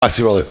I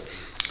see, Rolly.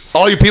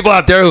 All you people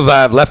out there who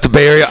have left the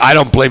Bay Area, I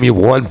don't blame you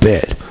one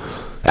bit.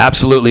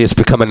 Absolutely, it's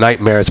become a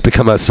nightmare. It's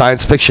become a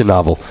science fiction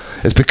novel.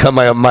 It's become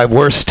my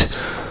worst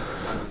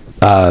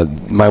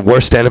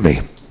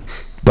enemy.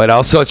 But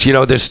also, it's,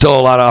 there's still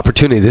a lot of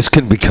opportunity. This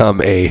can become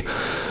a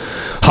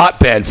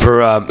hotbed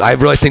for. I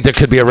really think there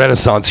could be a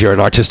renaissance here, an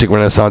artistic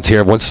renaissance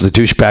here, once the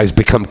douchebags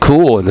become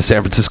cool in the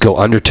San Francisco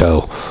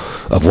undertow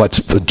of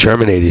what's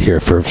germinated here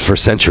for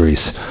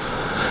centuries.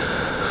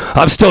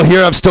 I'm still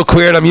here. I'm still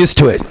queer, and I'm used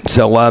to it.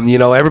 So,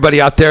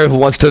 everybody out there who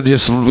wants to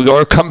just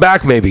or come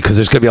back maybe, because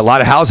there's going to be a lot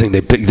of housing.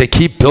 They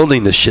keep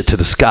building this shit to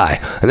the sky,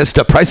 and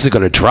the price is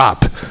going to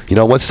drop.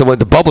 Once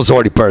the bubble's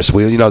already burst,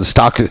 the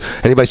stock.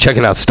 Anybody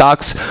checking out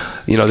stocks?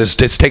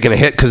 It's taking a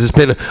hit because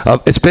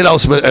it's been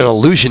also an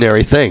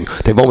illusionary thing.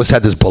 They've almost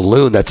had this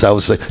balloon that's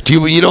obviously.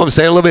 Do you know what I'm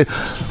saying a little bit?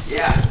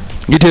 Yeah.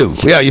 You do.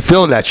 Yeah, you're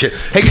feeling that shit.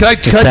 Hey, can I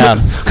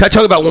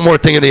talk about one more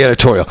thing in the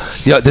editorial?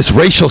 This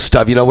racial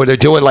stuff, where they're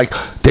doing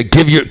they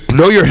give you,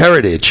 know your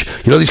heritage.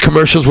 These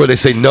commercials where they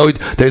say no,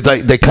 they're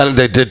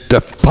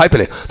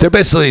piping it. They're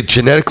basically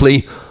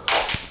genetically,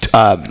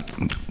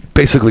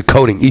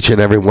 coding each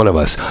and every one of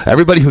us.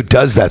 Everybody who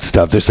does that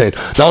stuff, they're saying,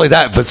 not only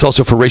that, but it's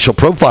also for racial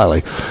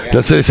profiling.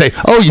 Yeah. So they say,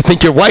 oh, you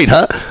think you're white,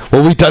 huh?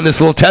 Well, we've done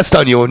this little test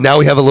on you, and now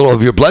we have a little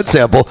of your blood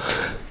sample.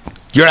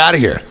 You're out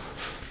of here.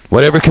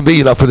 Whatever it can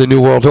be, for the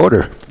New World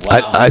Order.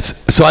 Wow.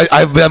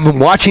 I've been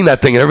watching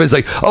that thing, and everybody's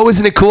like, oh,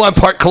 isn't it cool I'm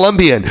part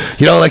Colombian?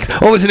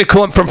 Oh, isn't it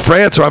cool I'm from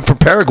France or I'm from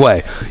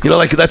Paraguay?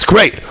 That's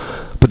great.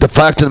 But the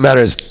fact of the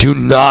matter is, do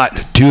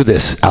not do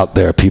this out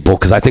there, people,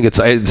 because I think it's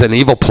an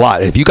evil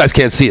plot. If you guys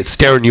can't see it,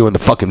 staring you in the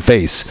fucking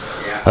face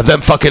of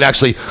them fucking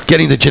actually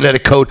getting the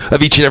genetic code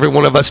of each and every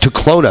one of us to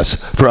clone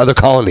us for other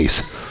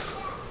colonies.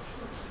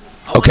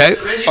 Okay.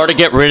 Or to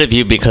get rid of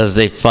you because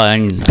they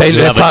find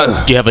you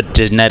have a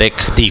genetic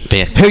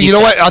defect. Hey, you know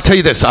what? I'll tell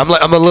you this. I'm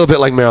a little bit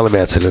like Marilyn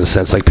Manson in a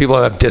sense. Like people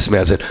have diss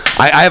Manson.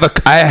 I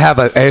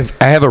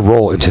have a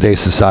role in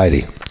today's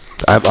society.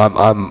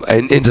 I'm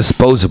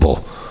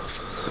indisposable.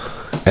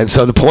 And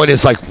so the point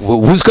is,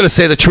 who's going to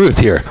say the truth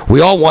here? We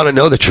all want to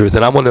know the truth,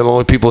 and I'm one of the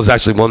only people who's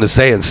actually willing to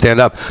say it and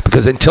stand up.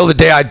 Because until the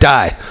day I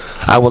die,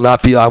 I will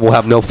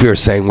have no fear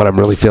saying what I'm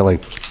really feeling.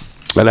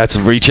 And that's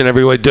reaching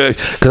every way.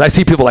 Because I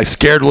see people like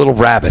scared little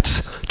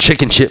rabbits,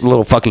 chicken shit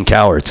little fucking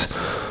cowards.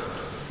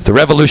 The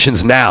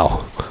revolution's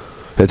now.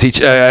 It's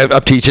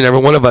up to each and every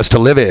one of us to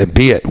live it and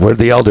be it. We're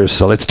the elders,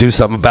 so let's do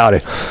something about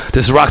it.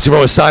 This is Roxy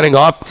Roller signing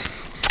off.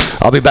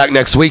 I'll be back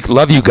next week.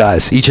 Love you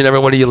guys. Each and every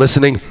one of you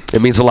listening.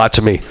 It means a lot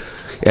to me.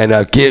 And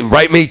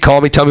write me,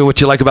 call me, tell me what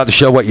you like about the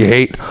show, what you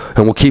hate.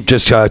 And we'll keep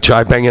just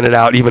try banging it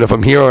out, even if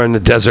I'm here or in the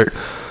desert.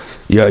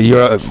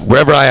 You're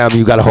wherever I am,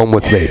 you got a home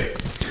with me.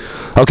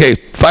 Okay,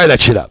 fire that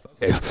shit up.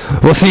 Okay.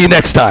 We'll see you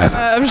next time.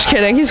 I'm just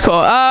kidding. He's cool.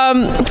 Cool.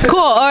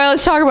 All right,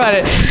 let's talk about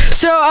it.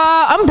 So,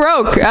 I'm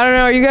broke. I don't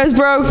know. Are you guys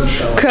broke?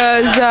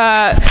 Because,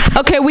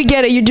 okay, we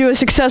get it. You do a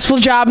successful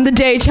job in the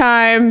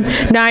daytime,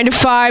 9 to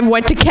 5,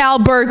 went to Cal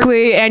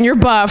Berkeley, and you're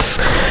buff.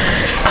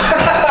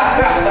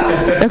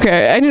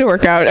 Okay, I need to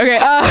work out. Okay,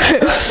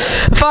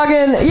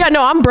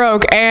 I'm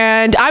broke,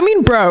 and I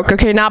mean broke,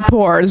 okay, not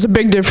poor. There's a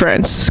big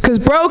difference, because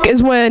broke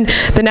is when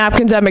the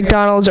napkins at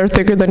McDonald's are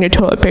thicker than your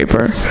toilet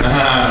paper,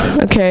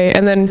 okay,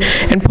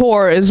 and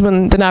poor is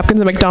when the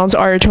napkins at McDonald's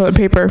are your toilet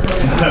paper,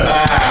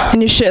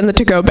 and you shit in the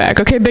to-go bag,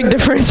 okay, big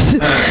difference.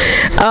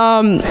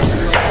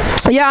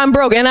 Yeah, I'm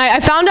broke, and I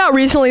found out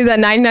recently that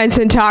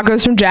 99-cent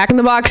tacos from Jack in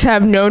the Box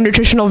have no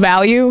nutritional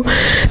value.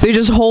 They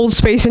just hold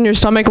space in your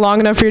stomach long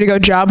enough for you to go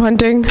job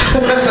hunting.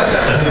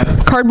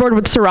 Cardboard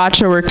with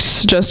sriracha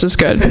works just as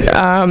good.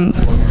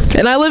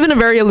 And I live in a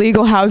very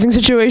illegal housing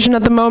situation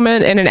at the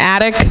moment in an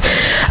attic.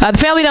 The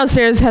family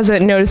downstairs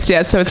hasn't noticed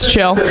yet, so it's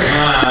chill.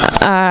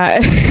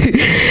 And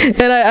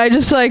I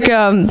just I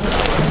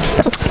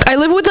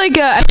live with a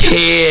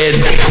Ted.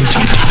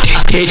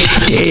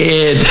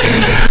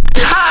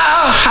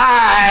 How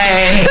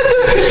high?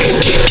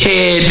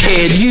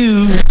 Ted,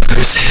 you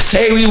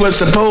say we were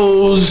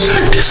supposed.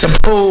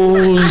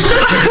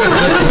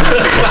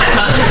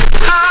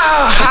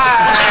 How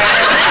high?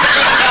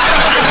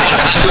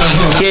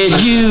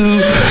 Ted,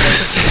 you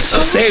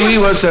say we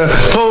were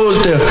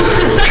supposed to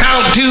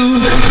count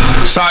to.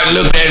 Sergeant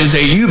looked at him and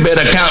said, you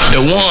better count to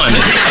 1.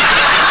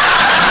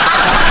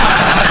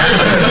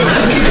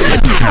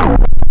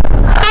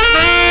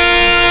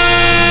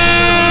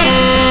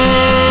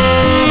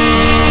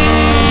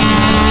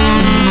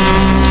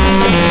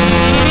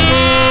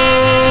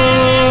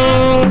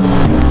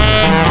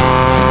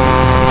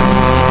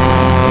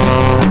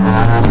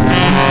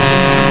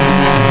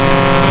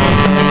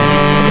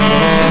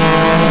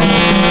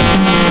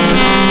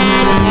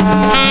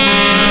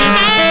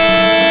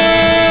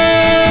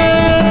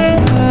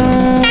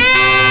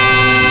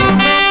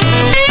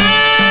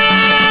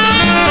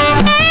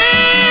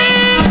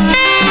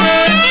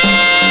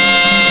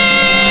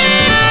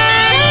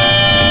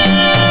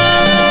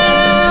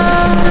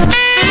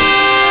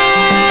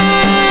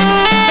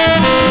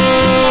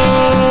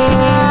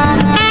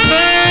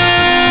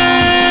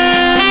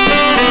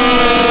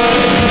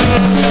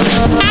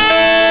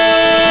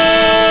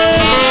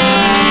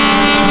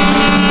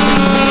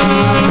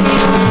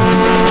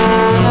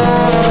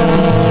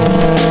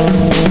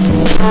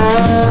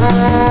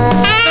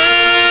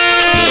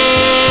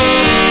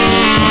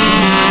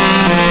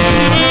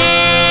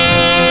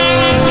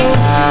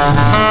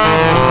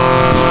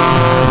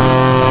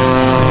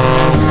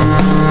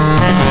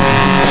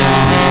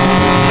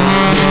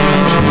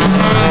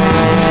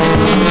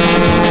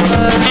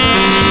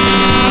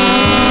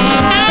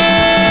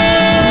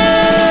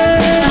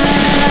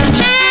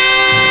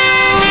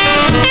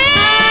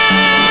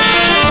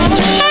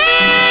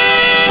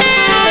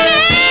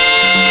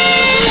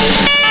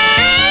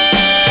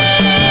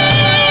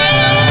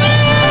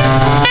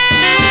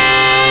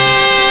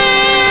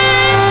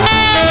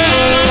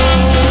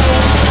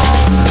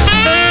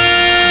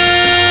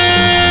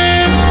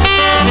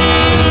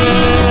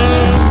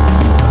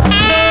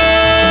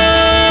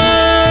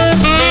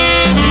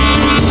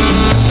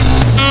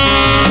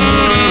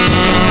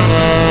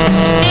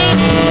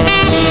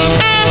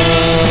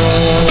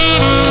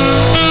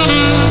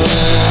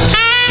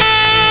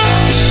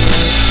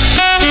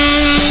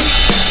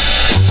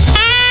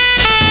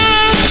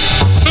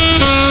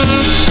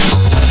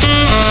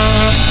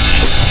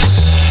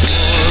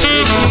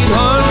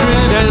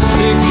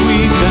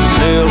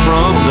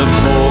 from the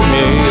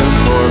cocaine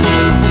port.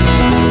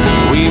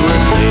 We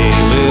were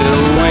sailing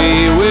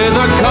away with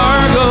a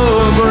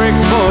cargo of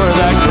bricks for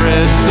that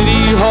great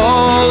city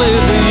hall in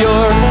New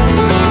York.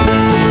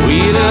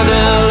 We'd an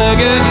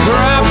elegant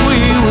craft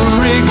we were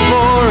rigged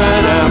for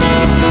an aft,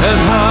 and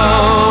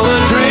how the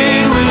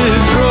trade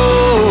wind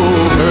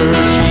drove her.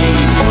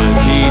 She's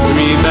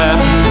 23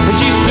 masts, and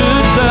she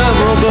stood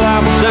several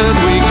blasts, and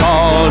we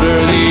called her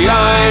the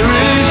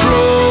Irish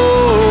Rover.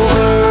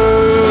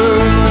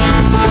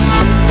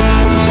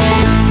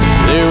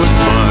 There was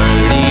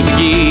Marty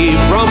McGee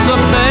from the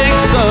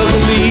banks of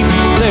the Lee.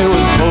 There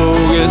was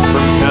Hogan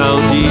from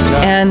County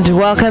Town. And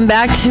welcome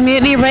back to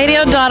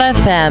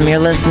MutinyRadio.fm. You're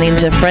listening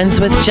to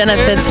Friends with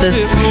Jennifer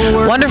this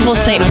wonderful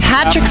St.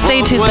 Patrick's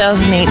Day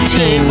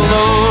 2018.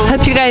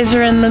 Hope you guys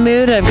are in the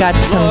mood. I've got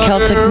some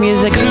Celtic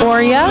music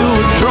for you.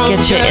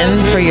 Get you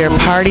in for your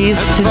parties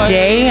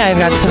today. I've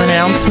got some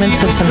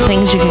announcements of some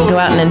things you can go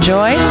out and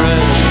enjoy.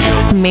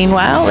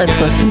 Meanwhile,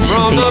 let's listen to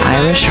the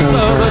Irish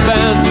Rover.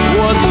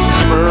 Was the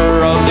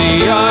skipper of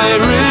the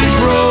Irish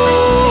Rover.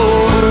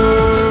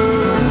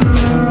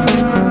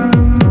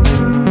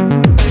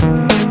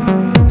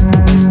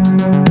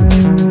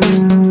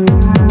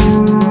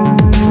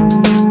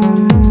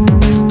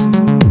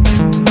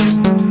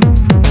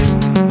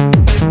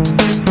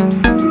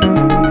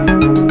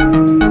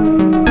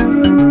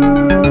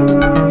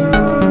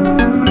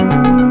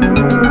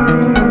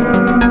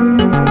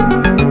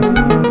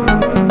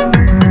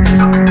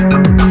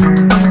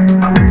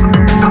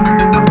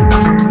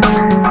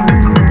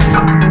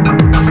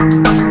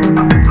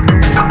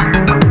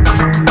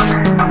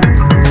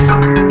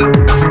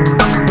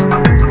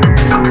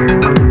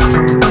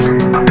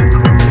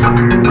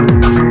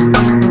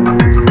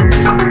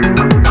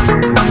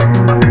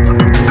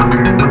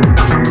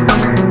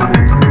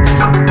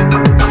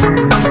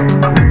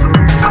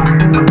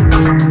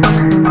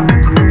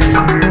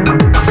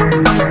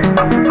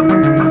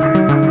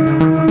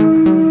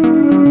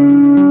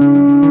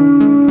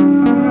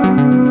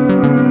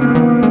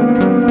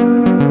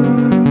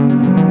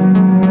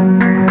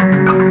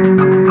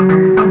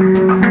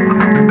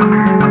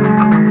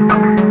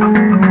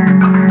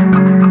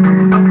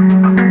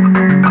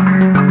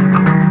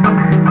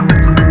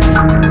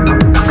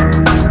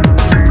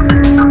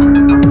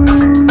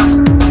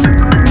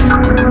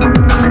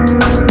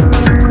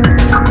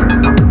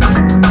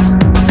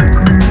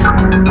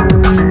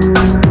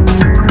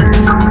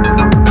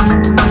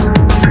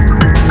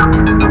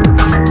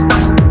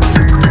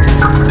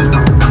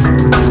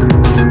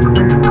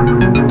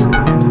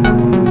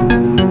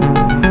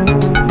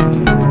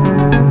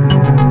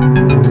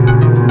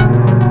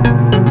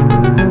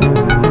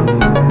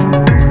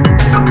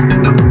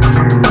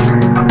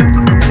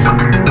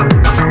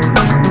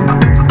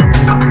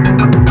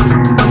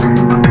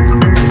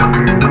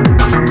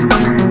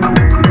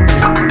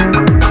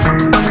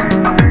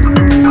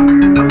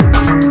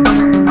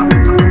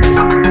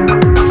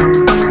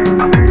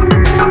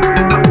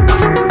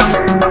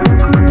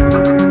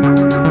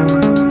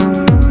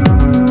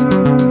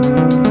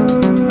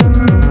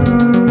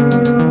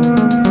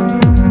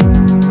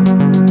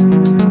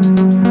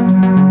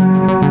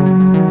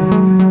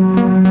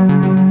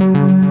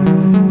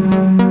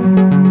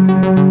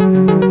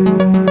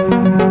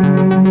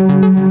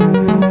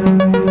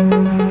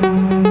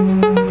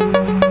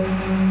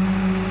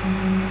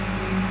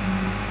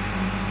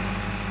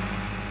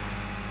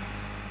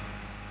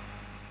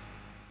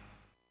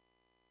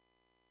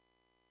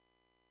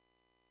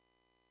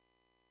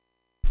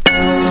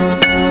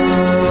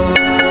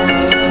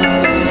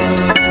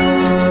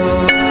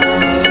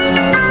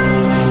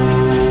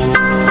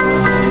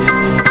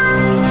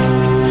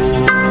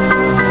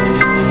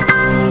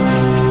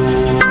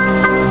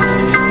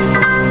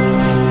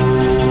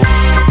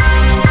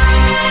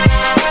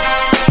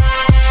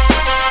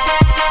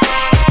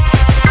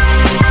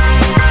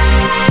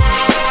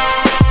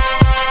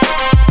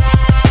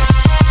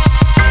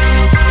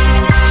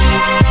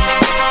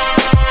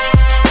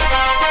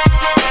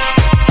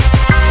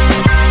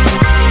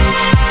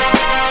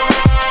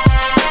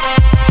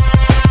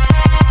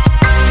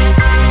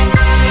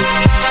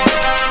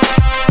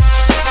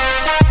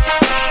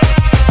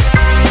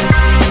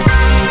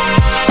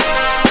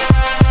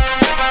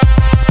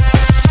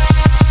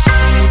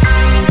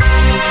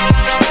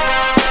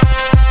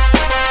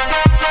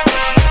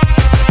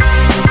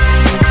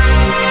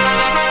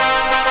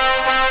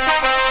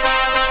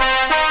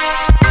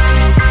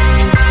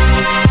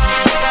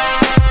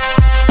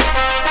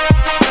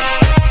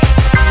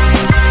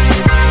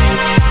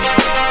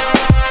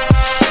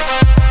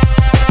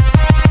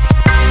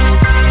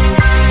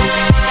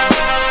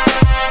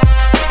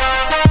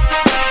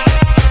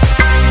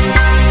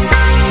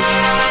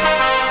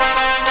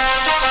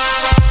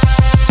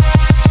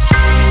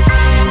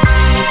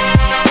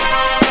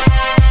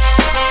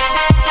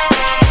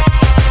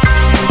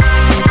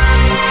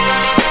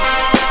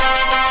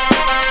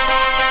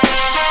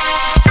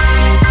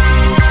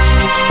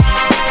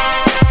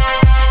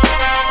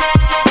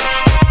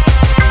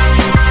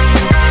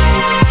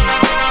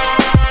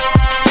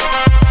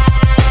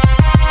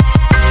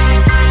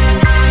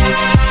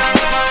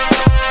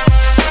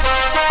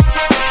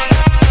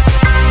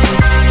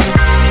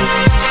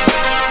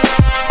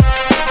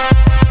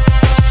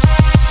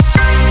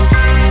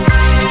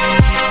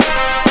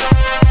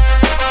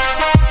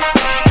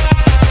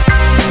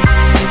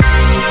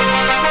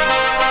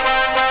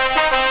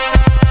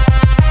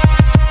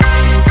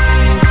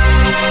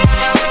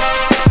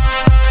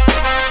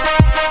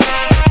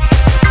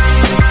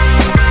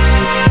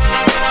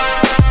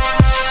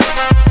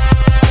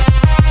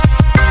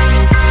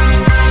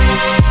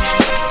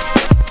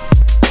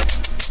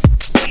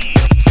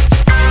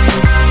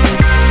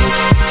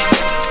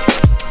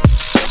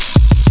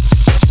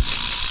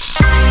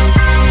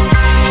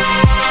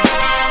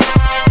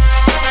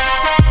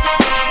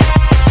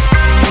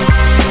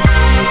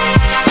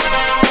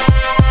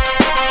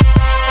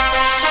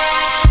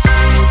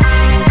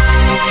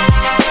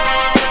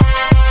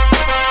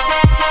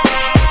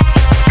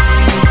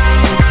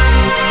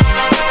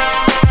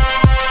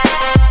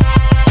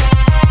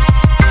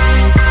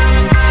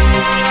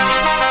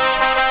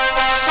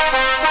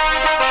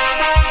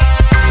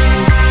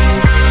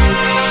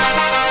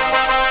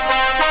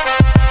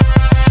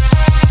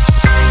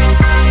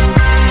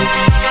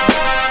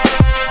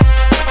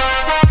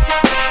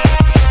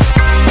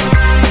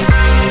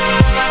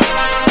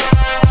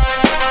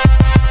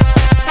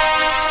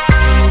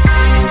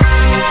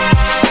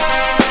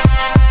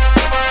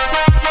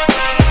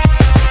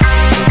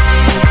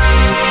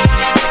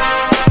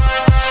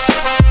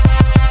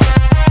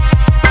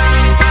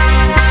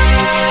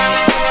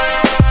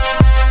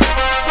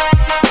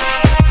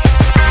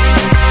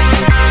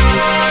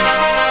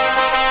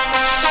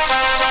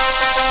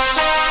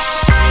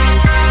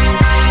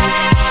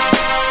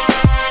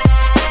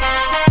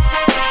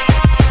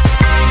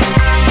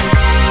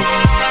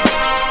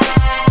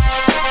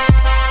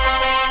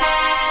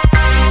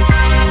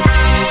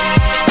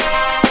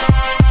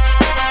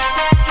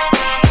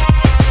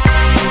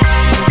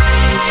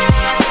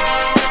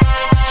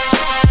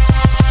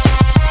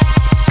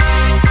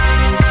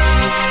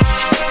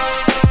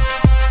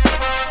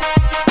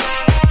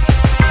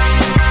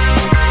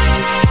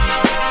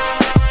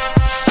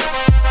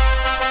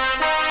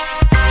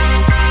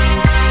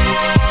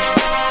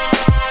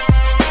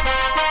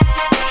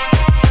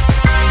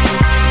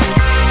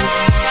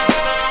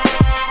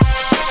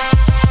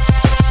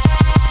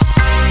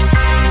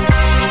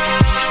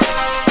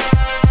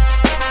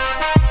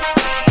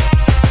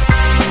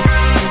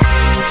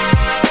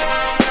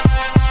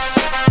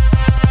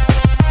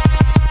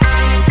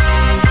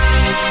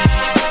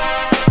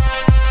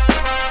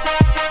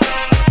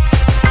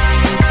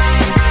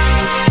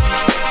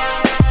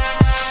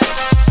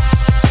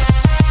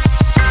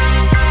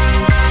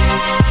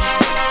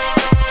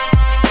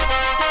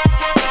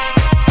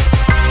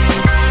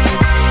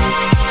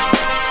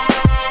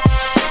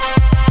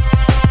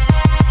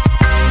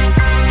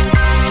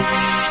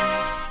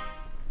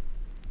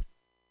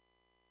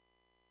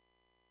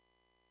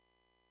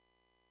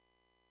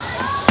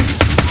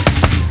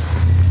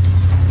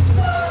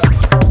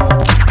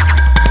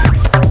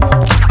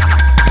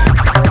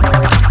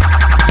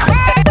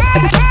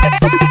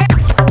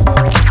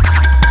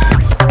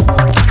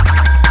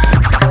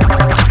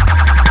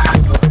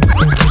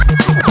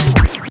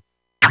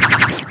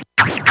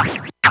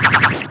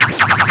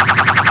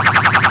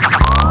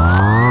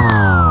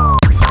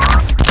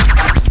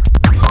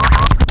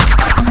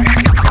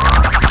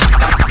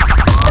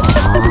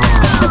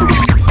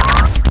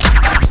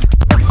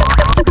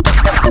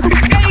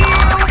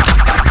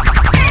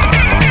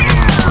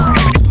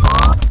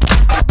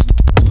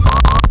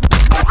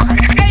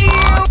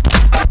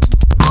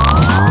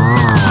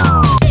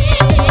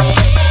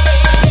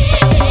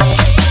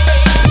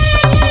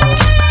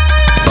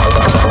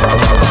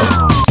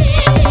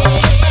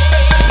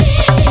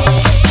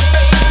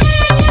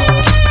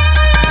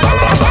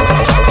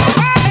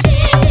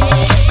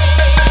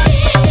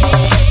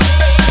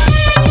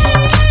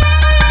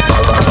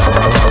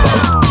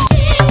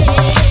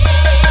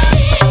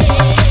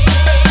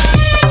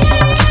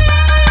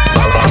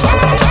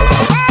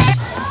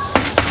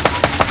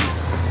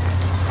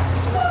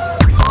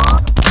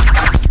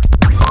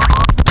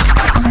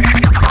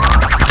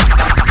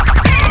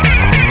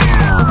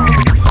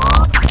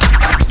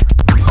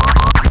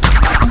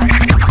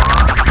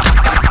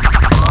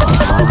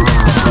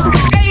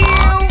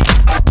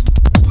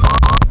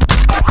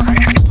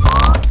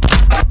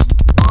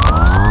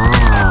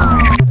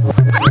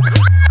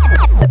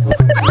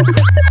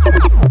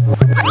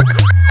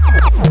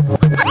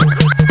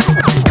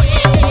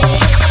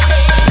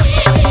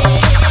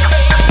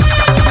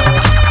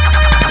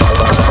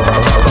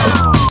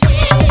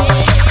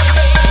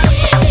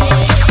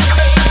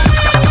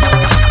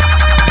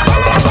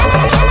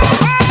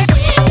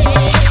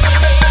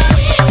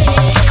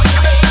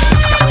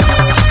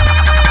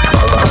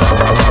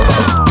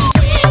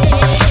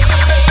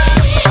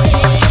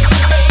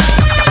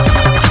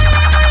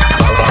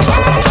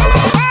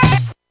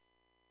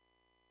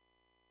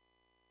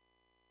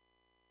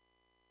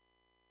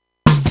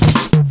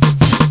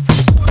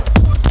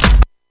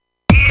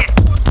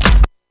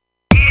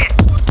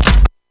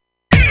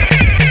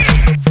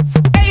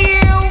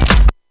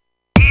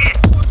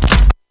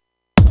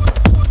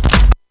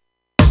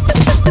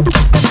 We're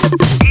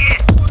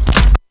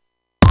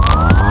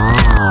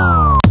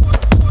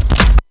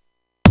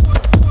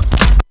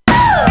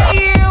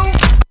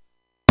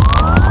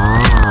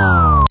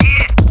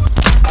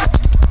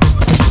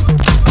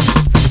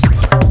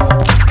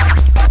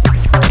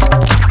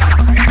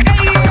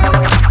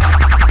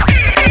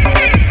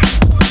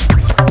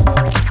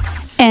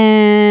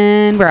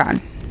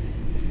on.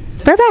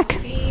 We're back.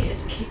 Coffee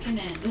is kicking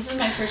in. This is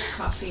my first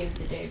coffee of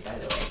the day, by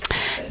the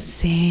way.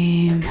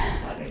 Same.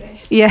 Saturday.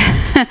 Yeah.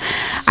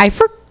 I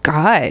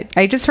forgot.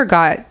 I just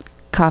forgot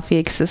coffee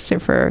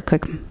existed for a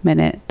quick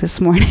minute this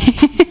morning.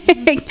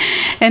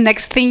 And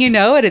next thing you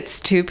know,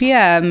 it's 2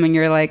 p.m. and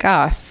you're like,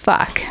 oh,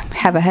 fuck. I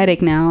have a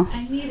headache now.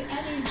 I need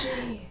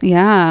energy.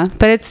 Yeah.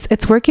 But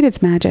it's working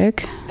its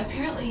magic.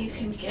 Apparently you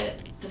can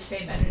get the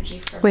same energy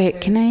from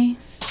Wait, can I?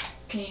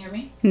 Can you hear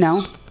me?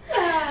 No.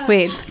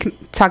 Wait,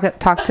 talk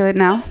to it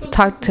now.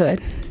 Talk to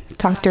it.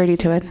 Talk dirty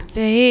to it.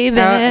 Baby.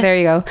 Oh, there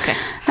you go. Okay.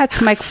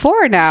 That's mic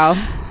 4 now.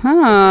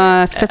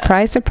 Oh,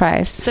 surprise,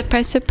 surprise.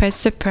 Surprise, surprise,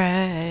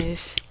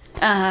 surprise.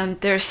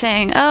 They're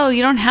saying, oh,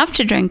 you don't have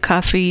to drink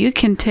coffee. You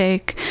can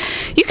drink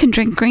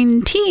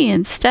green tea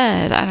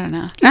instead. I don't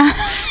know.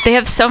 They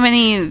have so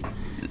many,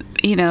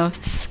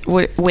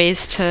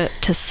 ways to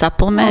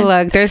supplement. Oh,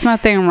 look, there's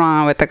nothing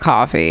wrong with the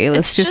coffee.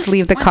 Let's just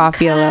leave the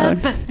coffee alone.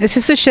 It's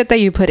just the shit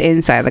that you put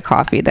inside the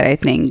coffee that I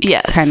think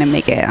kind of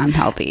make it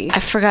unhealthy. I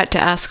forgot to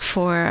ask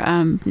for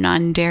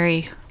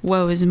non-dairy.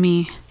 Woe is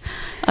me.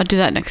 I'll do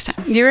that next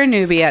time. You're a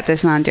newbie at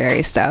this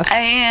non-dairy stuff. I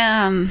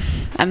am.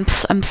 I'm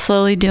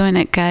slowly doing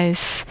it,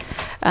 guys.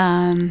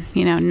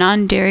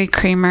 Non-dairy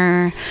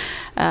creamer,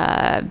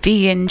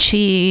 vegan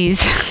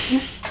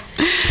cheese.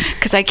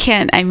 Because I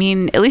can't. I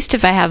mean, at least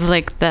if I have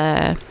like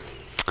a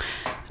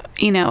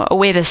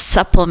way to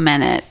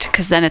supplement it,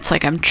 because then it's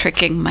like I'm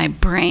tricking my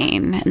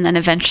brain, and then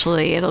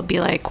eventually it'll be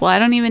like, well, I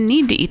don't even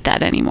need to eat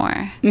that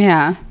anymore.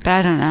 Yeah. But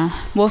I don't know.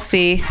 We'll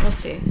see. We'll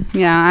see.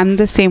 Yeah, I'm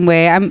the same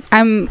way.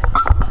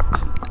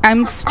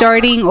 I'm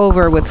starting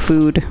over with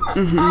food.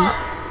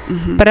 Mm-hmm.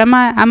 Mm-hmm. But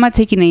I'm not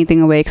taking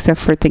anything away except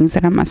for things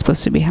that I'm not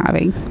supposed to be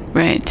having.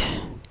 Right.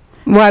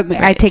 Well,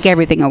 I take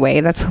everything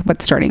away. That's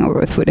what starting over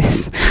with food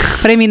is.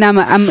 But I mean,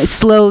 I'm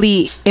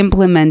slowly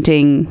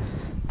implementing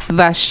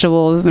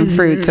vegetables and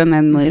fruits, and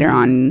then later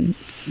on,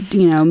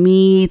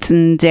 meats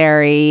and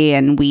dairy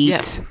and wheat.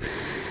 Yep.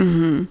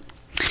 Mm-hmm.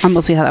 And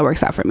we'll see how that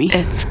works out for me.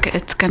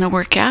 It's gonna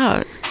work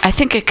out. I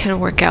think it could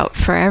work out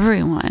for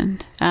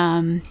everyone.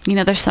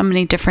 There's so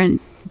many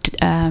different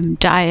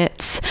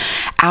diets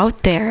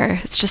out there.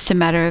 It's just a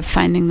matter of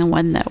finding the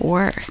one that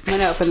works. I'm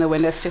gonna open the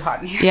window. It's too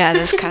hot in here. Yeah, it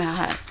is kind of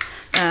hot.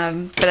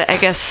 But I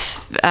guess,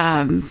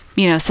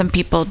 some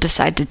people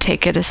decide to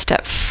take it a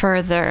step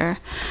further.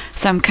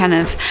 So I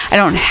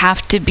don't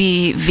have to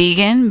be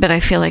vegan, but I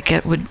feel like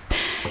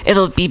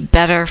it'll be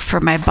better for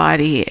my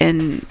body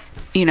in,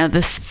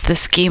 the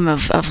scheme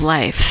of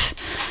life.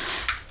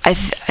 I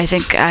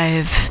think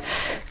I've,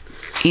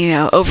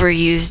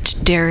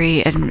 overused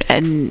dairy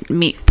and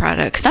meat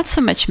products. Not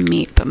so much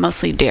meat, but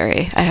mostly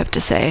dairy, I have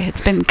to say.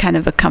 It's been kind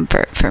of a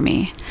comfort for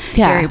me.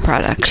 Yeah. Dairy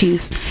products.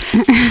 Cheese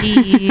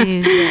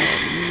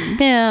and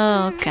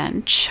milk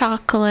and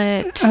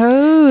chocolate.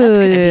 Oh. That's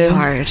going to be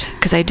hard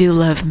because I do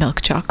love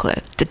milk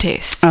chocolate, the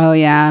taste. Oh,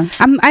 yeah.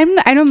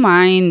 I don't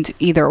mind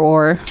either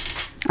or.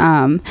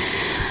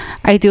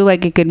 I do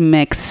like a good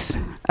mix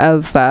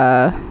of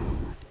dark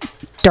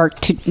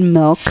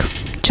milk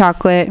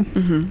chocolate.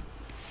 Mm-hmm.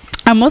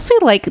 I mostly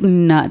like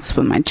nuts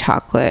with my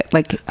chocolate,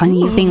 like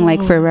anything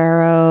like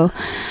Ferrero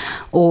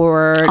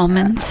or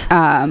almonds.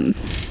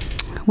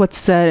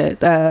 What's the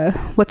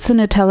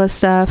Nutella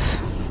stuff?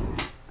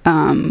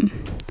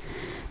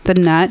 The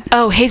nut.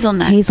 Oh,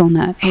 hazelnut.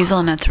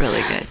 Hazelnut's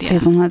really good. Yeah.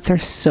 Hazelnuts are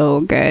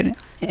so good.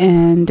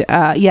 And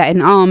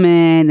and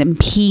almond and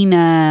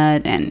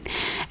peanut and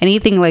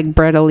anything like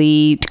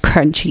breadily,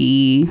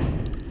 crunchy,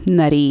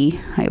 nutty.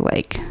 I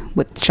like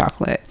with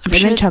chocolate.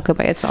 Then chocolate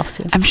by itself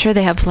too. I'm sure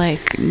they have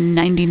like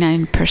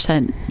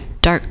 99%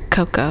 dark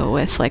cocoa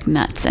with like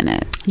nuts in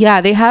it.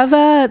 Yeah, they have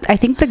I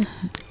think the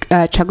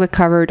chocolate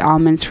covered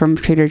almonds from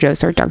Trader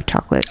Joe's are dark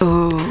chocolate.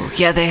 Oh,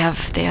 yeah, they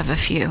have a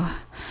few.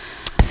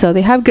 So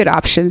they have good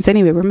options.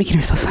 Anyway, we're making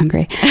ourselves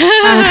hungry.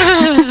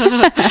 You're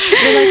like,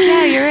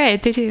 yeah, you're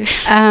right. They do.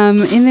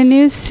 In the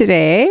news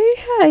today,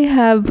 I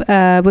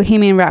have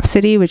Bohemian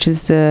Rhapsody, which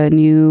is the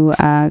new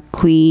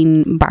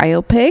Queen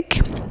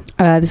biopic.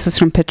 This is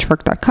from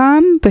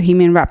Pitchfork.com.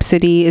 Bohemian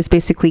Rhapsody is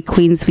basically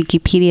Queen's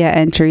Wikipedia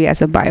entry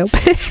as a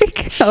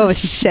biopic. Oh,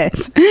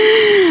 shit.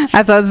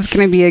 I thought this was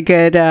going to be a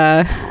good...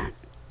 a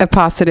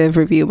positive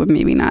review, but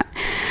maybe not.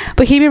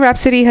 Bohemian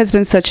Rhapsody has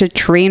been such a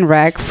train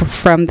wreck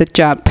from the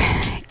jump.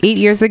 8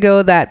 years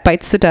ago, that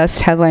bites the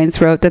dust headlines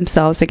wrote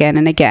themselves again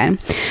and again.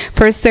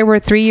 First, there were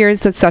 3 years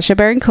that Sacha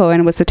Baron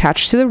Cohen was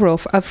attached to the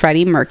role of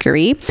Freddie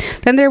Mercury.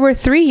 Then there were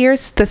 3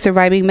 years the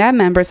surviving band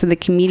members and the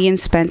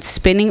comedians spent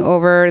spinning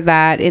over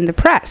that in the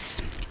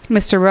press.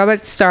 Mr.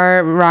 Robot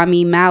star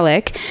Rami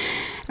Malek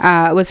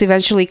was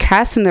eventually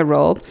cast in the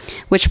role,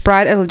 which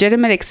brought a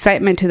legitimate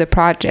excitement to the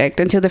project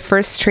until the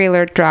first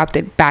trailer dropped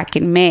it back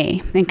in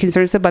May, and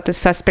concerns about the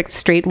suspect's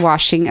straight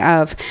washing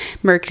of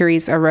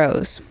Mercury's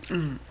arose.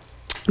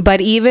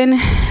 But even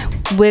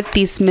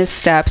these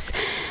missteps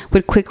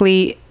will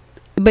quickly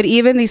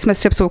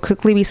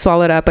be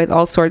swallowed up by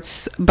all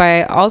sorts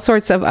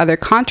of other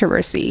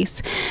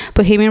controversies.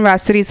 Bohemian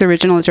Rhapsody's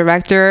original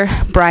director,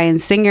 Bryan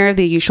Singer,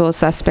 the usual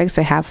suspects,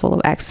 a handful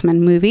of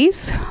X-Men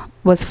movies,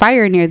 was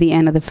fired near the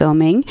end of the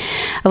filming,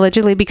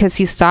 allegedly because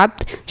he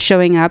stopped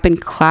showing up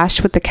and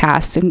clashed with the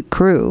cast and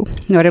crew,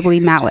 notably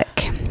Malick.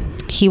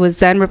 He was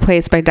then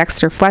replaced by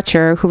Dexter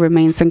Fletcher, who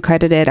remains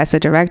uncredited as a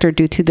director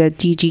due to the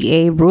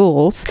DGA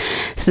rules,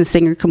 since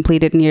Singer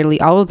completed nearly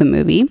all of the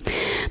movie.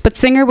 But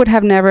Singer would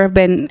have never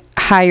been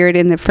hired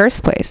in the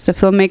first place. The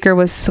filmmaker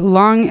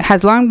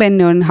has long been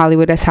known in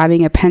Hollywood as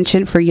having a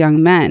penchant for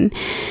young men,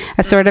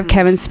 a sort of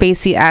Kevin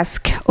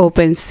Spacey-esque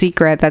open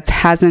secret that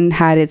hasn't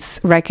had its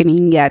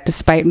reckoning yet,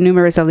 despite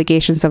numerous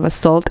allegations of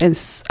assault and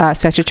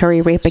statutory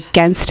rape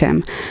against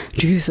him.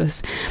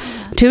 Jesus.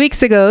 2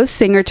 weeks ago,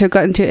 Singer took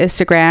onto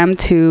Instagram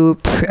to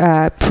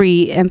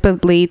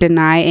preemptively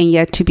deny and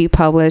yet to be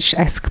published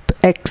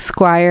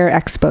Esquire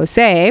expose,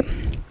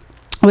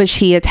 which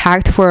he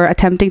attacked for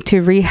attempting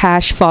to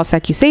rehash false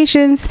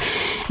accusations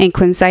and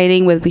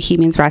coinciding with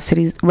Bohemian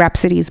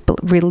Rhapsody's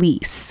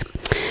release.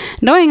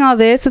 Knowing all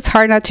this, it's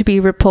hard not to be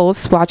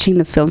repulsed watching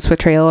the film's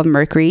portrayal of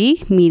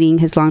Mercury, meeting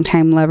his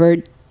longtime lover,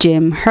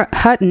 Jim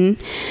Hutton,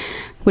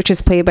 which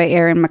is played by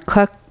Aaron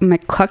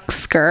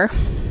McClusker.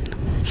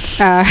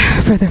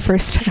 For the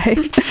first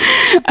time.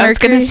 I was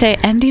going to say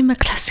Andy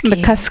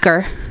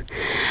McClusker.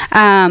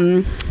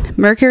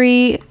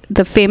 Mercury,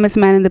 the famous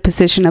man in the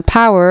position of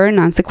power,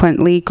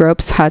 consequently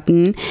gropes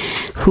Hutton,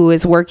 who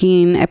is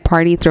working a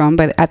party thrown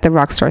at the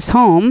rock star's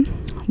home.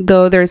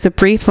 Though there's a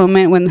brief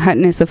moment when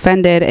Hutton is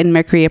offended and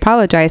Mercury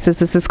apologizes,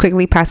 this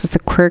quickly passes a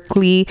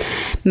quirky,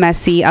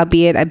 messy,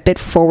 albeit a bit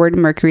forward.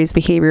 Mercury's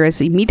behavior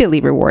is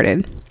immediately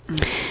rewarded.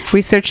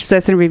 Research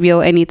doesn't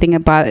reveal anything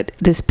about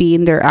this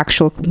being their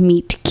actual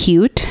meet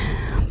cute,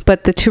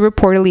 but the two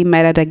reportedly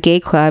met at a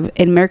gay club,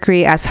 and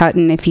Mercury asked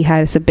Hutton if he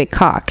has a big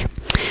cock.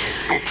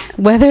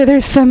 Whether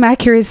there's some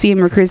accuracy in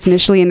Mercury's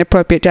initially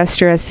inappropriate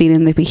gesture as seen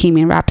in the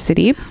Bohemian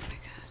Rhapsody,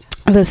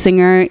 the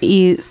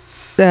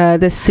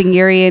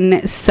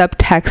Singerian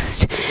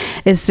subtext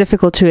is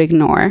difficult to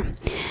ignore.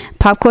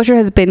 Pop culture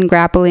has been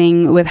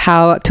grappling with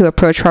how to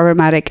approach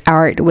problematic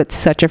art with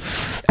such a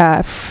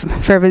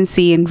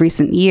fervency in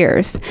recent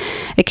years.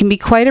 It can be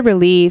quite a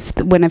relief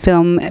when a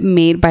film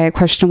made by a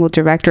questionable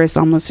director is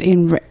almost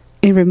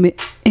irremediably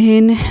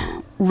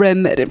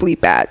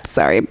bad.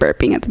 Sorry, I'm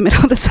burping at the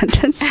middle of the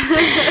sentence.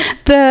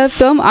 The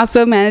film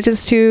also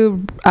manages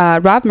to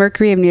rob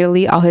Mercury of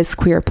nearly all his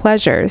queer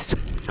pleasures.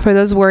 For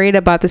those worried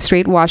about the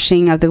straight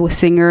washing of the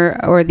singer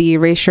or the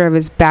erasure of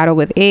his battle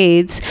with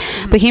AIDS,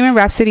 Bohemian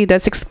Rhapsody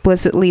does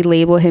explicitly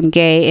label him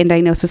gay and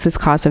diagnoses his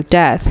cause of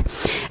death.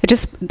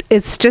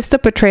 It's just the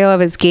portrayal of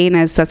his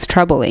gayness that's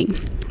troubling.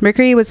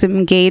 Mercury was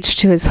engaged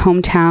to his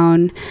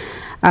hometown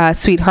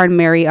sweetheart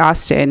Mary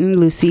Austin.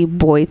 Lucy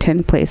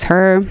Boynton plays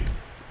her,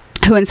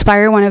 who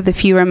inspired one of the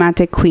few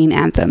romantic Queen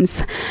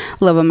anthems,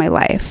 "Love of My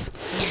Life."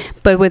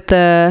 But with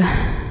the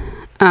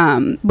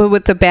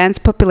band's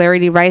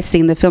popularity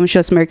rising, the film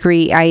shows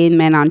Mercury eyeing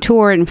men on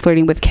tour and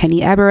flirting with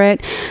Kenny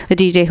Everett, the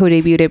DJ who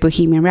debuted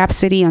Bohemian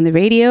Rhapsody on the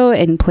radio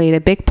and played a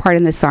big part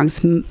in the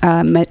song's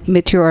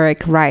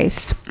meteoric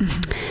rise.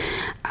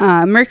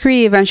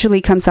 Mercury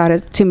eventually comes out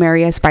to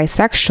Mary as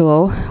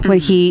bisexual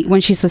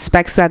when she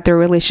suspects that their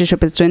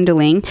relationship is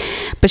dwindling,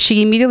 but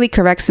she immediately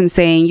corrects him,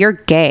 saying, "You're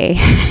gay."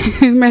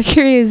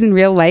 Mercury is in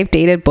real life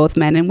dated both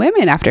men and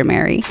women after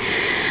Mary.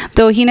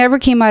 Though he never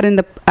came out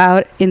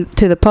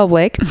into the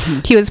public,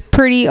 he was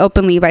pretty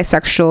openly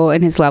bisexual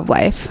in his love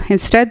life.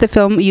 Instead, the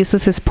film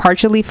uses his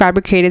partially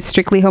fabricated,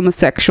 strictly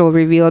homosexual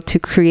reveal to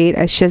create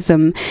a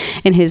schism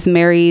in his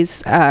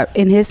Mary's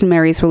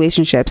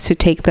relationships to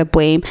take the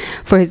blame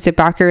for his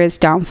debacle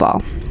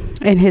downfall.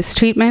 And his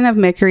treatment of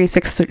Mercury's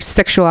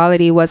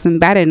sexuality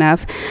wasn't bad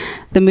enough.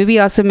 The movie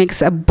also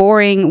makes a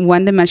boring,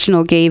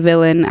 one-dimensional gay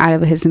villain out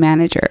of his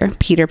manager,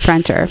 Peter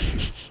Prenter,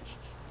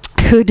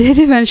 who did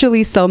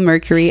eventually sell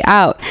Mercury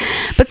out,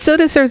 but so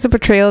deserves a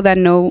portrayal that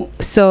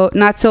not so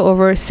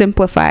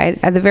oversimplified.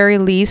 At the very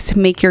least,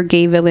 make your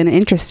gay villain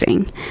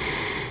interesting.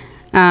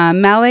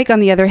 Malick, on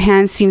the other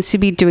hand, seems to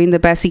be doing the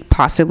best he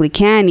possibly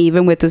can,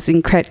 even with those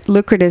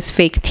lucrative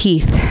fake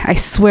teeth. I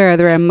swear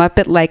they're a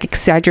Muppet-like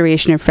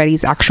exaggeration of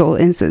Freddie's actual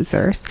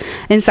incisors,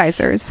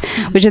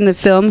 which in the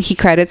film he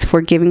credits for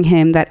giving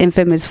him that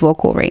infamous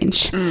vocal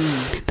range.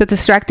 The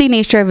distracting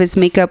nature of his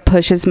makeup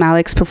pushes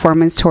Malick's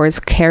performance towards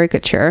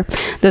caricature,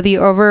 though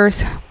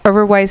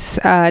otherwise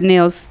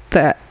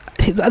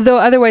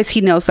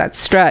he nails that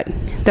strut,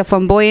 the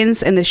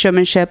flamboyance and the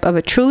showmanship of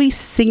a truly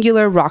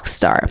singular rock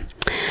star.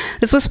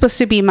 This was supposed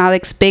to be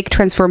Malick's big,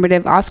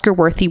 transformative,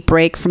 Oscar-worthy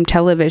break from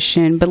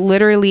television, but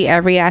literally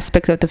every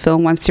aspect of the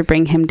film wants to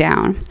bring him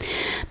down.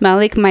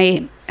 Malick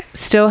might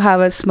still have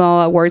a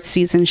small award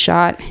season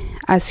shot,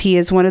 as he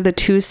is one of the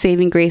two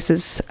saving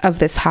graces of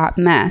this hot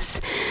mess.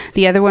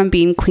 The other one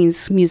being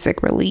Queen's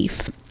music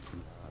relief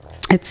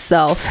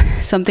itself,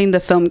 something the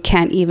film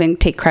can't even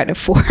take credit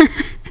for.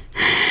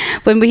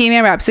 When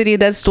Bohemian Rhapsody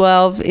does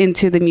delve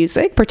into the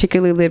music,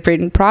 particularly the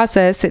written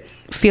process, it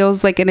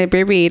feels like an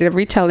abbreviated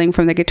retelling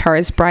from the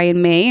guitarist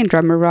Brian May and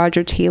drummer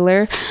Roger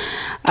Taylor,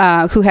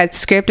 who had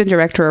script and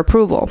director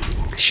approval.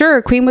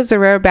 Sure, Queen was a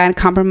rare band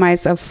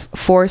comprised of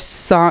four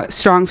strong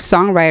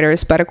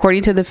songwriters, but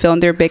according to the film,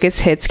 their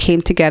biggest hits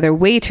came together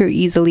way too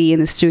easily in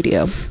the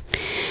studio.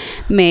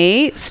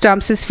 May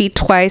stomps his feet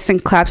twice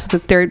and claps at the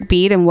third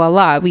beat, and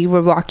voila, We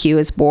Will Rock You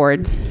is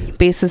bored.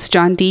 Bassist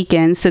John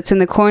Deacon sits in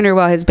the corner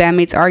while his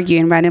bandmates argue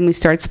and randomly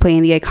starts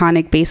playing the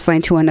iconic bass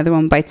line to Another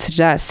One Bites the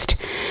Dust.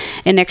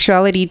 In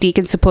actuality,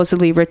 Deacon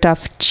supposedly ripped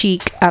off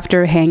Cheek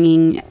after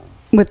hanging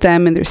with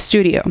them in their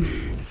studio.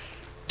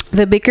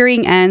 The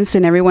bickering ends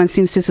and everyone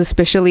seems to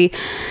suspiciously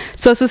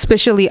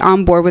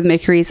on board with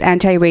Mercury's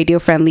anti-radio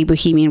friendly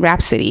Bohemian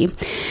Rhapsody,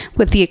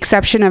 with the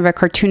exception of a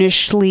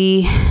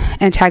cartoonishly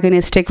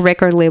antagonistic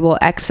record label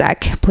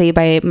exec played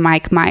by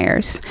Mike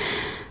Myers.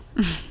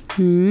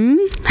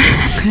 Who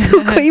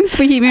claims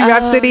Bohemian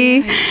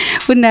Rhapsody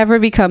would never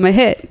become a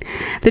hit.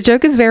 The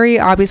joke is very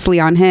obviously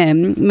on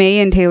him. May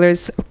and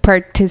Taylor's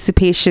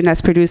participation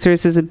as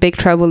producers is a bit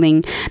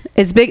troubling.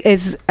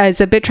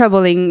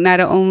 Not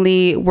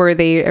only were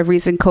they a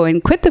reason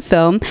Cohen quit the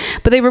film,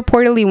 but they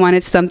reportedly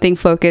wanted something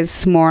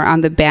focused more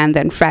on the band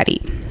than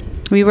Freddie.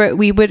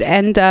 We would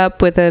end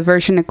up with a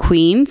version of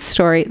Queen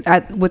story,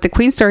 with the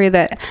Queen story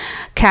that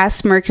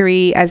casts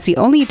Mercury as the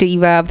only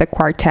diva of the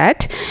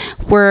quartet,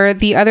 were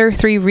the other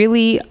three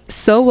really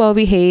so well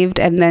behaved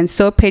and then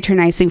so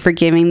patronizing,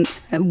 forgiving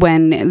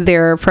when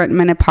their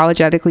frontman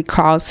apologetically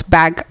crawls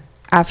back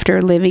after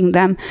living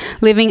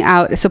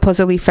out a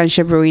supposedly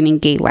friendship ruining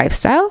gay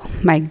lifestyle.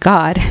 My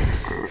God.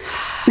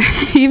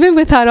 Even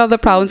without all the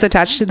problems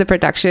attached to the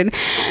production,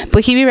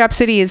 Bohemian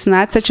Rhapsody is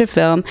not such a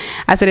film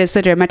as it is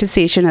the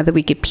dramatization of the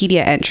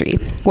Wikipedia entry,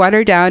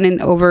 watered down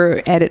and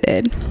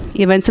over-edited.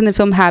 Events in the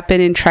film happen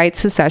in trite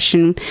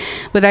succession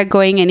without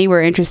going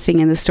anywhere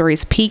interesting in the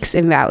story's peaks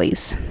and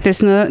valleys.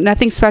 There's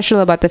nothing special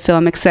about the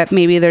film except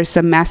maybe there's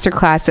some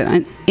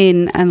masterclass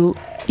in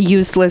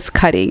useless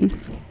cutting.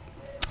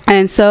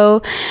 And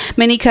so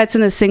many cuts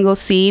in a single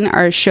scene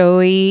are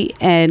showy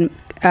and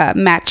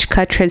match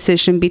cut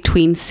transition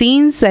between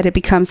scenes that it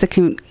becomes a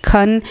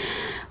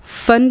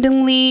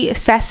fundingly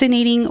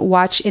fascinating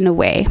watch in a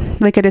way,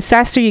 like a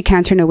disaster you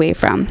can't turn away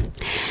from.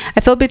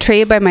 I felt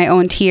betrayed by my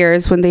own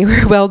tears when they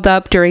were welled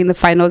up during the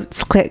final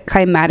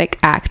climatic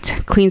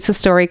act, Queen's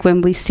historic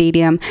Wembley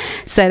Stadium,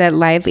 set at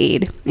Live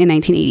Aid in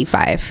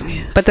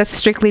 1985. But that's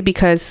strictly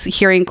because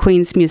hearing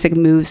Queen's music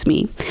moves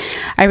me.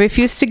 I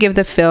refuse to give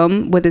the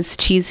film, with its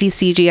cheesy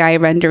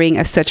CGI rendering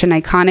of such an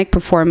iconic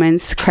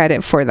performance,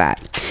 credit for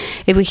that.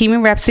 If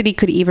Bohemian Rhapsody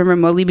could even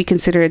remotely be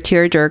considered a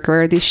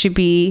tearjerker, these should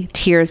be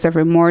tears of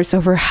remorse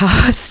over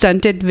how a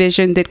stunted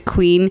vision did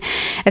Queen,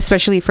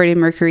 especially Freddie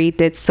Mercury,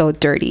 did so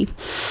dirty.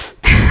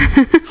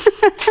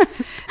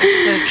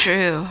 It's so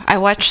true. I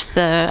watched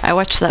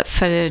that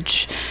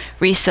footage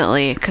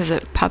recently because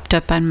it popped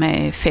up on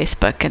my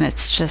Facebook, and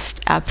it's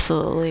just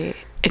absolutely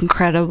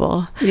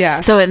incredible.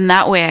 Yeah. So in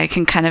that way, I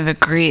can kind of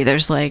agree.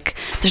 There's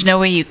no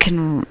way you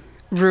can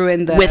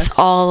ruin with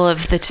all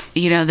of the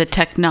the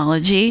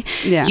technology.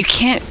 Yeah. You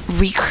can't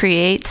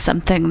recreate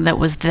something that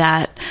was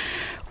that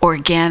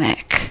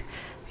organic.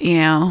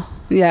 Yeah.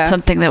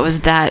 Something that was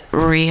that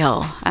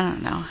real. I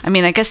don't know. I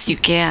mean, I guess you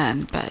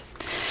can, but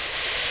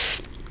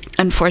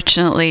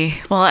unfortunately,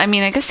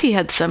 I guess he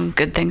had some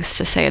good things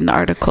to say in the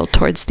article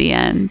towards the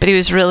end, but he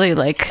was really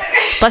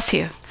bless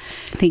you.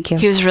 Thank you.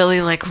 He was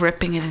really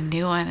ripping it a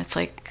new one. It's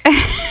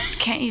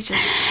can't you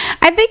just...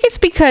 I think it's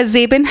because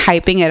they've been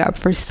hyping it up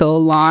for so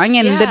long.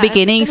 And in the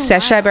beginning,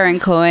 Sacha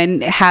Baron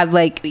Cohen had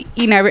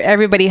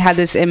everybody had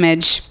this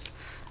image,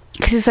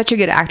 because he's such a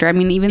good actor. I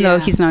mean, even though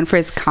he's known for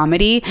his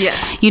comedy,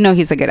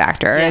 he's a good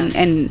actor. Yes.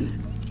 And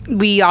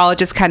we all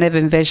just kind of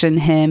envision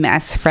him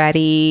as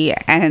Freddie,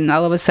 and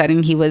all of a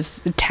sudden he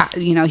was,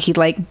 he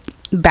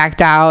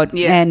backed out,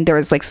 and there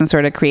was some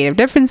sort of creative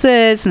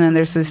differences, and then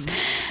there's this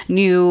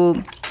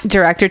new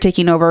director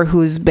taking over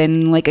who's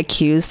been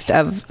accused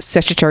of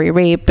statutory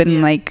rape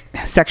and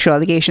sexual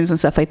allegations and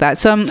stuff like that.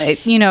 So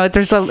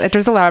there's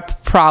a lot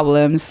of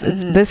problems.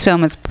 Mm-hmm. This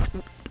film is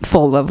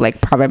full of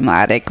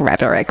problematic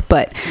rhetoric,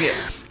 but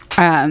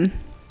I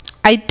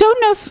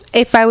don't know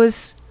if I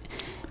was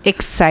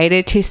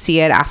excited to see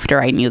it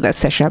after I knew that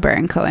Sacha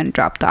Baron Cohen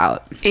dropped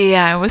out.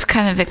 Yeah, I was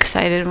kind of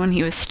excited when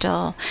he was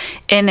still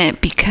in it,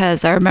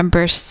 because I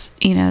remember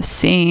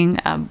seeing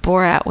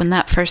Borat when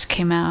that first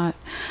came out,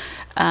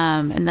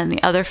 and then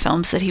the other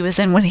films that he was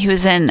in. When he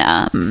was in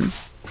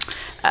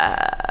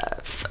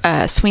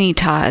Sweeney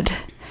Todd,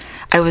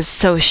 I was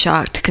so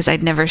shocked because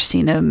I'd never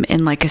seen him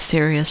in a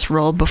serious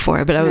role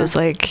before, but I was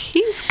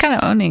he's kind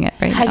of owning it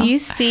right now. Have you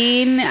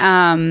seen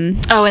and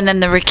then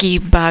the Ricky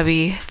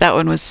Bobby, that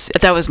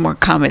was more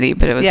comedy,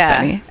 but it was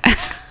funny.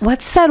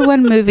 What's that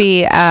one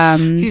movie?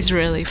 He's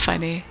really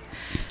funny.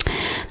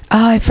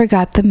 Oh, I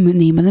forgot the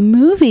name of the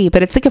movie,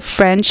 but it's like a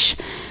French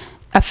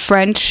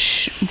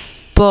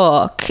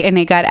book, and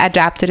it got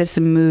adapted as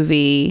a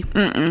movie.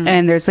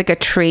 And there's like a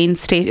train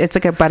station. It's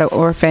like about an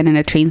orphan in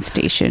a train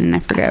station. I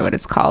forget what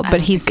it's called,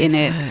 but he's in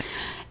it.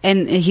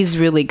 And he's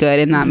really good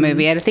in that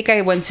movie. And I think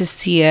I went to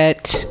see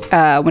it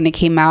when it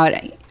came out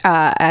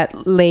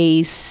at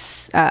Lay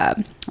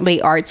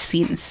Arts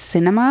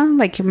Cinema.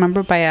 Like, you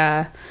remember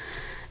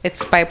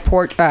it's by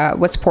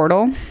what's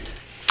Portal?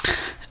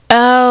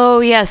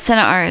 Oh, yeah,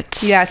 Cine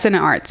Arts. Yeah, Cine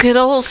Arts. Good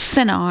old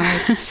Cine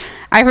Arts.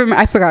 I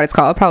forgot what it's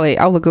called.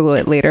 I'll Google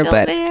it later. Still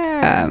but there.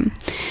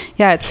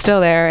 yeah, it's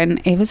still there,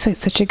 and it was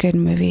such a good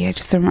movie. I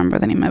just don't remember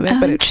the name of it. Oh,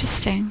 but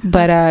interesting.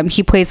 But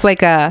he plays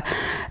like a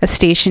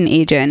station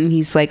agent.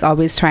 He's like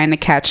always trying to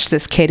catch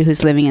this kid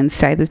who's living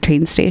inside the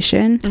train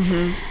station,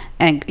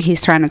 and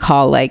he's trying to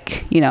call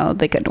like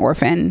an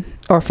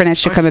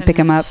orphanage to come and pick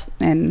him up,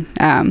 and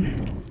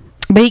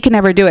but he can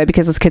never do it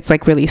because this kid's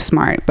like really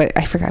smart. But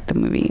I forgot the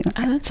movie.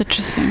 Oh, that's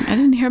interesting. I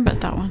didn't hear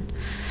about that one.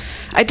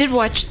 I did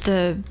watch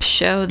the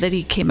show that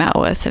he came out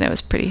with, and it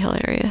was pretty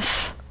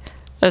hilarious.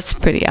 That's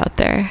pretty out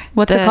there.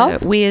 What's it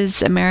called? We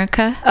Is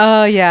America.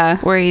 Oh, yeah.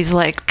 Where he's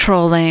like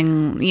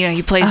trolling,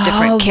 he plays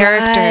different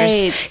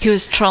characters. Right. He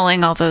was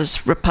trolling all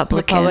those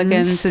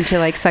Republicans into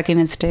like sucking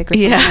his dick or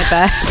something like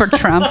that for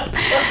Trump.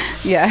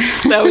 Yeah.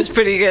 That was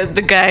pretty good.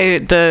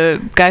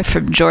 The guy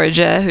from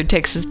Georgia who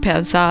takes his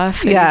pants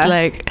off. And he's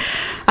like,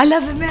 I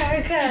love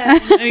America.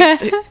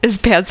 And his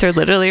pants are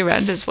literally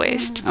around his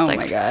waist. Oh,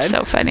 my God.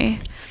 So funny.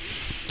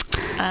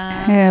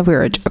 Yeah, we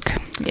were a joke.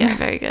 Yeah,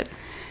 very good.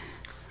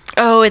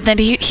 Oh, and then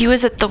he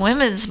was at the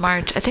Women's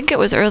March. I think it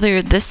was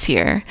earlier this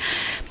year,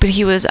 but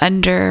he was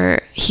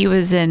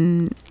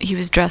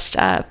dressed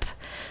up.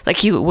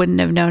 Like, you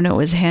wouldn't have known it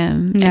was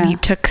him. Yeah. And he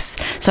took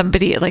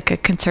somebody, like a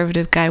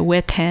conservative guy,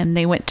 with him.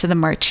 They went to the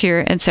march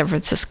here in San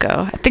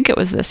Francisco. I think it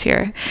was this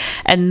year.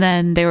 And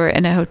then they were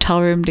in a hotel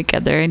room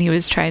together, and he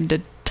was trying to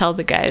tell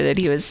the guy that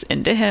he was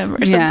into him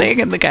or something.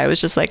 And the guy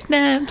was just like,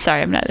 nah, I'm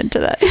sorry, I'm not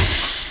into that.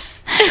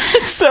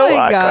 It's so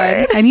awkward.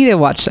 God. I need to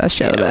watch that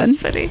show then. It was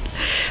funny.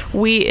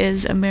 We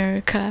Is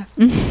America.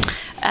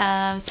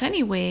 So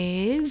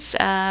anyways,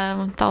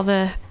 with all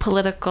the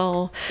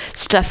political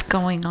stuff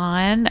going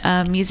on,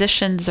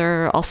 musicians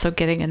are also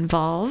getting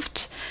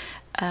involved.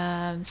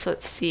 So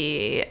let's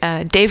see.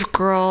 Dave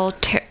Grohl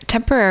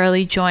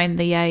temporarily joined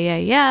the Yeah Yeah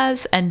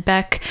Yeahs and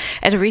Beck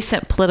at a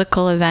recent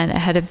political event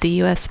ahead of the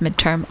U.S.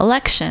 midterm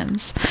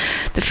elections.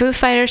 The Foo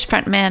Fighters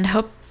frontman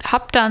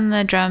hopped on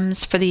the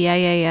drums for the Yeah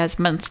Yeah Yeahs'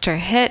 monster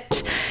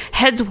hit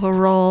Heads Will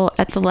Roll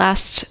at the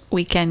last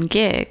weekend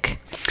gig.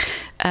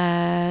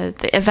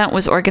 The event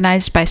was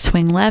organized by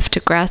Swing Left,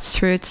 a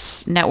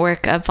grassroots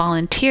network of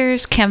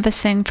volunteers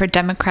canvassing for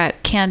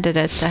Democrat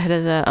candidates ahead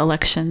of the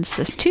elections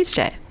this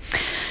Tuesday.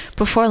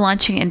 Before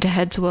launching into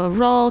Heads Will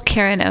Roll,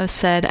 Karen O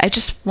said, I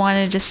just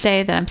wanted to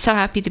say that I'm so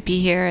happy to be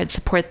here and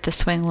support the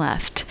Swing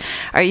Left.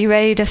 Are you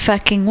ready to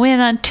fucking win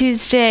on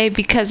Tuesday?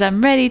 Because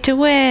I'm ready to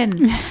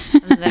win.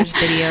 And there's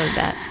video of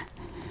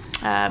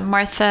that.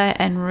 Martha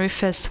and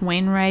Rufus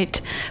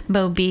Wainwright,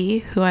 Mo B,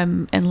 who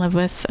I'm in love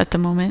with at the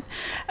moment,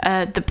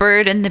 The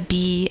Bird and the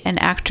Bee, and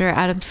actor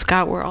Adam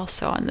Scott were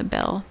also on the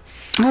bill.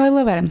 Oh, I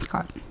love Adam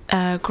Scott.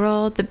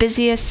 Grohl, the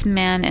busiest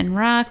man in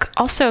rock,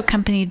 also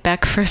accompanied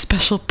Beck for a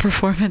special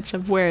performance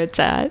of Where It's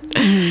At.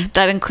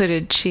 That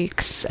included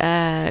Cheek's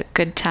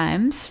Good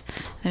Times.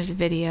 There's a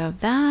video of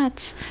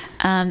that.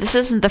 This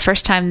isn't the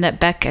first time that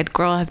Beck and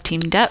Grohl have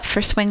teamed up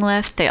for Swing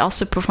Left. They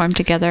also performed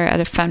together at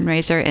a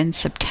fundraiser in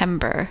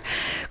September.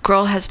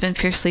 Grohl has been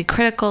fiercely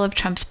critical of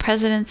Trump's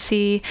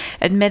presidency,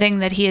 admitting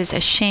that he is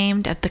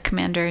ashamed of the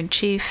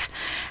commander-in-chief.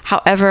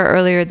 However,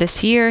 earlier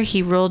this year,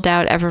 he ruled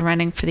out ever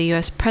running for the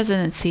U.S.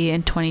 presidency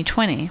in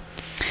 2020.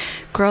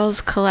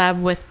 Grohl's collab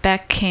with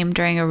Beck came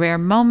during a rare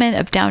moment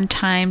of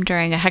downtime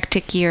during a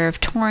hectic year of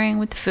touring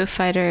with the Foo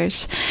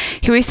Fighters.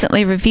 He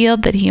recently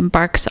revealed that he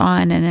embarks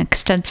on an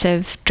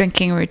extensive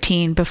drinking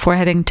routine before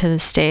heading to the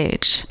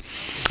stage.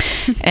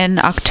 In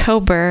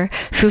October,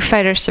 Foo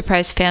Fighters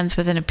surprised fans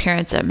with an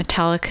appearance at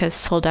Metallica's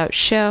sold-out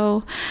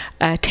show.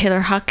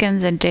 Taylor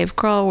Hawkins and Dave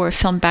Grohl were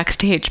filmed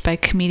backstage by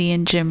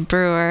comedian Jim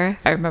Breuer,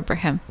 I remember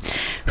him,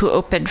 who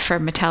opened for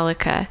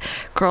Metallica.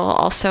 Grohl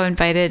also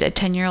invited a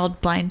 10-year-old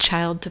blind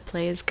child to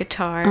play his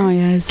guitar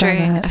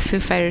during a Foo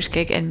Fighters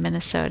gig in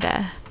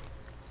Minnesota.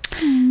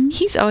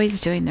 He's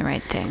always doing the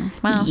right thing.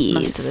 Well,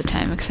 most of the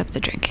time, except the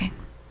drinking.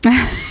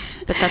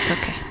 But that's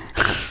okay.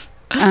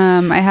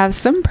 I have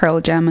some Pearl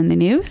Jam in the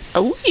news.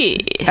 Oh,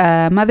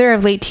 yeah. Mother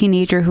of late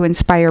teenager who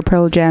inspired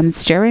Pearl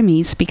Jam's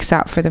Jeremy speaks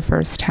out for the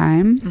first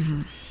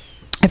time.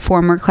 A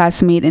former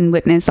classmate and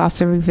witness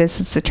also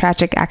revisits the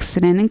tragic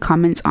accident and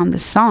comments on the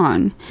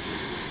song.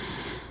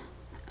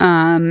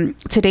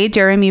 Today,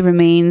 Jeremy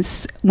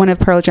remains one of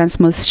Pearl Jam's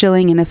most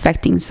chilling and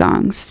affecting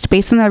songs.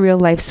 Based on the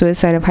real-life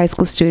suicide of high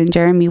school student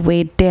Jeremy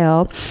Wade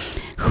Dale,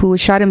 who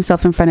shot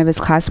himself in front of his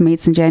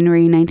classmates in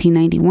January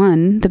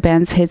 1991. The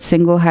band's hit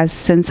single has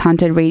since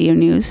haunted radio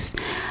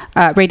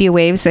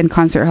waves and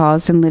concert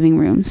halls and living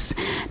rooms.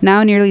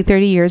 Now, nearly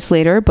 30 years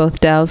later, both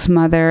Dell's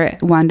mother,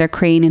 Wanda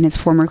Crane, and his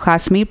former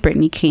classmate,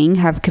 Brittany King,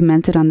 have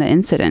commented on the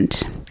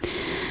incident.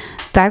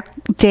 That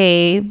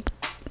day...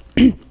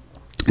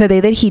 The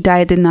day that he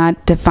died did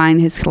not define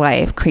his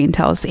life, Crane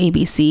tells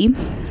ABC.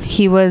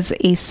 He was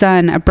a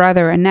son, a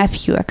brother, a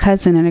nephew, a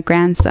cousin, and a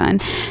grandson.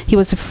 He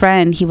was a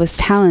friend. He was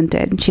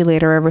talented. She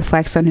later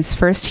reflects on his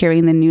first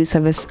hearing the news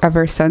of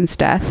her son's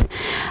death.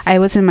 I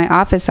was in my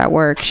office at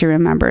work, she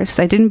remembers.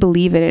 I didn't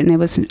believe it, and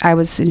I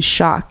was in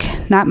shock.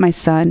 Not my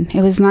son.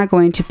 I was not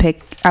going to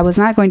pick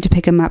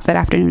him up that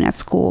afternoon at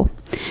school.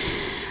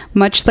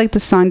 Much like the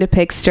song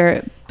depicts,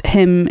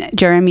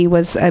 Jeremy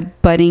was a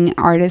budding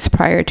artist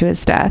prior to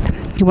his death.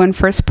 He won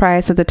first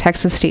prize at the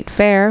Texas State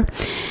Fair,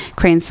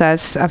 Crane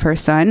says of her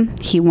son.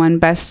 He won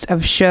Best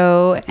of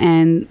Show,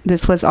 and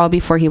this was all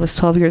before he was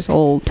 12 years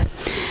old.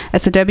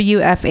 As the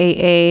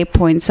WFAA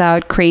points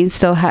out, Crane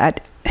still had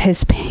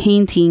his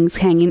paintings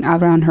hanging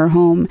around her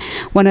home.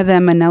 One of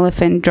them, an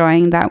elephant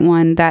drawing that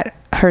won that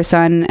her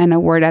son an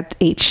award at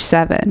age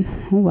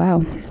 7. Oh,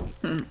 wow.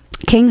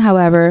 King,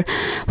 however,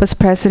 was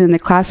present in the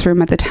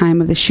classroom at the time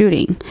of the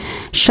shooting.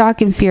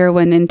 Shock and fear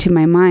went into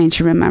my mind,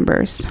 she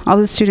remembers. All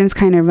the students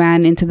kind of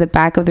ran into the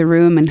back of the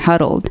room and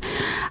huddled.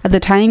 At the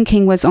time,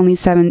 King was only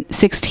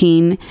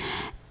 16,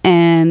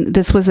 and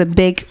this was a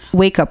big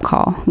wake-up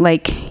call.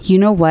 Like, you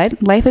know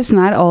what? Life is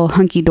not all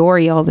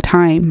hunky-dory all the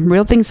time.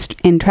 Real things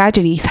and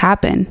tragedies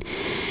happen.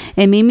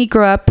 It made me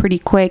grow up pretty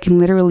quick and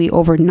literally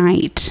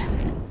overnight.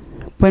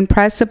 When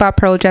pressed about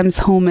Pearl Jam's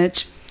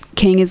homage,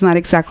 King is not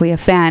exactly a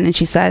fan, and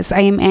she says, I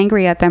am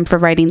angry at them for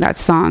writing that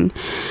song.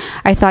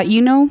 I thought,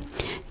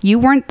 you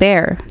weren't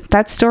there.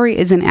 That story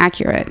isn't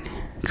accurate.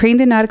 Crane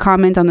did not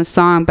comment on the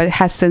song, but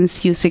has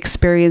since used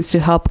experience to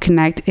help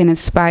connect and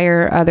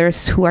inspire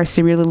others who are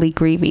similarly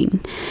grieving.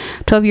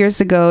 12 years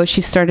ago,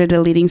 she started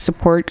a leading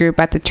support group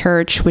at the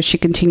church, which she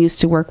continues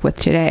to work with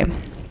today.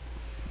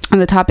 On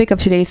the topic of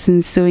today's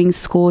ensuing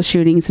school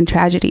shootings and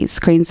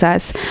tragedies, Crane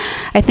says,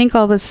 I think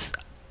of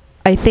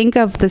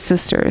the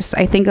sisters.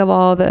 I think of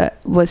all that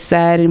was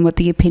said and what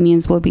the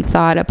opinions will be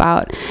thought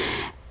about.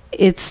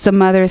 It's the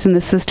mothers and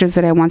the sisters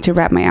that I want to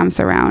wrap my arms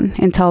around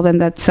and tell them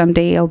that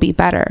someday it'll be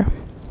better.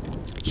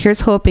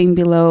 Here's hoping.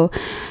 Below,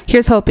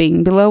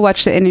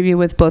 watch the interview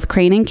with both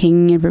Crane and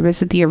King and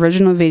revisit the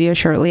original video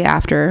shortly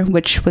after,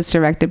 which was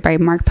directed by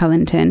Mark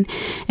Pellington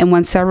and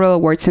won several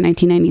awards in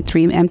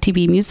 1993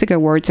 MTV Music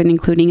Awards, and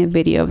including a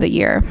Video of the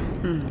Year.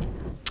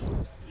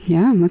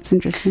 Yeah, that's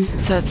interesting.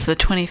 So it's the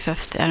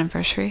 25th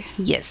anniversary?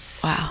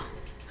 Yes. Wow.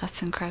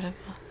 That's incredible.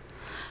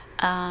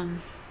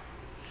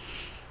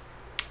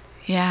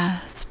 Yeah,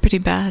 it's pretty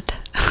bad.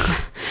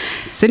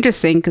 It's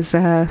interesting because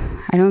I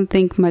don't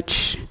think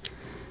much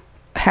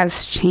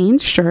has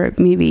changed, or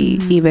maybe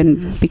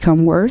even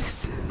become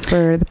worse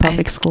for the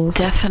public schools.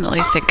 I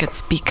definitely think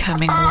it's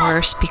becoming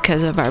worse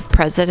because of our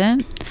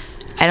president.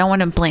 I don't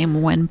want to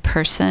blame one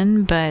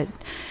person, but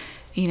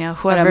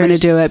whoever. I'm going to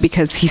do it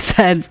because he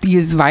said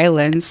use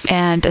violence.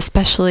 And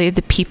especially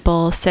the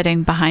people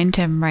sitting behind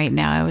him right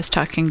now. I was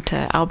talking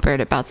to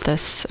Albert about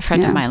this, a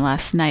friend of mine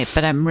last night,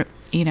 but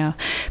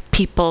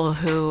people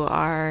who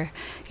are,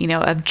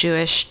 of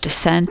Jewish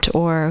descent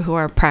or who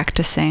are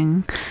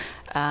practicing,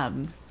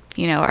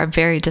 are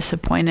very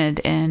disappointed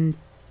in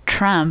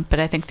Trump, but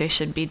I think they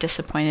should be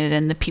disappointed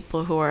in the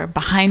people who are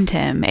behind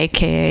him,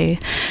 aka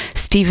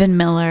Stephen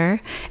Miller,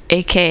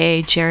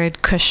 aka Jared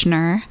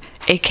Kushner,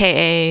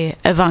 aka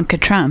Ivanka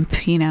Trump.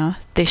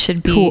 They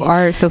should be, who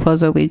are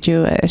supposedly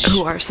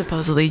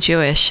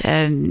Jewish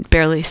and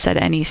barely said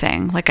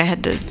anything. Like, I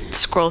had to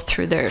scroll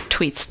through their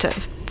tweets to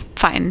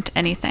find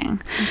anything,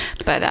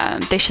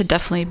 but they should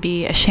definitely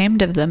be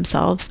ashamed of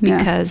themselves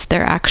because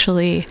they're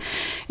actually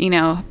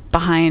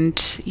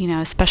behind,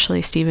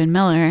 especially Stephen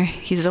Miller.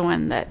 He's the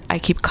one that I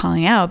keep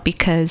calling out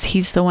because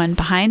he's the one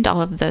behind all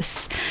of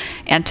this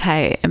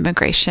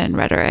anti-immigration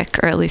rhetoric,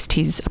 or at least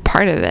he's a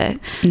part of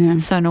it.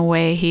 So in a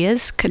way he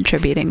is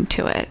contributing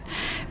to it.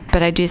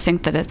 But I do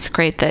think that it's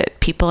great that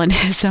people in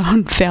his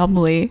own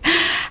family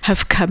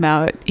have come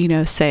out,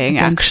 saying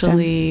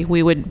actually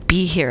we would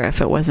be here if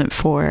it wasn't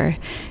for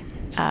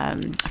I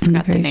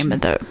forgot the name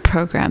of the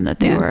program that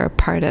they were a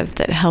part of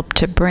that helped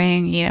to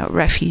bring,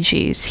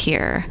 refugees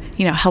here,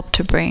 helped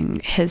to bring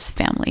his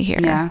family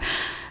here.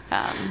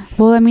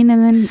 Well, and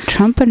then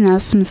Trump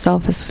announced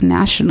himself as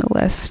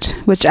nationalist,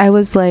 which I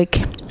was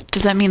like,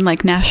 does that mean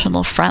like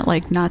National Front,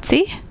 like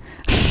Nazi?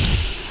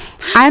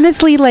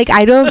 Honestly, like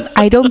I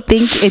don't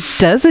think it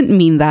doesn't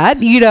mean that,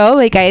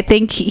 I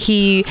think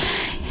he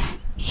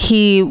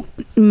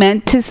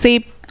meant to say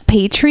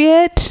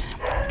patriot,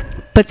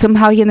 but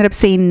somehow he ended up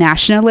saying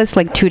nationalist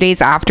like 2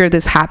 days after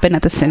this happened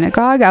at the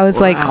synagogue. I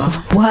was like,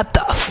 what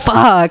the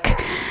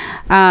fuck?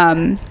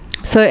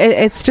 So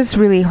it's just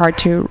really hard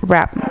to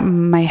wrap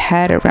my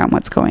head around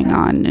what's going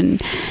on.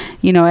 And,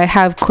 I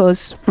have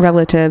close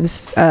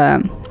relatives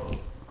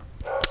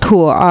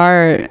who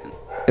are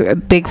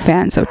big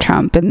fans of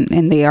Trump,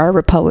 and they are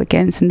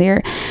Republicans, and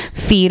they're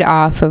feed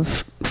off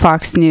of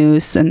Fox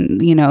News,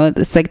 and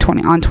it's like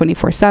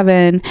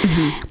 24/7.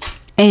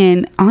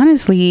 And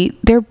honestly,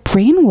 they're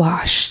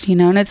brainwashed,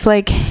 and it's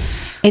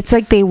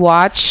like they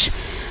watch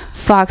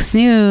Fox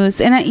News,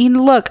 and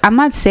look, I'm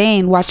not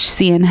saying watch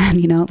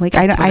CNN, like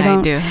I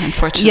don't do,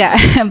 unfortunately.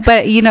 Yeah,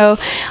 but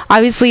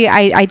obviously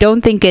I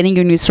don't think getting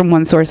your news from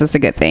one source is a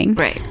good thing.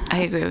 Right, I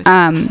agree with you.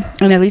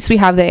 And at least we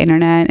have the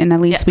internet, and at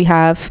least we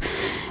have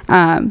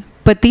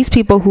but these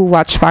people who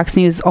watch Fox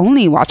News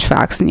only watch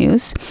Fox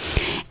News,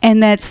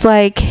 and that's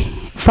like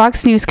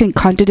Fox News can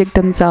contradict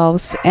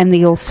themselves and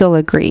they'll still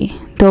agree.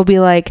 They'll be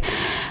like,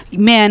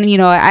 man,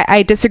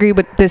 I disagree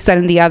with this, that,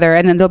 and the other,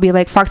 and then they'll be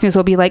like, Fox News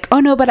will be like, oh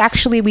no, but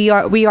actually we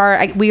are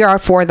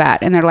for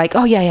that, and they're like,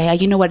 oh yeah,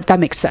 you know what, that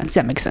makes sense,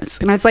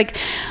 and I was like,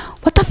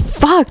 what the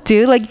fuck,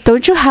 dude? Like,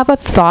 don't you have a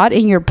thought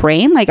in your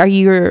brain? Like,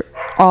 are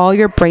all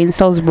your brain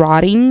cells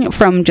rotting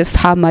from just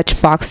how much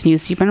Fox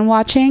News you've been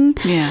watching?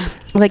 Yeah,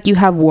 like you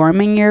have worms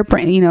in your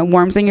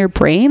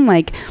brain,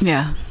 like,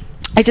 yeah.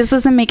 It just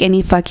doesn't make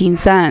any fucking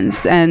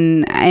sense,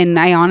 and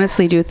I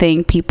honestly do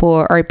think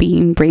people are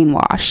being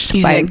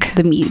brainwashed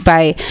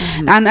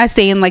I'm not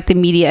saying like the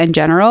media in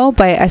general,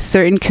 by a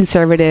certain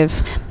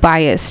conservative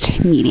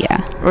biased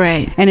media,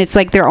 right? And it's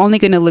like they're only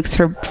going to look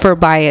for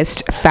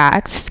biased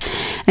facts,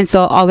 and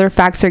so all their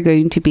facts are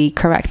going to be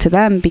correct to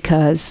them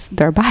because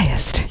they're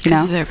biased.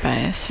 Because they're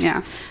biased.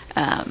 Yeah.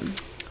 I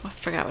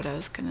forgot what I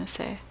was going to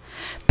say,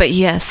 but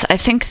yes, I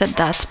think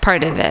that's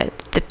part of it.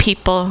 The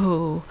people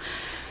who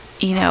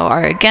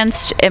are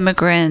against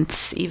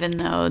immigrants, even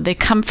though they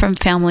come from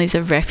families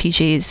of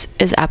refugees,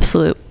 is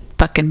absolute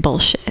fucking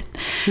bullshit.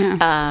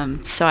 Yeah.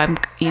 So I'm,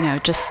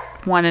 just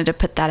wanted to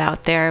put that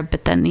out there.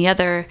 But then the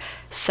other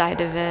side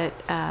of it,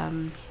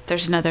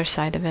 there's another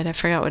side of it. I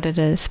forgot what it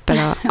is, but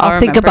I'll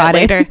think about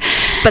it later.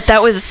 But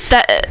that was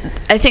that.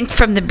 I think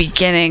from the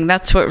beginning,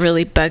 that's what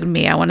really bugged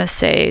me. I want to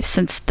say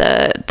since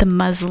the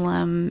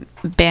Muslim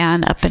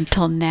ban up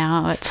until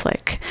now, it's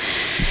like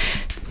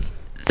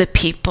the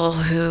people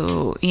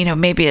who,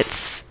 maybe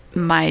it's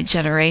my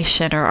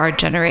generation or our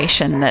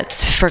generation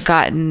that's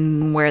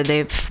forgotten where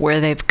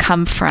they've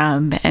come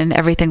from, and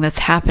everything that's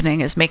happening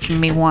is making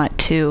me want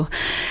to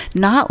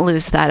not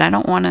lose that. I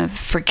don't want to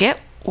forget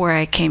where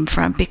I came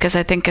from, because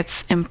I think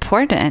it's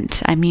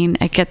important. I mean,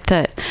 I get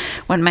that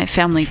when my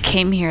family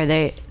came here,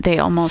 they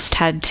almost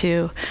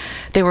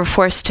they were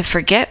forced to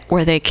forget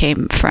where they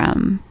came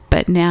from.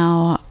 But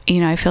now,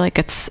 I feel like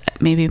it's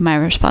maybe my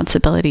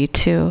responsibility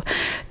to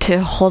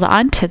hold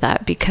on to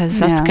that, because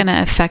that's going to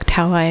affect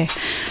how I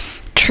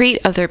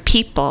treat other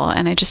people.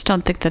 And I just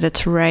don't think that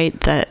it's right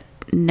that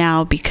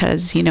now,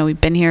 because,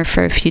 we've been here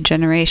for a few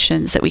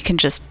generations, that we can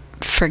just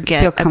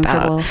forget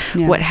about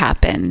what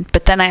happened.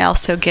 But then I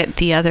also get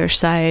the other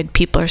side.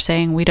 People are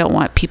saying we don't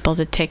want people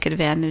to take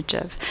advantage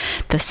of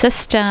the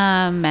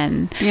system,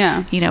 and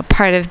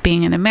part of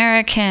being an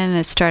American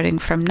is starting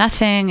from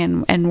nothing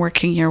and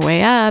working your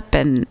way up,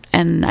 and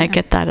I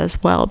get that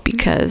as well,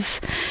 because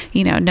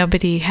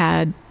nobody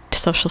had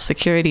Social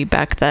Security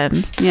back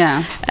then,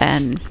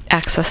 and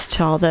access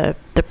to all the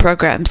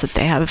programs that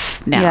they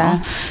have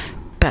now.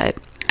 But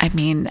I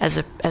mean, as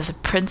a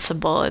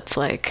principle, it's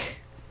like,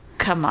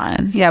 come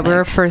on. Yeah,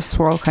 we're a first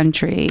world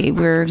country.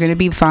 We're going to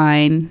be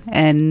fine.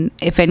 And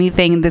if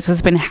anything, this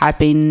has been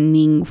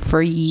happening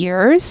for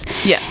years.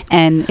 Yeah.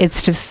 And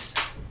it's just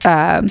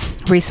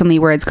recently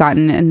where it's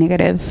gotten a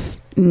negative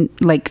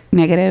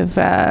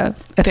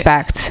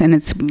effect, and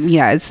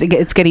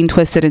it's getting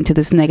twisted into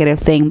this negative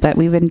thing, but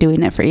we've been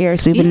doing it for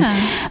years.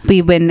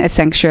 We've been a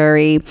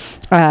sanctuary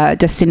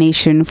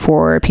destination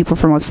for people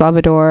from El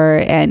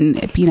Salvador,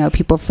 and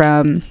people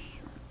from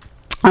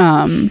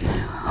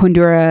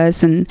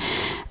Honduras, and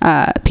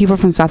people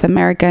from South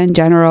America in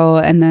general.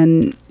 And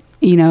then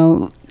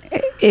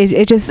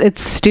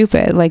it's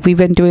stupid. Like, we've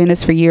been doing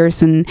this for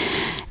years and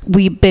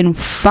we've been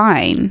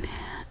fine.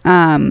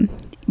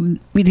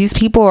 These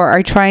people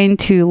are trying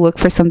to look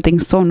for something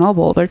so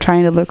noble. They're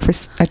trying to look for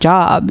a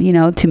job,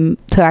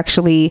 to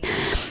actually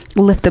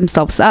lift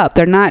themselves up.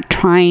 They're not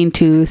trying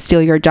to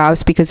steal your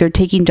jobs, because they're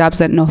taking jobs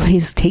that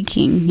nobody's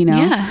taking,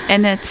 Yeah,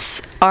 and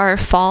it's our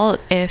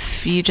fault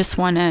if you just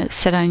want to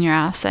sit on your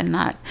ass and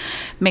not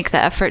make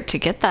the effort to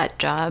get that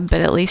job.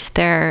 But at least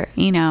they're,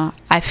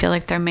 I feel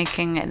like they're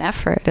making an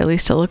effort. At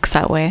least it looks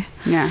that way.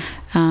 Yeah.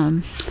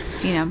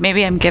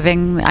 Maybe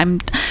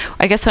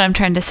I guess what I'm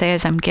trying to say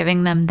is I'm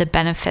giving them the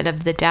benefit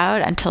of the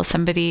doubt until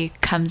somebody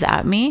comes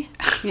at me.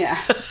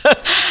 Yeah.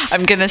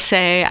 I'm going to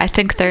say, I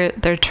think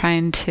they're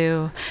trying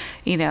to,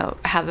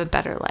 have a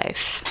better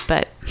life,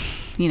 but,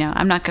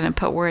 I'm not going to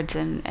put words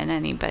in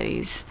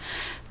anybody's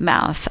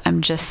mouth.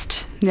 I'm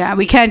just,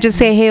 we can't just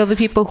say, hey, all the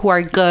people who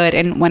are good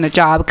and want a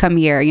job, come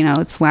here.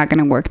 It's not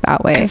going to work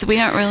that way, because we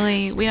don't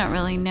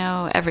really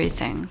know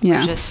everything.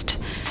 We're just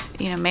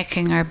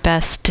making our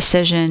best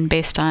decision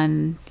based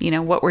on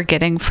what we're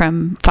getting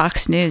from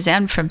Fox News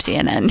and from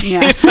CNN.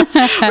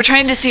 We're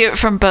trying to see it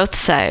from both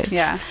sides.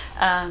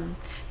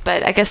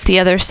 But I guess the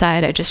other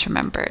side, I just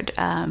remembered,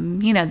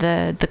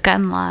 the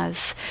gun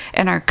laws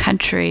in our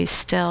country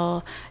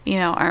still,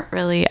 aren't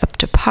really up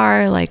to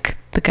par. Like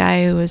the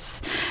guy who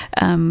was,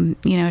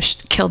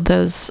 killed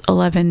those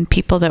 11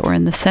 people that were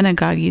in the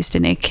synagogue used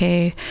an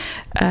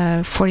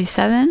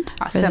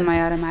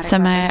AK-47,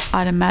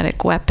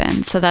 semi-automatic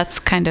weapon. So that's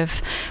kind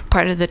of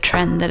part of the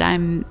trend that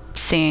I'm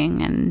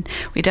seeing, and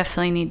we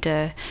definitely need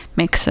to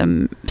make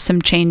some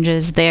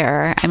changes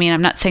there. I mean,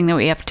 I'm not saying that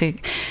we have to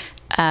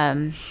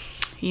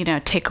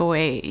take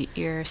away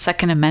your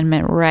Second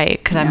Amendment right,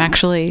 because I'm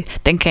actually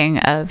thinking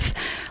of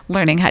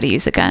learning how to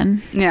use a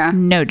gun. Yeah.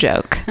 No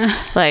joke.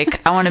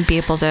 Like, I want to be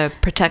able to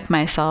protect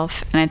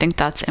myself, and I think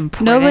that's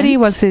important. Nobody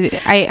wants to,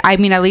 I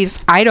mean, at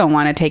least I don't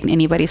want to take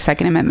anybody's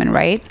Second Amendment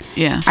right.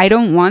 Yeah. I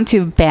don't want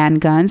to ban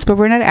guns, but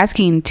we're not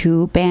asking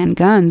to ban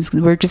guns.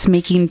 We're just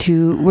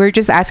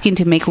asking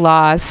to make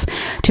laws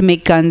to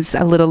make guns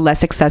a little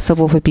less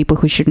accessible for people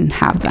who shouldn't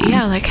have them.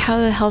 Yeah, like how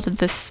the hell did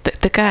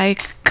the guy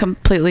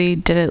completely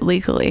did it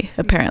legally,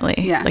 apparently.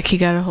 Yeah. Like he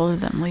got a hold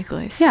of them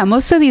legally. So. Yeah,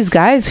 most of these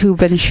guys who've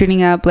been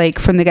shooting up, like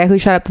from the guy who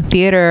shot up the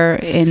theater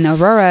in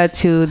Aurora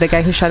to the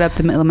guy who shot up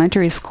the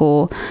elementary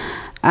school,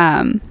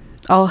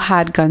 all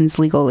had guns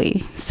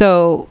legally.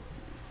 So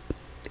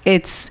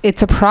it's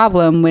a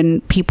problem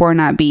when people are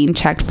not being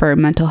checked for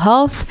mental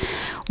health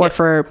or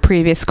for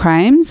previous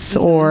crimes,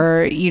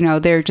 or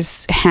they're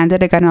just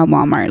handed a gun at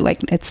Walmart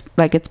like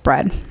it's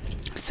bread.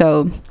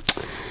 So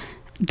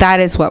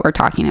that is what we're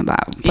talking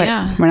about.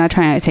 But we're not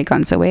trying to take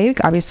guns away.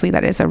 Obviously,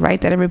 that is a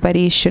right that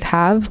everybody should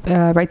have,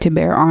 right to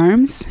bear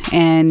arms.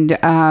 And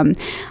I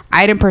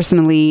didn't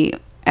personally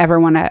ever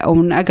want to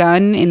own a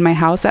gun in my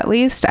house. At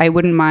least I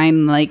wouldn't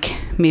mind like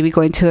maybe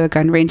going to a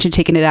gun range and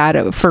taking it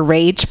out for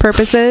rage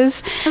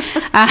purposes.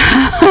 Like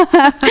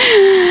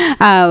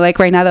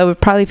right now, that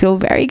would probably feel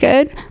very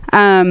good.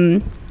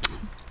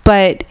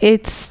 But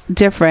it's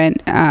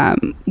different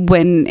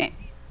when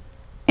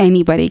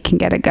anybody can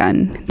get a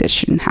gun that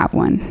shouldn't have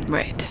one.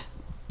 Right.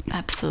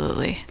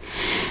 Absolutely.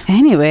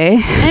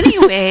 Anyways,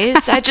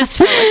 I just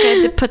felt like I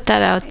had to put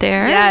that out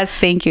there. Yes,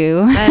 thank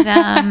you. But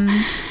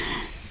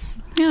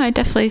I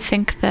definitely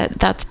think that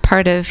that's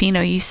part of,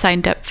 you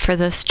signed up for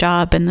this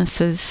job, and this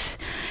is,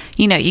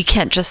 you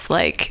can't just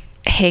like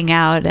hang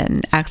out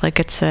and act like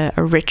it's a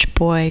rich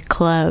boy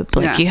club.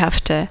 Like you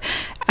have to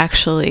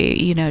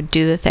actually,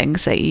 do the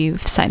things that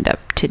you've signed up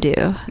to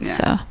do. Yeah.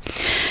 So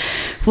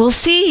we'll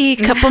see. A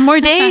couple more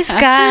days,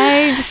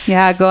 guys.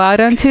 Yeah, go out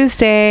on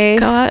Tuesday.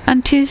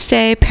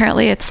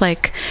 Apparently it's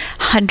like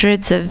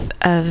hundreds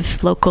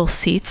of local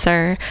seats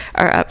are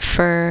up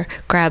for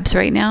grabs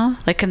right now,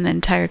 like in the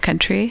entire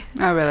country.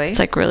 Oh, really? It's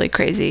like really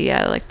crazy.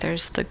 Yeah, like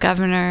there's the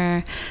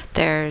governor,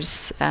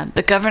 there's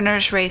the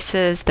governor's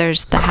races,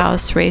 there's the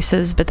House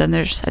races, but then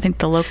there's, I think,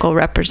 the local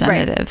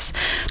representatives.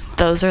 Right.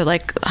 Those are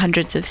like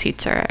hundreds of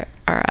seats are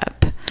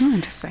up. Oh,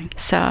 interesting.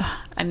 So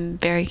I'm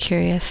very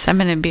curious. I'm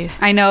going to be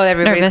I know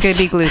everybody's going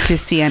to be glued to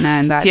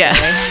CNN that day.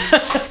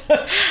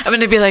 I'm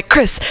going to be like,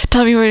 Chris,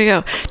 tell me where to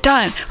go.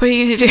 Don, what are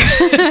you going to do?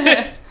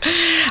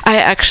 I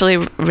actually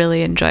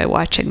really enjoy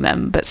watching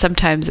them, but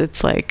sometimes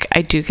it's like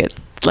I do get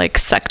like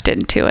sucked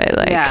into it.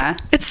 Like,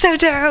 it's so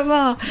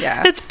terrible.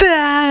 Yeah. It's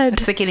bad.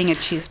 It's like eating a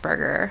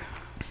cheeseburger.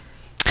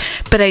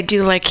 But I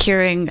do like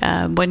hearing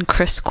when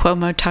Chris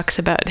Cuomo talks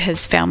about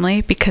his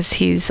family, because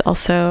he's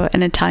also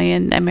an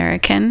Italian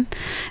American,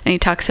 and he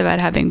talks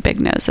about having big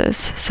noses,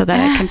 so that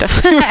I can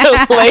definitely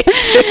relate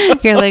to.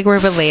 You're like, we're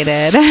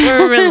related.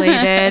 We're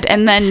related.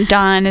 And then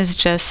Don is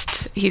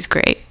just, he's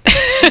great.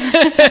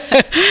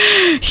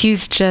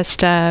 He's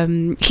just,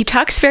 he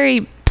talks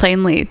very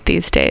plainly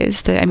these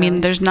days. I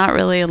mean, there's not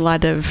really a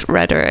lot of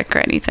rhetoric or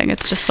anything.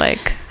 It's just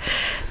like,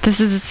 this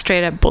is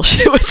straight up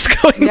bullshit what's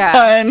going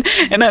on,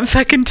 and I'm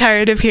fucking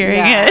tired of hearing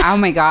it. Oh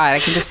my god, I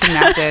can just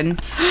imagine.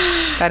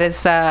 That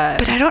is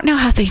but I don't know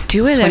how they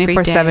do it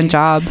 24/7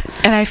 job.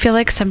 And I feel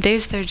like some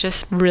days they're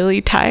just really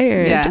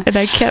tired, and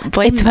I can't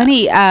blame them.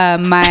 Funny,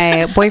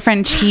 my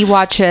boyfriend, he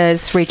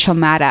watches Rachel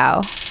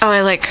Maddow. Oh,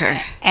 I like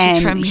her. And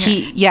she's from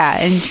here.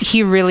 And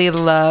he really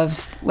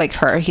loves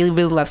her. He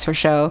really loves her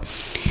show.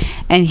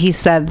 And he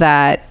said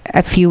that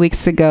a few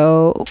weeks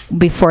ago,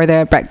 before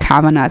the Brett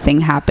Kavanaugh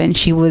thing happened,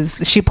 she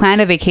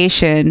planned a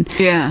vacation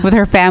with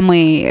her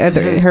family,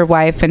 her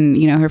wife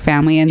and her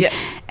family, and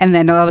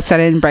then all of a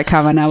sudden Brett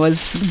Kavanaugh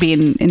was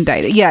being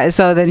indicted.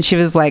 So then she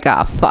was like,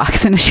 oh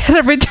fuck, and she had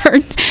to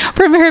return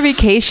from her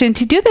vacation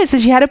to do this,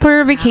 and she had to put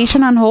her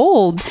vacation on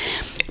hold.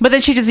 But then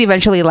she just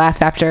eventually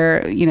left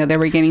after, they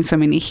were getting so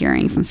many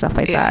hearings and stuff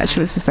like that. She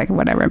was just like,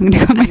 whatever, I'm going to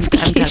go on my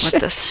vacation. I'm done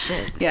with this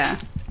shit. Yeah.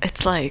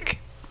 It's like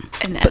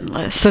an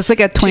endless. So it's like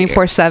a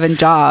 24/7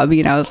 job,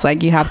 it's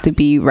like you have to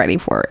be ready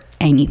for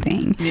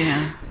anything.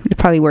 Yeah. You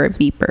probably wear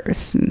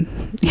beepers and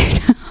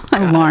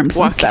alarms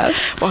and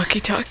stuff.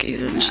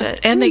 Walkie-talkies and shit.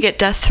 And they get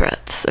death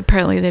threats.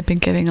 Apparently they've been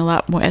getting a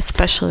lot more,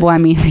 especially. Well, I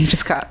mean, they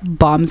just got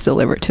bombs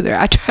delivered to their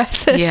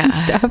addresses and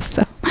stuff.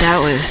 So that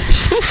was...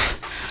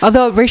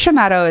 Although Rachel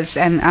Maddow is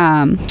an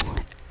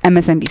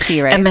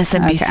MSNBC, right?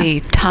 MSNBC. Okay.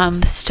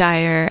 Tom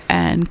Steyer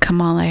and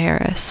Kamala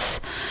Harris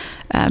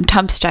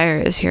Tom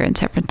Steyer is here in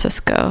San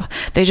Francisco.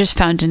 They just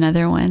found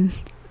another one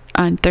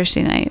on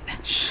Thursday night.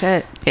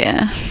 Shit.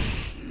 Yeah.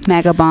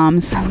 MAGA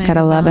bombs.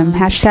 Gotta love him.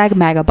 Hashtag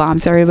MAGA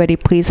bombs. Everybody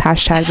please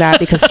hashtag that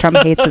because Trump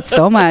hates it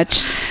so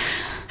much.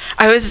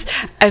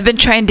 I've been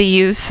trying to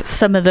use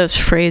some of those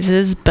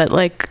phrases, but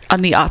like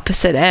on the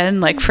opposite end.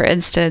 Like for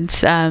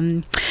instance,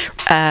 Evan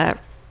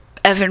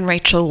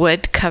Rachel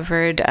Wood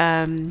covered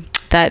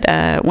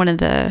that one of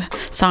the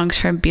songs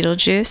from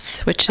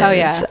Beetlejuice, which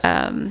is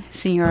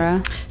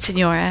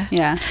Senora.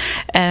 Yeah.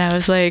 And I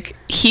was like,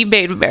 he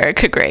made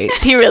America great.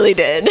 He really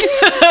did.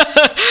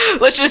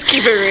 Let's just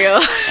keep it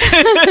real.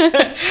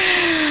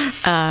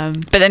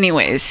 But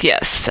anyways,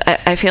 yes,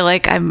 I feel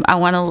like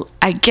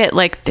I get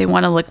like they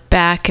want to look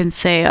back and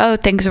say, oh,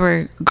 things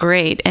were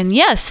great. And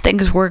yes,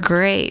 things were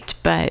great,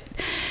 but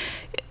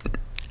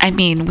I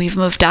mean, we've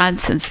moved on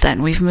since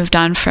then. We've moved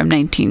on from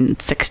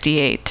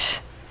 1968.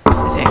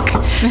 I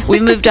think we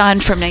moved on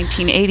from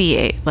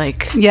 1988.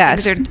 Like,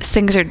 yes,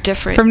 things are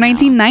different from now.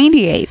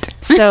 1998.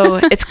 So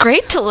it's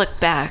great to look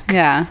back.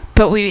 Yeah,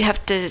 but we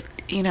have to,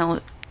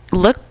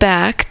 look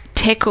back,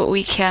 take what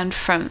we can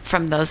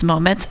from those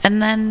moments,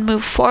 and then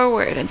move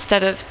forward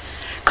instead of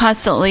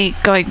constantly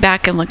going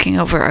back and looking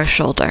over our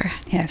shoulder.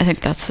 Yes, I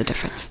think that's the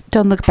difference.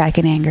 Don't look back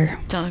in anger.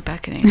 Don't look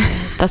back in anger.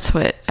 That's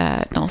what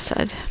Noel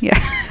said. Yeah.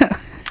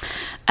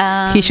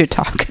 He should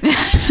talk.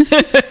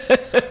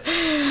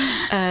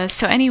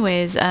 So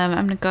anyways, I'm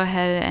going to go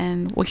ahead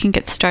and we can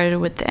get started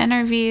with the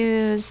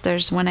interviews.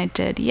 There's one I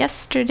did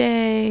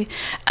yesterday.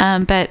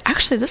 But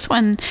actually this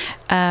one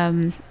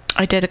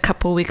I did a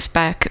couple weeks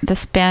back.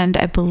 This band,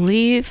 I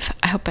believe,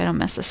 I hope I don't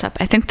mess this up.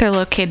 I think they're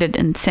located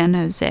in San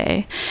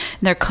Jose.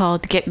 They're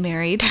called Get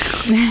Married.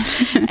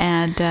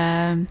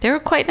 And they were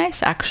quite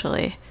nice,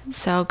 actually.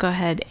 So I'll go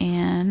ahead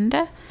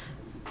and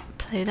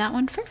play that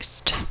one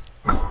first.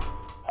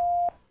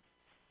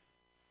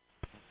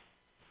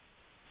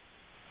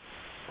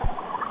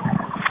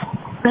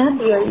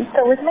 Randy, are you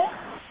still with me?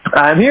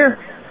 I'm here.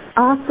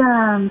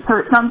 Awesome. So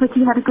it sounds like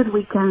you had a good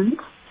weekend.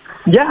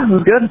 Yeah, it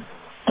was good.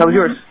 How was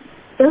yours?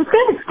 It was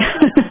good.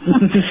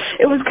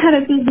 It was kind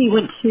of busy.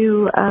 Went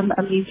to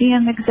a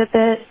museum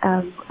exhibit.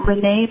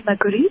 René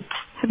Magritte.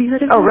 Have you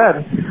heard of him? Oh,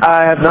 Red.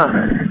 I have not.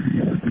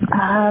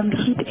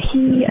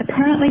 He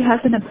apparently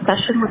has an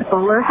obsession with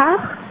bowler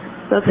hats.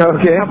 So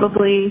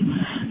probably,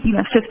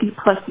 50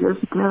 plus years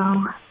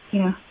ago,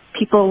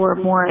 people were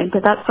more into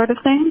that sort of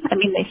thing. I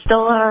mean, they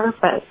still are,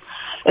 but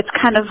it's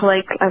kind of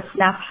like a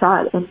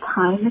snapshot in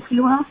time, if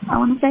you will, I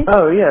want to say.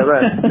 Oh, yeah,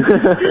 right.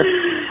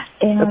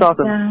 And, that's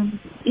awesome.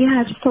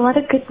 Just a lot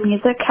of good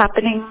music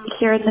happening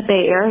here in the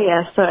Bay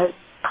Area. So I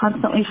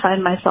constantly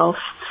find myself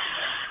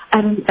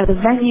at a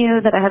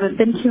venue that I haven't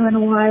been to in a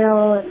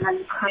while, and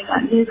then trying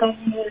out new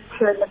venues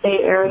here in the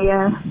Bay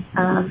Area.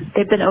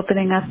 They've been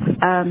opening up.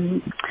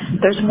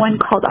 There's one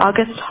called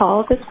August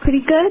Hall that's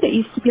pretty good. It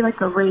used to be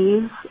like a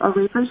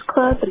ravers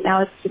club, and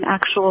now it's an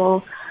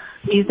actual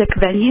music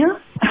venue.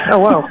 Oh,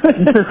 wow.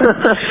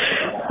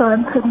 So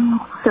I'm pretty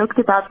stoked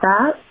about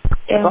that.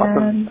 And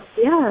awesome.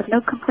 Yeah,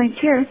 no complaints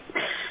here.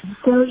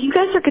 So you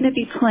guys are going to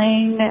be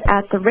playing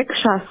at the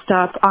Rickshaw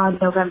Stop on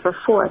November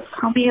 4th.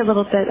 Tell me a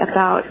little bit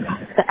about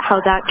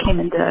how that came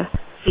into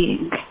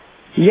being.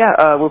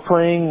 Yeah, we're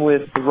playing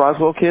with the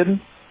Roswell Kid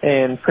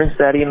and Prince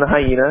Daddy and the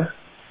Hyena.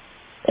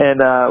 And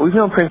we've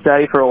known Prince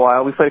Daddy for a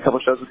while. We've played a couple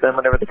shows with them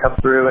whenever they come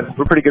through, and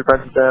we're pretty good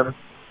friends with them.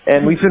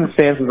 And we've been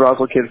fans of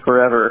Roswell Kid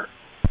forever.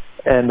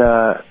 And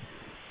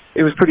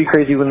it was pretty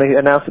crazy when they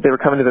announced that they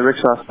were coming to the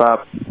Rickshaw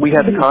Stop. We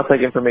had the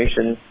contact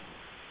information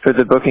for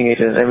the booking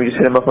agent, and we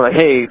just hit him up and like,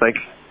 hey, like,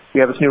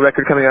 we have this new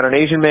record coming out on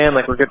Asian Man,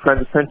 like, we're good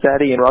friends with Prince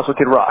Daddy and Roswell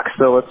Kid rocks,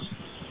 so let's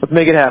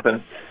make it happen.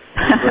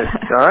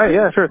 Like, all right,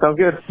 yeah, sure, sounds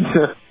good.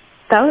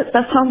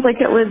 That sounds like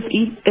it was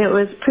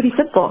pretty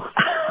simple.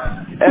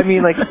 I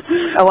mean, like,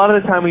 a lot of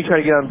the time when you try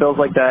to get on bills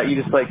like that, you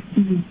just like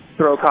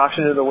throw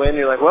caution to the wind.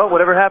 You're like, well,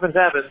 whatever happens,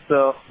 happens.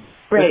 So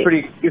right.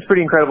 It's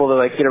pretty incredible to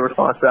like get a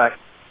response back.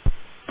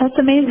 That's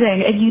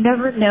amazing, and you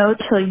never know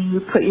till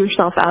you put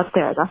yourself out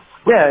there.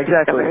 Yeah,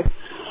 exactly.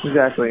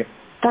 Exactly.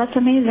 That's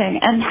amazing.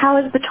 And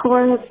how has the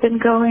tour been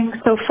going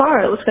so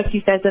far? It looks like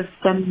you guys have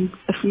done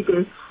a few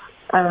days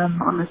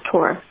on this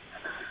tour.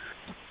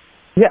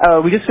 Yeah,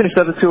 we just finished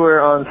up the tour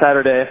on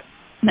Saturday.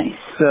 Nice.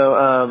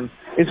 So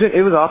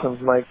it was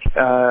awesome. Like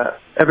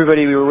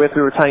everybody we were with,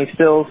 we were Tiny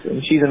Stills,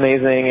 and she's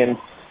amazing. And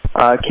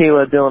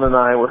Kayla, Dylan, and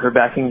I were her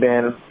backing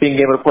band. Being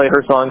able to play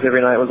her songs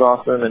every night was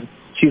awesome. And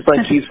she's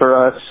playing keys for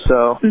us,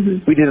 so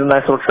we did a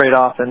nice little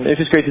trade-off. And it's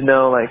just great to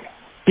know, like,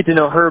 get to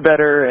know her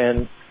better,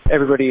 and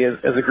everybody as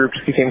a group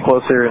just became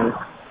closer. And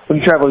when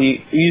you travel,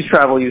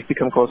 you just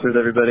become closer with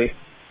everybody.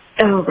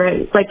 Oh,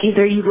 right. Like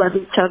either you love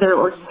each other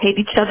or you hate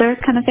each other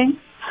kind of thing?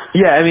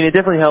 Yeah, I mean, it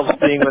definitely helps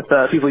being with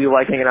people you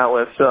like hanging out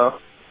with,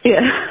 so.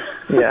 Yeah.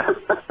 Yeah.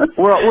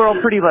 We're all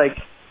pretty, like,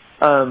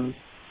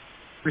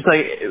 just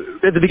like,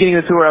 at the beginning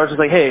of the tour, I was just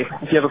like, hey,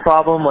 if you have a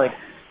problem, like,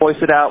 voice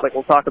it out, like,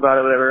 we'll talk about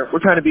it, whatever.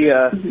 We're trying to be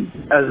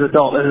as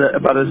adult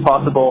about as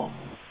possible,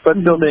 but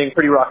still being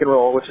pretty rock and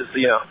roll, which is,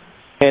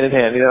 hand in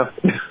hand,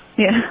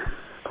 Yeah,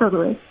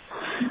 totally.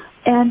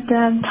 And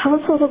tell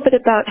us a little bit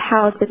about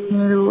how the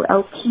new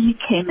LP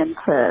came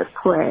into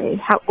play.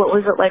 What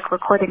was it like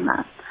recording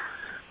that?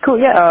 Cool,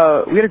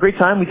 yeah. We had a great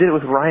time. We did it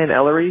with Ryan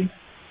Ellery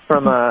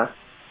from,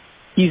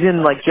 he's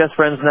in, like, Just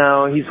Friends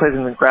now. He plays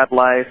in the Grad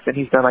Life, and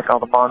he's done, like, all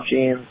the Mom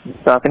Jeans and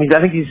stuff. And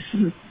I think he's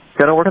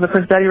going to work on the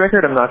Prince Daddy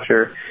record. I'm not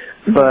sure.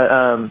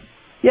 But,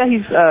 yeah,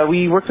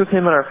 we worked with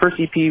him on our first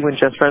EP when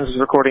Just Friends was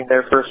recording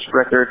their first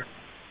record.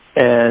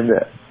 And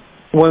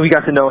when we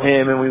got to know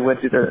him, and we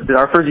went to did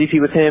our first EP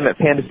with him at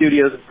Panda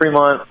Studios in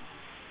Fremont.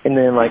 And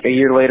then, like, a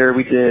year later,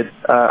 we did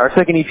our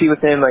second EP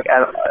with him. Like,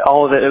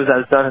 all of it was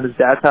done at his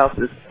dad's house,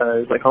 his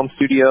like, home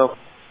studio.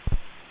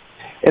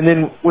 And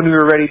then when we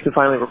were ready to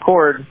finally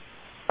record,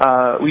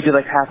 we did,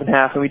 like, half and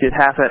half. And we did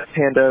half at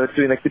Panda,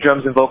 doing, like, the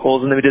drums and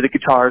vocals. And then we did the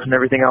guitars and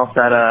everything else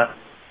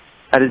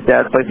at his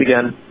dad's place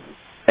again.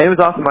 And it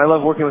was awesome. I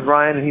love working with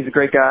Ryan, and he's a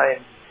great guy.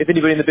 And if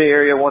anybody in the Bay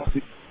Area wants to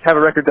have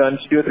a record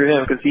done, just do it through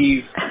him, because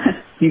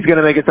he's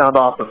going to make it sound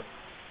awesome.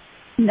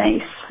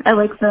 Nice. I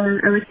like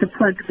the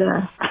plug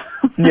there.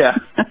 Yeah.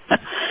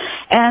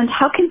 And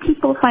how can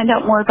people find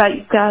out more about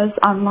you guys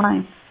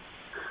online?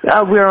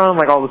 We're on,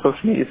 like, all the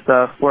social media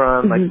stuff. We're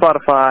on, like,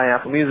 Spotify,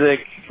 Apple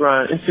Music. We're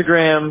on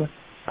Instagram,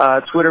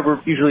 Twitter.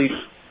 We're usually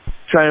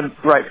trying to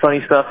write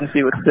funny stuff and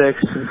see what sticks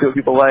and see what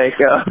people like.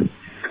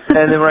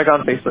 And then we're, like,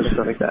 on Facebook and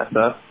stuff like that.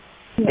 So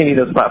any of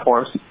those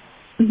platforms.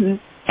 Mm-hmm.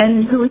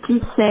 And who would you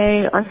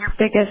say are your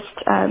biggest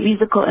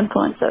musical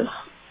influences?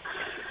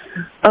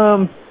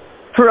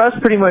 For us,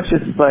 pretty much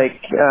it's like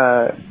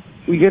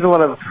we get a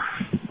lot of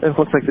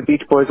influence, like the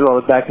Beach Boys with all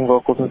the backing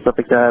vocals and stuff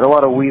like that. A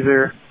lot of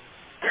Weezer.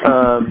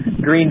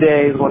 Green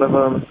Day is one of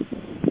them.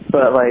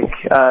 But like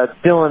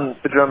Dylan,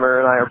 the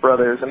drummer, and I are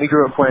brothers, and we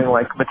grew up playing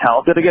like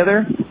Metallica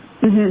together.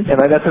 And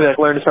that's when we like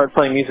learned to start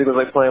playing music, was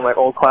like playing like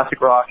old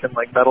classic rock and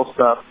like metal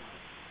stuff.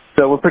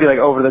 So we're pretty like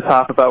over the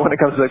top about when it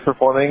comes to like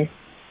performing.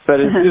 But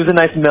it was a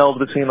nice meld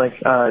between like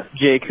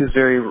Jake, who's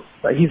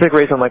he's like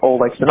raised on like old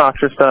like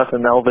Sinatra stuff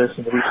and Elvis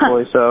and the Beach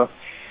Boys. So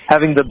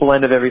having the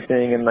blend of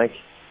everything, and like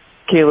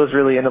Kayla's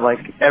really into like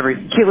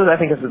Kayla, I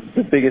think, is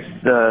the biggest,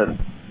 the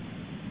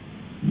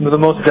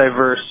most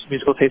diverse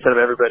musical taste out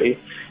of everybody,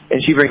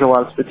 and she brings a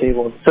lot to the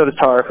table. And so does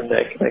Tarf and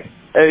Nick. Like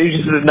it's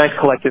just a nice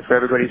collective for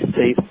everybody's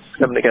tastes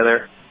coming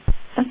together.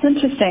 That's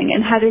interesting.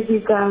 And how did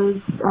you guys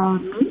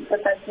meet? Was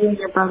that you and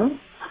your brother?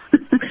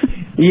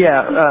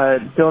 Yeah,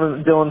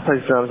 Dylan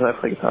plays drums and I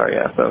play guitar.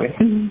 Yeah, so.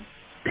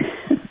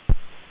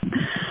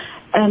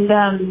 And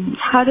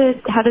how did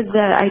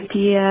the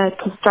idea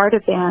to start a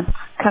band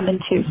come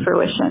into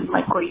fruition?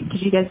 Like,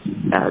 did you guys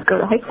go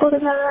to high school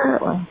together?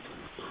 Or?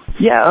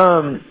 Yeah,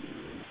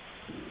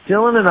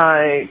 Dylan and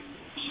I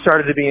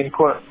started to be in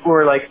quote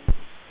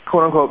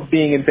unquote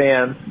being in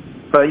bands,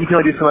 but you can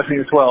only do so much when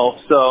you're 12.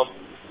 So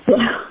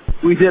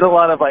we did a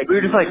lot of we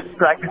were just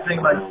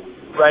practicing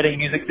writing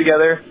music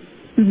together.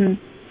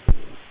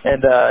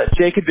 And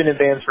Jake had been in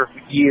bands for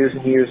years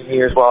and years and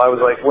years while I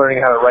was learning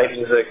how to write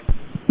music.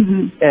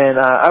 And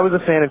I was a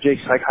fan of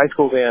Jake's high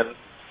school band,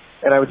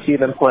 and I would see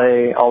them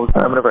play all the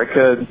time whenever I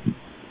could.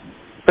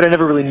 But I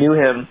never really knew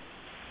him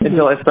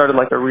until I started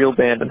a real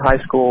band in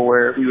high school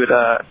where we would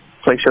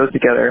play shows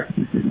together.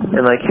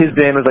 And his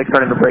band was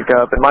starting to break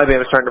up, and my band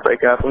was starting to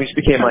break up, and we just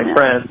became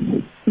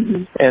friends.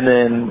 And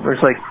then we're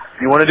just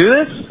you want to do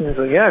this? And he's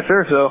like, yeah,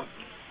 sure. So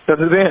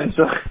started the band.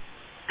 So.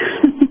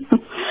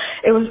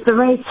 It was the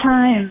right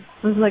time.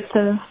 It was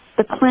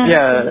the planets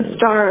and the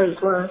stars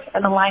were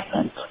in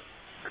alignment.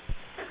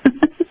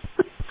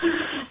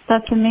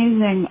 That's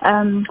amazing.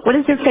 What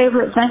is your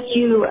favorite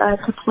venue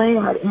to play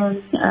at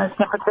in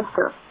San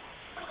Francisco?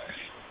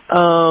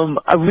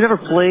 We've never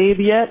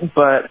played yet,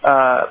 but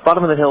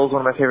Bottom of the Hill is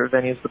one of my favorite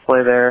venues to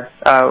play there.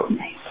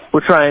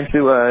 We're trying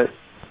to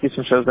do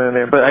some shows down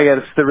there, but I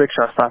guess the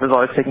rickshaw stop is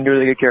always taking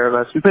really good care of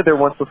us. We played there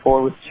once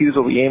before with Choose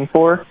What We Aim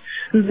For,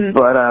 but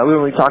we don't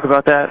really talk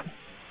about that.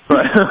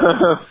 But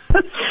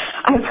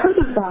I've heard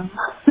of them.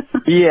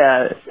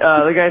 Yeah,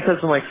 the guy said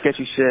some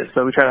sketchy shit,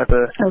 so we try not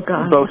to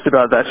boast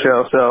about that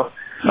show. So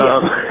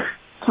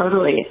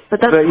totally, but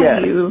that's how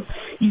you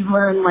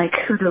learn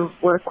who to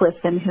work with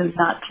and who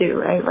not to,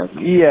 right?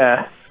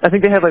 Yeah, I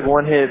think they had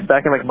one hit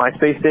back in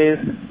MySpace days.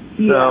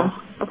 Yeah,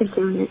 I think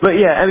so. But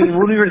yeah, I mean,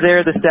 when we were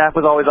there, the staff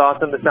was always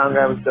awesome. The sound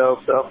guy was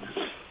dope, so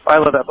I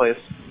love that place.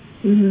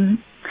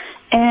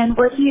 And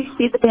where do you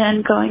see the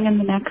band going in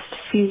the next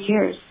few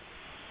years?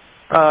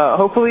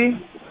 Hopefully,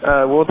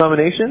 world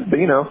domination, but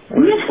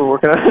we're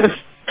working on it.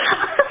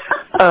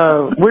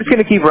 We're just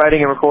going to keep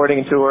writing and recording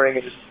and touring,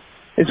 and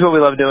it's what we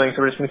love doing, so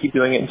we're just going to keep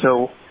doing it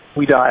until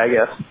we die, I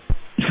guess.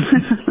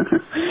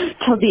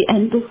 Till the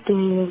end of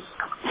days.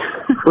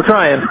 We're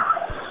trying.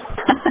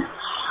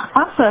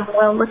 Awesome.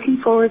 Well,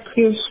 looking forward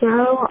to your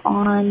show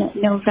on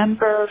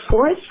November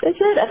 4th, is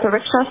it, at the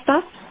Rickshaw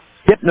Stop?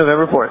 Yep,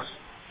 November 4th.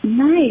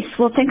 Nice.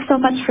 Well, thanks so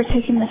much for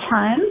taking the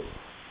time.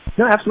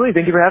 No, absolutely.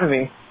 Thank you for having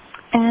me.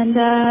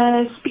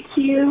 And speak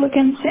to you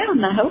again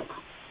soon, I hope.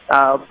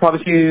 I'll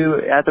probably see you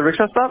at the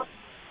Rickshaw Stop.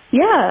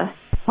 Yeah.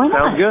 Why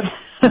not? Sounds good.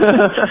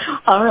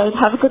 All right.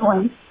 Have a good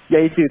one. Yeah,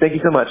 you too. Thank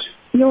you so much.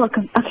 You're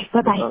welcome. Okay.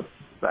 Bye-bye.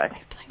 Bye.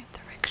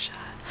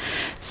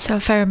 So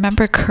if I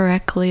remember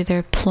correctly, I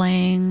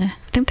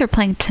think they're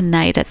playing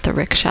tonight at the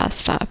rickshaw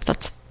stop.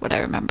 That's what I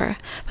remember.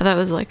 But that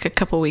was like a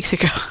couple weeks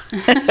ago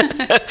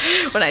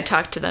when I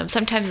talked to them.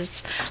 Sometimes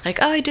it's like,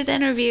 oh, I did the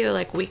interview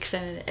like weeks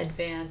in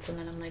advance, and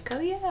then I'm like, oh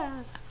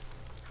yeah.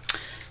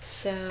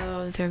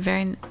 So they're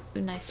very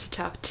nice to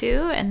talk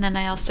to. And then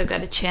I also got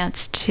a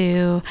chance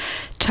to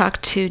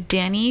talk to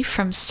Danny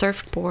from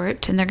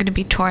Surfboard, and they're going to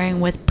be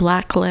touring with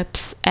Black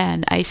Lips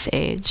and Ice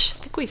Age.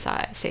 I think we saw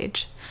Ice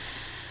Age.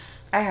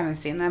 I haven't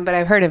seen them, but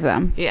I've heard of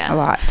them a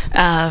lot.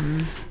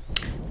 And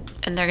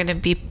they're going to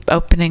be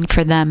opening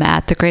for them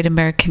at the Great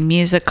American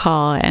Music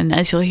Hall. And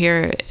as you'll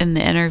hear in the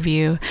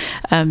interview,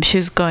 she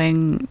was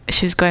going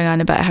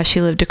on about how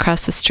she lived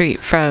across the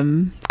street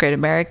from Great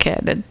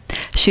American, and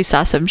she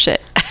saw some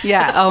shit.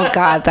 Yeah. Oh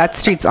God, that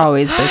street's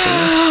always busy.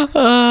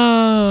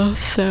 Oh,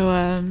 so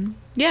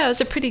yeah, it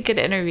was a pretty good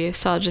interview.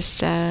 So I'll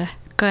just go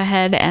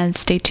ahead and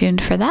stay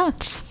tuned for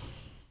that.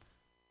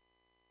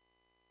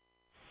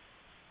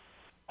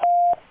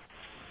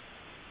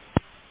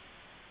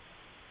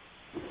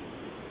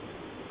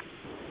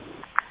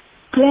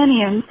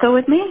 Danny, are you still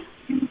with me?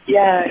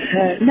 Yeah.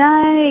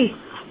 Nice.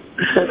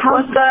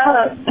 What's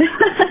up?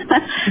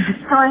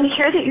 So I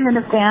hear that you're in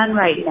a van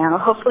right now.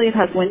 Hopefully it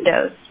has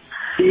windows.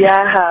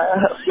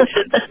 Yeah. We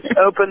should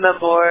open them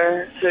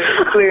more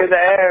to clear the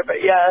air,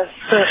 but yes.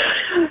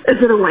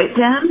 Is it a white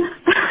van?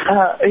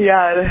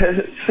 Yeah, it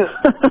is.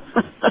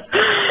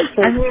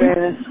 I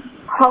mean,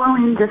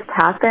 Halloween just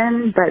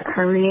happened, but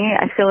for me,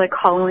 I feel like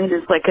Halloween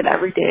is like an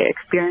everyday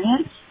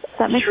experience. Does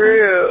that make sense?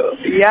 True.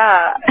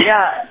 Yeah.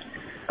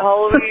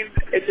 Halloween,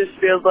 it just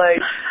feels like,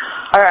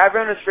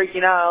 everyone was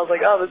freaking out. I was like,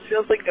 oh, this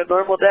feels like a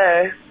normal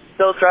day.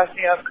 Still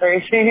dressing up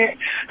crazy.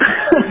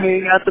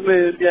 Being at the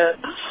mood, yeah.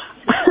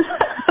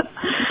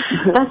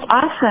 That's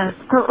awesome.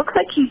 So it looks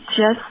like you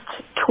just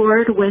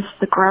toured with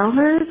the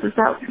Growlers. Is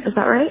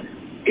that right?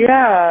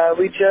 Yeah,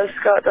 we just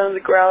got done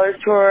the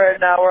Growlers tour, and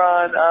now we're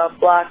on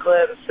Black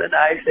Lips and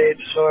Ice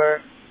Age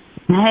tour.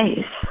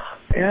 Nice.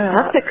 Yeah.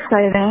 That's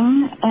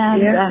exciting.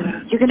 And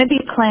you're going to be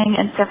playing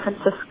in San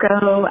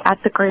Francisco at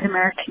the Great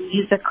American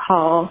Music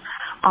Hall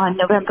on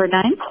November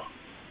 9th?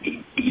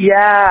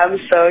 Yeah, I'm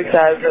so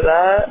excited for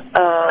that.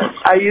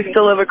 I used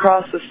to live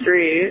across the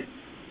street.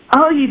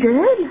 Oh, you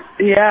did?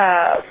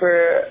 Yeah,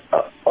 for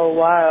a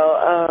while.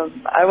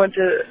 I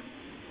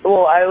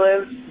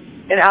lived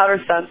in Outer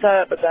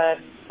Sunset, but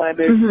then when I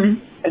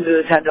moved into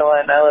the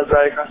Tenderloin, I lived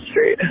right across the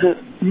street.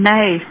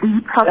 Nice. You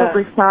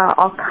probably saw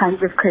all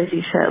kinds of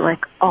crazy shit,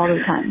 like, all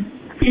the time.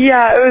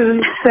 Yeah, it was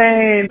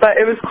insane, but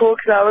it was cool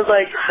because I was,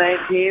 like,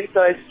 19, so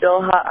I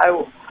still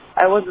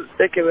I wasn't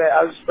sick of it.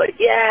 I was just like,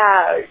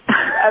 yeah,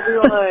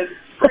 everyone,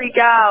 freak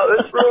out,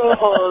 this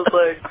rules.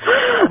 Like,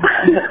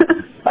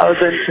 I was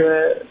into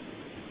it.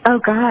 Oh,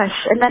 gosh.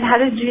 And then how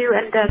did you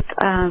end up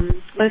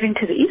moving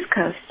to the East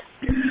Coast?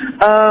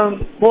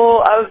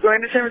 Well, I was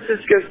going to San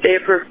Francisco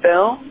State for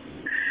film,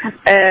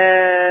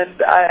 and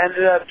I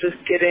ended up just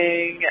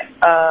getting,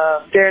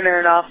 Darren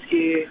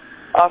Aronofsky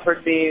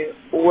offered me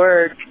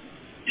work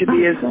to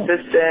be his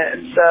assistant,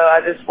 and so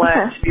I just went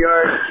to New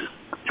York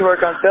to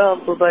work on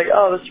film. So I was like,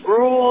 oh, this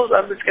rules,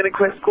 I'm just going to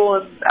quit school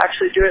and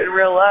actually do it in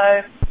real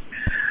life.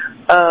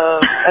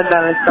 And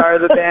then I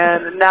started the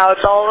band, and now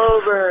it's all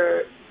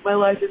over. My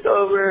life is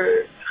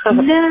over.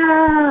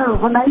 No.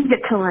 Well, now you get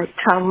to, like,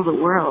 travel the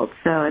world,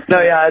 so it's... No,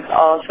 yeah, it's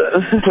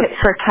awesome. Tit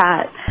for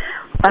tat.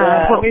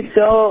 We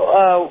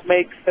still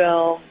make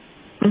film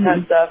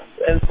and stuff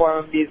in the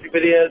form of music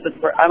videos.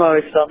 I'm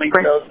always filming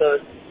still,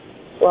 so it's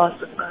lots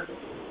of fun.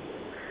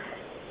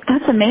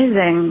 That's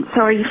amazing.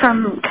 So are you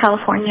from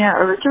California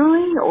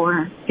originally,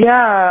 or?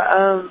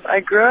 Yeah,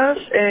 I grew up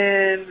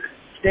in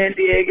San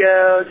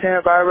Diego,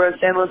 Santa Barbara,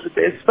 San Luis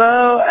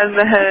Obispo, and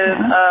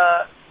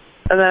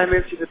then I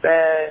moved to the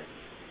Bay.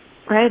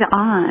 Right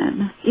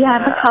on. Yeah,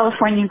 I'm a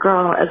California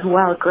girl as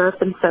well. Grew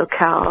up in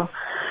SoCal.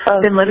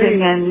 Been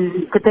living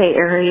in the Bay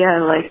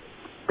Area like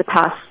the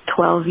past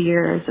 12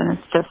 years, and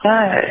it's just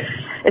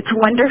it's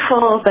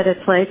wonderful, but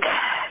it's like,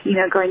 you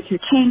know, going through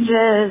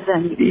changes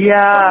and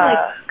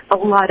like a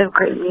lot of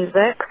great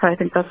music. So I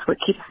think that's what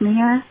keeps me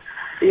here.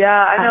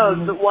 Yeah, I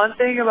know. The one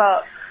thing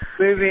about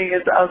moving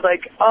is I was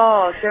like,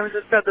 oh, San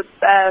Francisco had the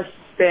best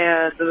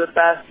bands and the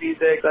best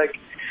music. Like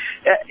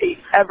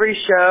every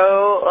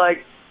show,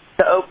 like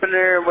the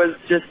opener was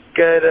just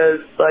good as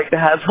like the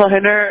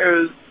headliner. It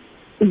was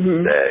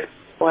sick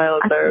while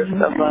there was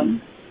so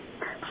fun.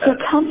 So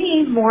tell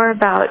me more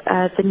about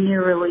the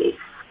new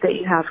release that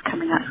you have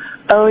coming up.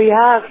 Oh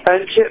yeah,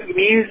 Friendship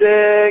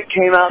Music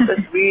came out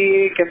this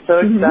week. I'm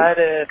so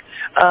excited.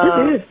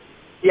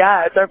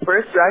 Yeah, it's our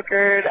first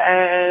record,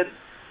 and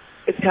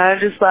it's kind of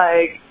just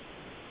like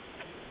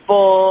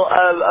full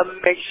of a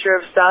mixture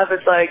of stuff.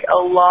 It's like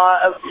a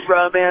lot of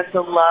romance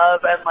and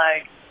love, and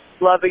like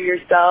loving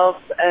yourself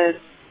and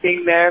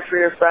being there for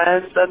your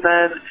friends, and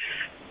then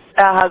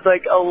it has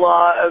like a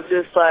lot of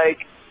just like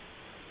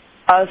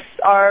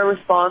our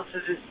response to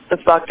just the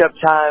fucked up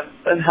times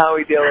and how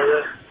we deal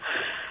with it.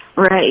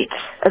 Right.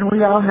 And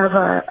we all have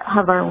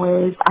our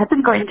ways. I've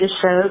been going to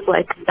shows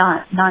like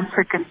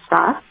non-freaking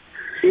stop.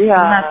 Yeah.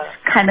 And that's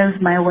kind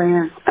of my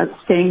way of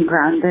staying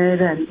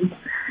grounded and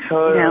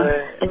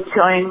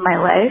enjoying my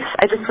life.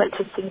 I just went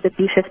to see the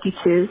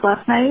B-52s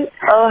last night.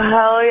 Oh,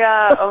 hell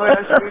yeah. Oh my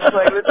gosh, we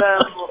played with them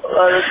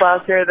this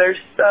last year. They're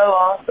so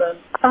awesome.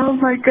 Oh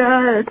my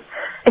god.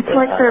 It's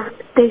like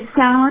they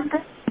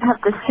have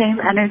the same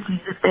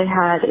energy that they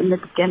had in the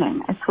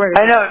beginning. I swear.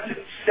 I know, it's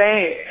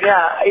insane.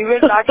 Yeah,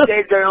 even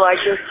backstage they're like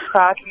just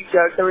cracking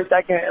jokes every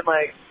second and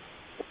like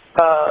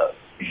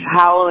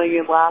howling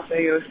and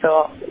laughing. It was so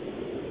awesome.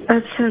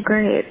 That's so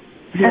great.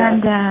 Yeah.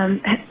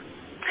 And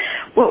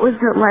what was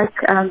it like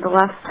the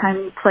last time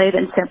you played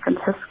in San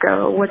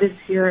Francisco? What is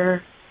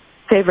your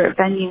favorite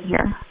venue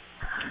here?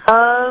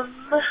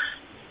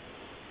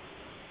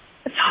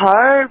 It's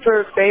hard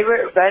for a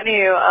favorite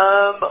venue.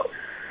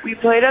 We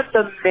played at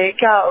the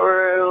Makeout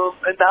Room,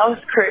 and that was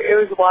crazy.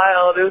 It was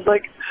wild. It was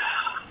like,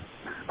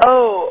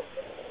 oh,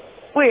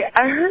 wait,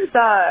 I heard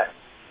that,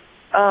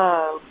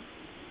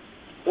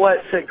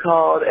 what's it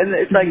called? And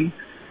it's like,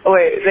 oh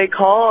wait, they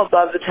call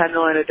above the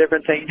Tenderloin a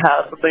different thing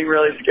now, something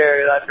really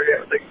scary that I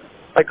forget,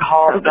 like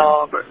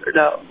hobnob or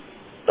no,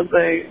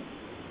 something,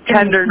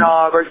 tender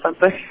knob or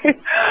something.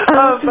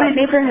 It's my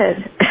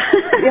neighborhood.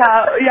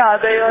 yeah,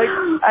 they like,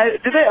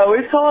 do they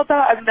always call it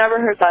that? I've never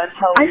heard that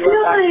until I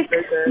feel like,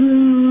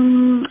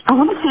 I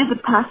want to say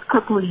the past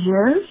couple of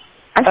years.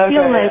 I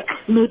feel like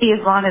maybe as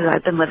long as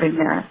I've been living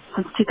there,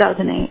 since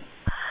 2008.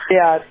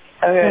 Yeah,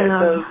 okay,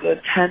 so the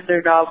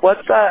tender knob,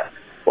 what's that?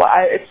 Well,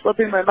 it's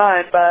slipping my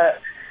mind, but,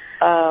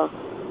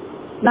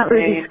 not the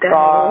really main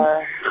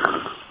bar.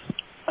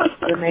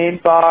 The main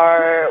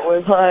bar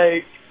was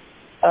like,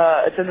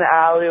 it's in the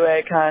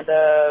alleyway, kind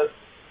of.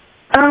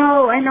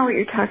 Oh, I know what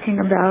you're talking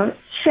about.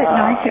 Shit, no,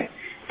 I can't.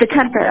 The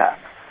Tempest. Yeah.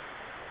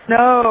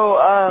 No,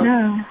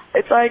 no.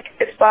 It's like,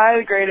 it's by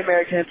the Great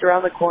American. It's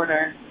around the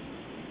corner.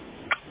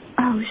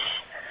 Oh,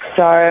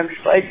 sorry, I'm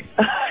just like...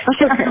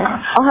 okay.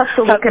 I'll have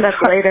to look it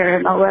up later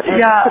and I'll let you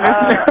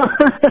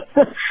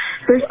know.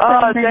 There's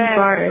so many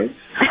bars.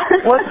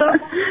 What's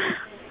up?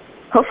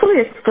 Hopefully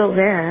it's still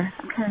there.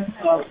 Okay.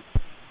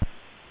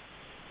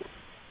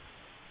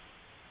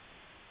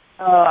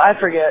 I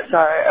forget,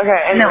 sorry.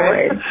 Okay, anyway. No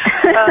worries.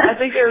 I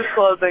think it was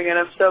closing and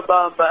I'm so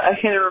bummed, but I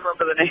can't even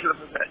remember the name of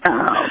it.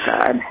 Oh,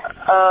 God.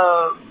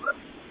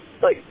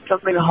 Like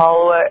something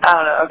Holloway. I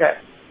don't know, okay.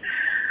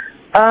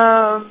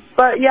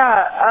 But yeah,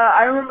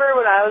 I remember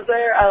when I was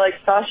there, I like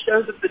saw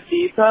shows at the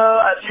Depot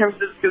at San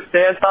Francisco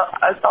State.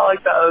 I saw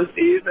like the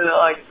OCs and it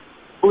like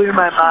blew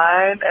my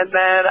mind. And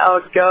then I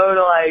would go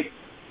to like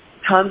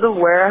tons of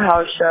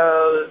warehouse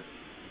shows,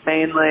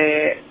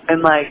 mainly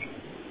in like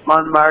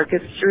on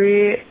Market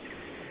Street.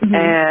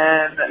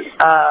 And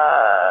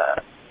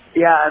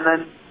yeah, and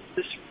then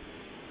just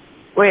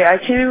wait, I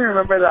can't even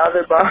remember the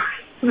other bars.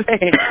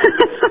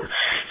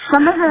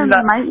 Some of them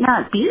might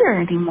not be there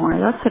anymore.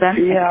 That's what I'm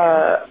saying.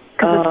 Yeah.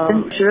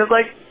 She was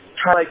like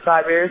trying like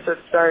 5 years, so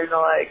it's starting to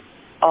like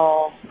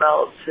all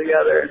melt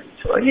together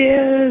into like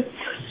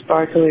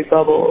sparkly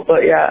bubble.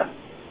 But yeah.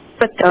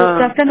 But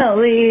there's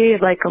definitely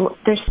like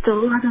there's still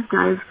a lot of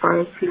dive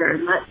bars here,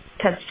 and that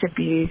tends to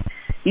be,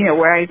 you know,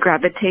 where I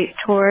gravitate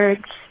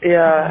towards.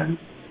 Yeah.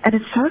 And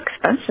it's so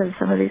expensive,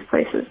 some of these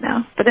places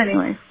now. But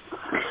anyway.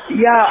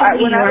 Yeah,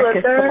 when I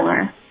lived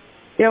there.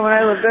 Yeah, when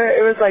I lived there,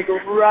 it was like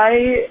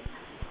right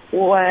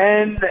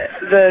when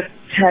the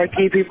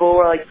techie people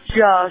were like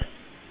just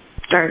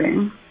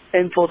starting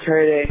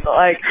infiltrating.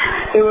 Like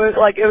it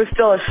was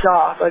still a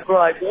shock. Like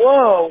we're like,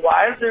 whoa,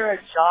 why is there a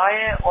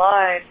giant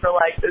line for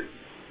like this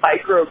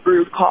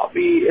microbrew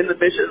coffee in the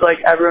Mission?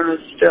 Like everyone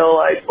was still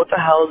like, what the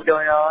hell is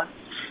going on?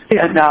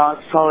 Yeah. And now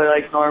it's probably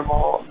like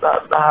normal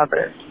that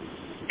happens.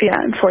 Yeah,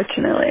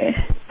 unfortunately.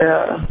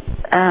 Yeah.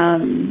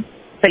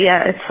 But yeah,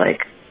 it's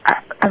like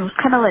I was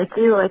kind of like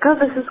you, like, oh,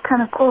 this is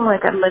kind of cool.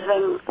 Like I'm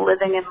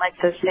living in like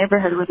this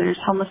neighborhood where there's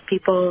homeless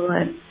people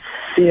and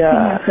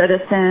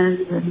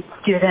citizens and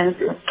students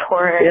and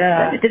tourists.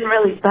 Yeah. And it didn't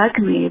really bug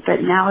me,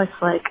 but now it's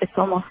like it's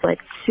almost like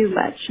too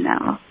much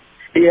now.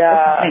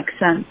 Yeah. It makes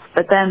sense.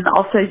 But then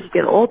also as you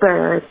get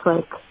older, it's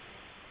like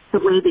the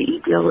way that you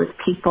deal with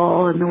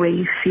people and the way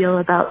you feel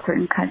about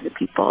certain kinds of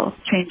people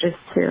changes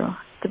too.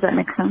 Does that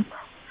make sense?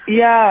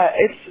 Yeah,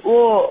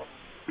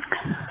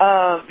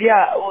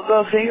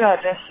 the thing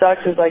that just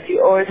sucks is like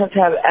you always have to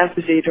have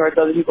empathy towards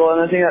other people,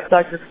 and the thing that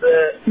sucks is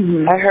that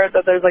I heard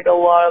that there's like a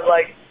lot of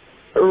like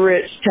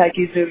rich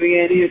techies moving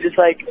in who just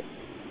like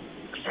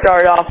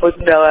start off with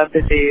no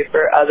empathy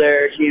for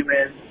other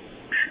humans.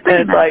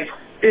 And it's like,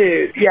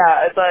 dude,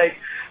 yeah, it's like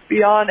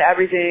beyond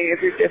everything,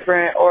 if you're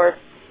different or if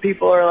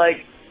people are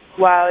like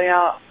wilding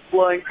out,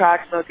 blowing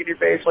crack smoke in your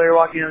face while you're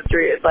walking on the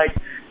street, it's like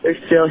they're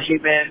still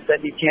humans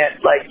and you can't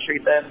like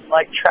treat them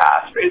like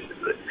trash,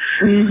 basically.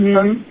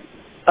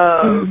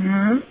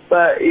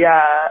 But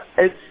yeah,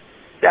 it's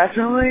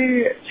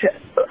definitely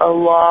a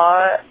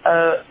lot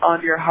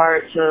on your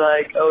heart to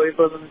like always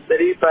live in the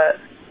city, but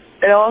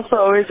it also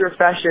always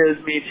refreshes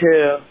me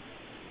too.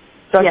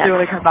 Especially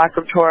when we come back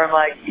from tour, I'm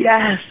like,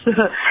 yes,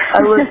 I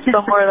live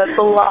somewhere that's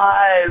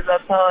alive.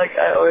 That's how like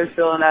I always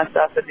feel in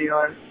SF in New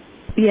York.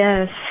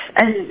 Yes,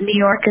 and New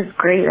York is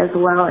great as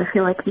well. I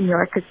feel like New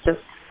York is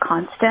just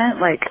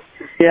constant. Like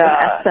in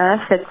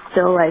SF, it's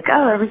still like,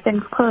 oh,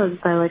 everything's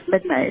closed by like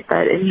midnight,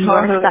 but in New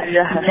York that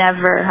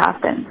never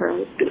happens,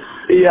 right?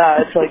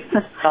 Yeah, it's like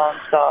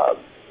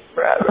nonstop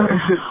forever.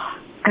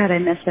 God, I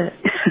miss it.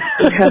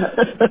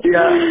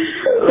 Yeah.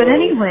 But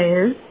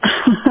anyways,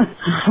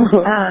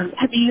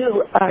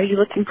 are you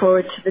looking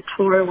forward to the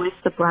tour with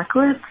the Black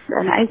Lips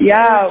and Ice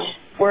Yeah, Age?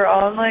 we're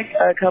on like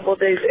a couple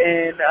days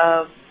in.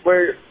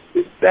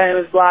 We've been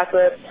with Black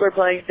Lips. We're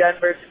playing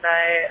Denver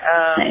tonight.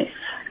 Nice.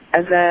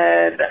 And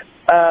then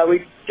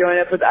we join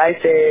up with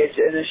Ice Age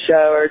in a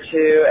show or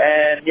two.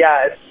 And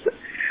yeah,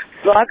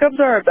 Black Lips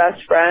are our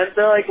best friends.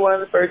 They're like one of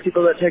the first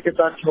people that took us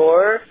on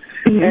tour.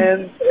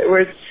 And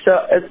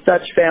it's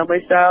such family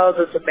styles.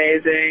 It's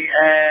amazing.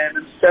 And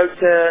I'm stoked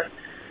to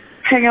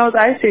hang out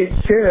with Ice Age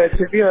too. It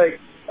should be like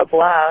a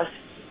blast.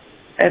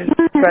 And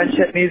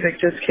Friendship Music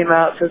just came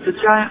out, so it's a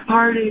giant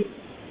party.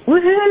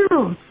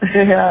 Woohoo!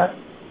 Yeah.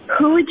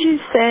 Who would you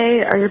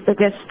say are your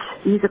biggest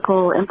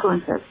musical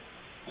influences?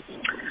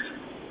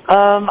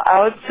 I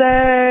would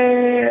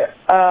say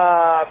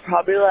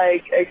probably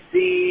like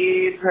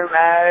Exene,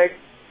 Hermeg,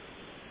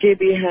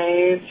 Gibby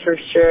Haynes for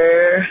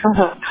sure.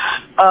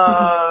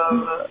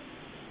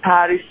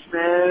 Patti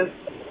Smith.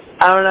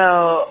 I don't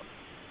know.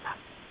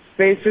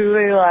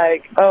 Basically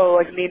like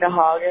Nina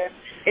Hagen.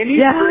 Any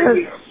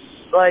freaks,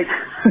 like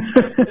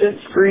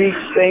just freaks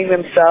sing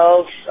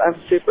themselves.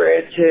 I'm super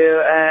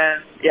into,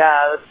 and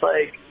yeah, it's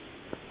like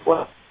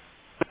what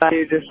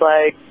you just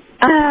like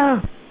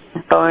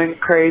going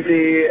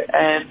crazy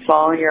and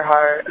following your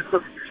heart.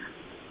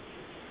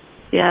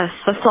 Yes,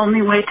 that's the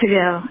only way to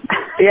go.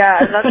 Yeah,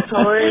 and that's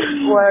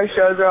totally what our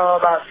shows are all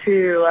about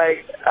too.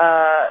 Like,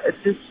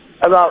 it's just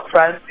about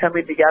friends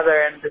coming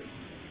together and just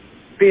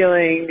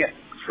feeling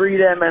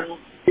freedom and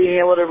being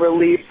able to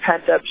release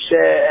pent up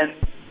shit and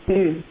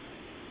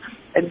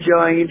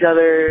enjoying each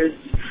other's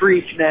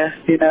freakness,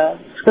 you know?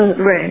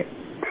 Right.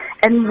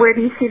 And where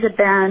do you see the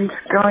band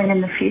going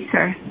in the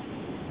future?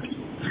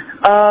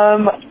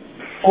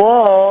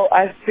 Well,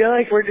 I feel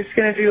like we're just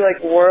going to do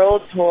like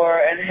world tour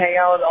and hang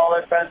out with all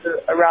our friends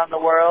around the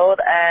world.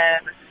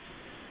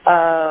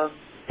 And,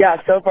 yeah,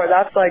 so far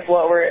that's like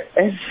what we're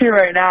into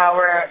right now.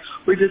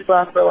 We just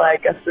left for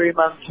like a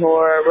 3-month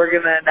tour. We're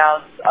going to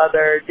announce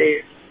other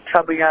dates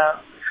coming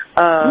up.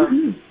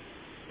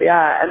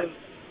 Yeah,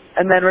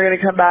 and then we're going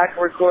to come back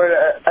and record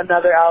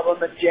another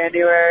album in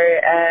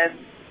January and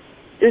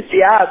just,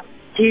 yeah,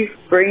 keep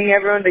bringing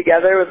everyone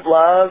together with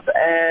love.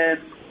 And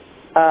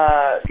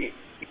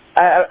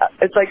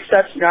it's like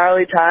such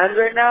gnarly times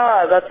right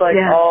now. That's like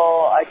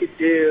all I could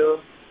do.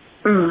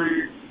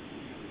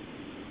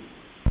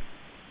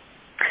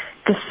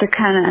 Just to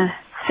kind of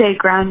stay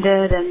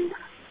grounded and,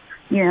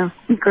 you know,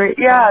 be great.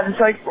 Yeah,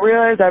 just like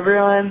realize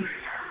everyone,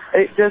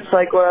 just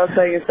like what I was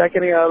saying a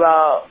second ago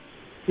about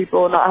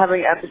people not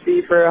having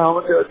empathy for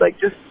homosexuals. It's like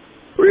just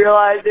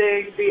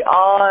realizing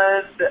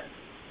beyond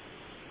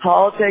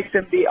politics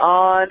and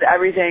beyond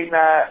everything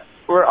that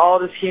we're all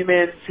just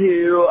humans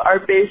who our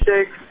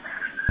basic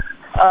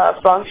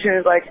function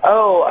is like,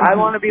 I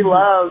want to be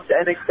loved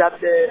and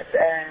accepted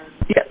and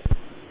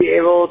be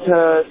able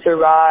to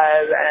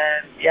survive.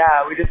 And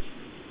yeah, we just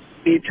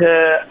need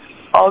to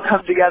all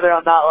come together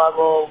on that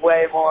level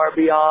way more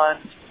beyond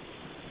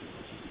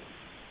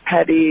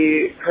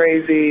petty,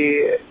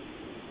 crazy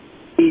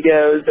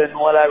egos and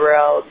whatever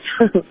else.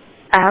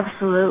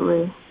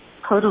 Absolutely.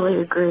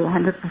 Totally agree,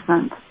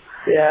 100%.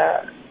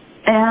 Yeah.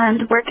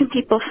 And where can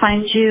people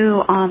find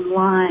you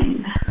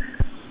online?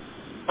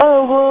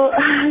 Oh, well,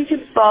 you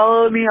can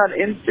follow me on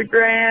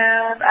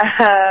Instagram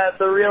at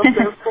The Real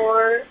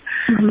Support.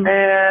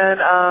 And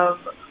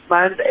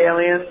mine's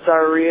Aliens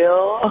Are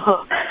Real.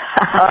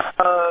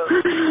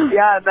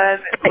 Yeah, and then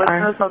listen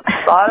to us on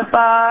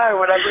Spotify or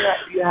whatever that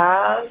you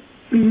have.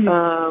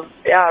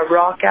 Yeah,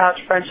 rock out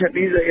Friendship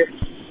Music.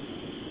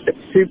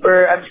 It's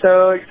super. I'm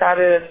so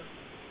excited and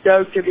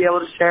stoked to be able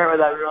to share it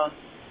with everyone.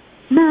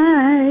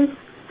 Nice.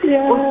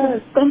 Yeah.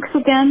 Well, thanks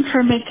again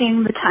for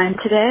making the time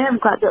today. I'm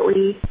glad that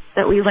we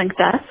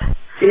linked up.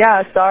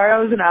 Yeah, sorry I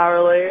was an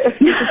hour late.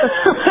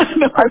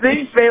 I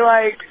think they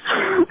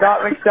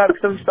got mixed up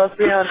because I'm supposed to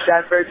be on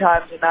Denver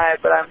time tonight,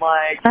 but I'm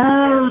like...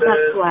 Oh,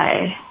 that's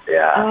why.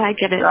 Yeah. Oh, I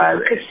get it.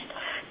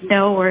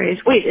 No worries.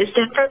 Wait, is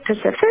Denver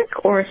Pacific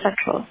or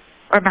Central?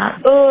 Or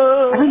Mountain?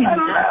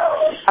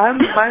 I don't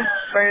know. My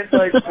brain's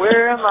like,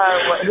 where am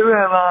I? Who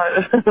am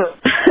I?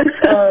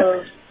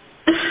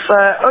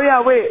 But, oh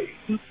yeah, wait.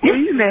 Will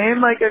you name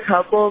like a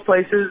couple of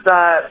places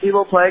that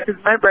people play? Because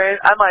my brain,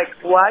 I'm like,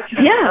 why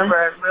can't I remember?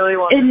 I really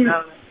want to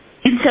know.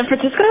 In San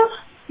Francisco?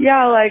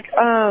 Yeah, like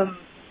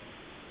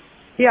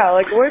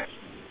what's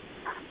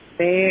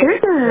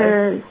There's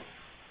a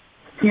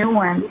new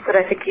one that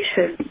I think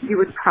you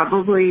would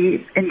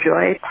probably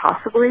enjoy,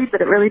 possibly, but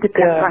it really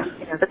depends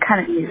on the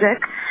kind of music.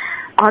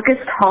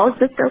 August Hall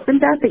just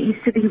opened up. It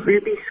used to be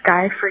Ruby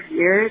Sky for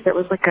years. It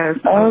was like a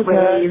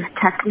wave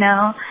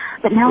techno.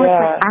 But now it's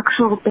like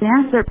actual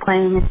bands are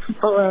playing and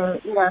people are,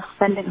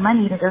 spending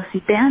money to go see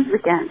bands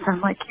again. So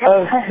I'm like, sick.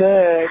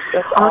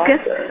 That's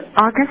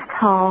August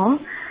Hall.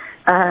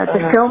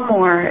 The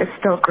Fillmore is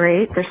still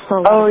great. There's still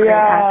a lot of great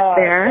acts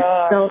there.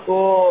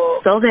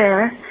 Still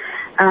there.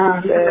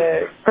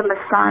 The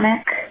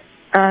Masonic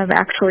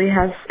actually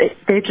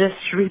they just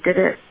redid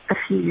it a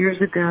few years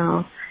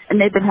ago. And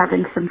they've been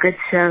having some good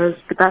shows,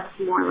 but that's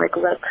more like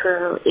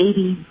retro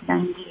 80s,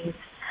 90s.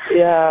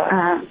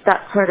 Yeah.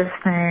 That sort of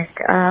thing.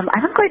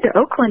 I've been going to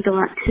Oakland a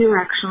lot too,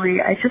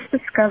 actually. I just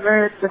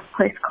discovered this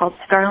place called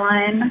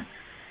Starline.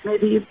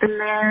 Maybe you've been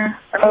there.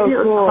 Or maybe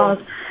it was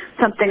called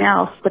something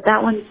else, but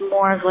that one's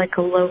more of like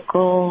a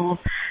local.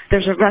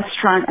 There's a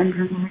restaurant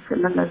underneath,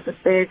 and then there's a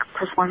big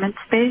performance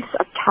space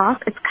up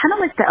top. It's kind of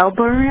like the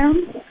Elbow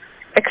Room,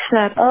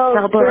 except the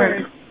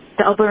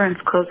Elbow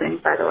Room's closing,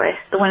 by the way.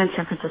 The one in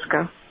San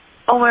Francisco.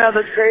 Oh my God,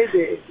 that's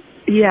crazy.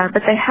 Yeah,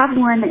 but they have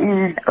one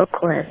in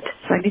Oakland,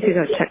 so I need to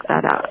go check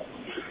that out.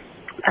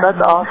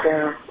 That's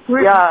awesome.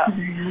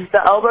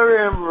 The Elbow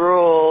Room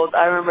ruled.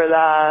 I remember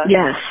that.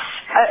 Yes.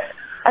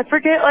 I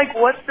forget, like,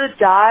 what's the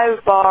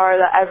dive bar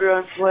that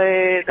everyone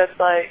played that's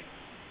like...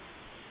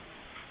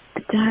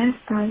 The dive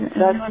bar that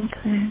everyone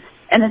plays?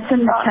 And it's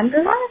in the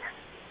Tenderloin?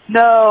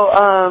 No,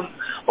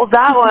 well,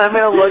 that one I'm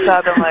going to look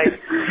up and, like,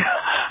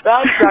 that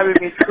was driving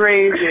me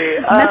crazy.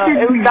 That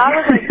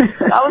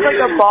was like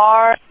a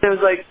bar. There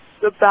was, like,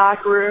 the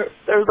back room.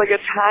 There was, like, a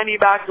tiny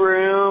back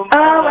room. Oh,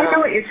 I know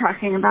what you're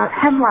talking about.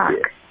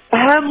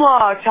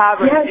 Hemlock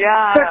Tavern,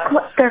 yes,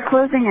 they're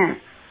closing it.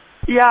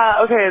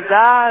 Yeah, okay,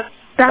 that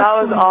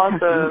was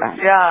awesome.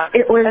 Yeah.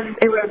 It was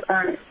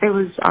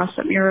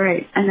awesome. You're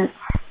right. And it's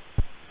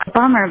a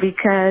bummer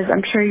because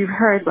I'm sure you've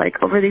heard,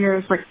 like, over the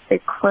years, like, they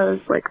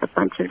closed, like, a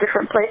bunch of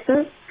different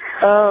places.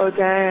 Oh,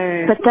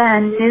 dang. But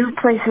then new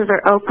places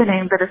are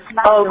opening, but it's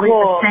not really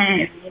the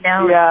same,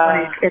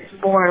 Yeah. It's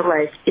more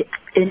like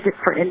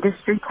for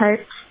industry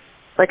types.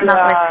 Like,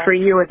 not like for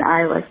you and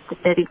I, like the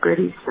nitty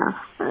gritty stuff.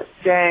 But.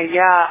 Dang,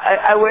 yeah.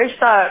 I wish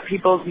that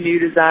people's new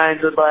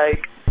designs would,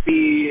 like,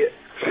 be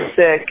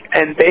sick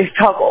and based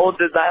off old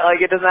design.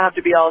 Like, it doesn't have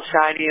to be all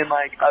shiny and,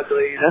 like,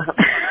 ugly,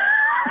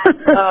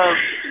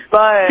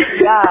 but,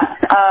 yeah,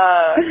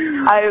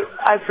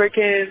 I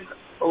freaking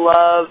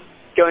love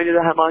going to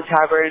the Hemlock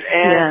Tavern.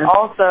 And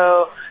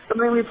also,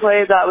 something we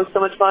played that was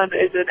so much fun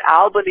is in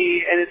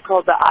Albany, and it's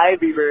called the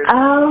Ivy Room.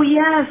 Oh,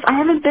 yes. I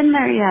haven't been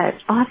there yet.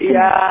 I'll have to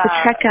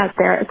check out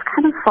there. It's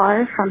kind of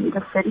far from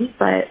the city,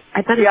 but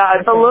I bet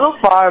it's a little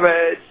far, but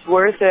it's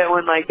worth it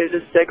when, like, there's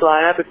a sick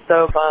lineup. It's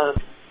so fun.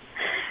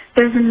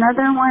 There's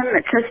another one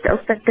that just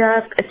opened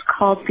up. It's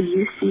called the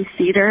UC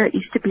Theater. It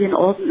used to be an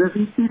old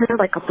movie theater,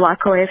 like a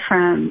block away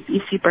from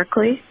UC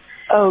Berkeley.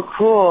 Oh,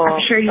 cool.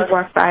 I'm sure you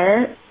walked by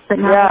it. But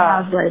now they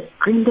have, like,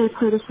 Green Day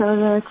played a show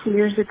there 2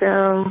 years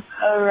ago.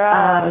 Oh,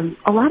 right.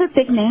 A lot of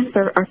big names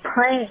are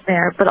playing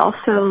there, but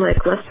also,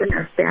 like,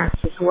 Westerner bands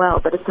as well.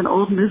 But it's an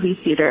old movie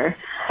theater.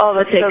 Oh,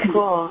 that's so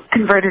cool.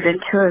 Converted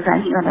into a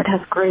venue, and it has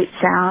great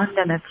sound,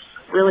 and it's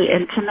really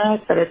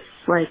intimate, but it's,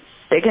 like,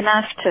 big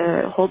enough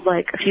to hold,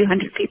 like, a few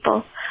hundred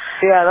people.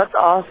 Yeah, that's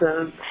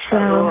awesome.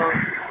 So,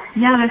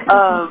 there's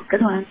some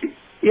good ones.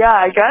 Yeah,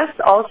 I guess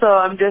also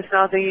I'm just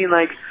now thinking,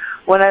 like,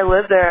 when I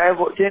lived there, I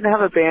didn't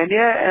have a band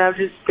yet, and I would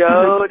just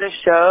go to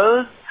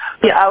shows.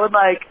 Yeah, I would,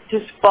 like,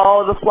 just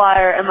follow the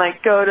flyer and,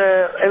 like, go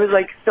to, it was,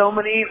 like, so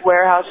many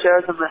warehouse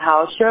shows and the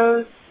house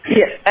shows.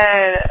 Yeah.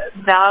 And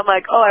now I'm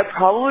like, I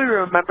probably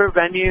remember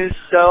venues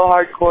so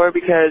hardcore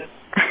because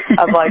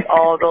of, like,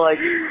 all the, like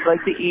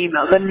the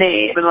email, the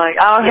name, and, like,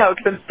 I don't know,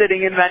 because I'm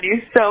sitting in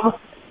venues so much.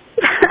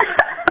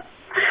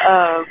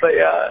 But,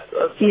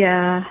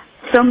 yeah.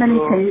 So many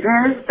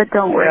changes, but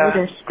don't worry,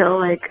 there's still,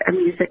 like, a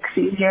music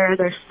scene here.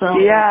 There's still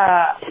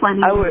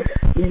plenty I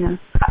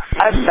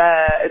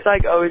bet. It's,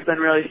 like, always been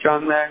really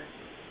strong there.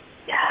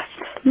 Yes.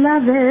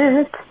 Love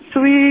it.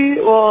 Sweet.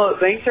 Well,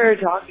 thanks for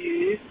talking to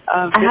you.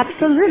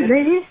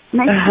 Absolutely.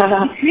 Nice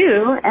to meet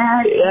you.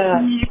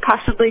 And we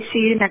possibly see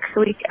you next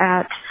week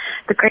at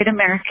the Great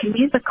American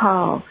Music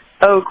Hall.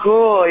 Oh,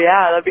 cool.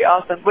 Yeah, that'd be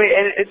awesome. Wait,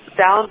 and it's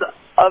Sounds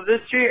of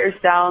the Street or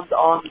Sounds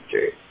on the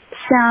Street?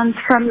 Sounds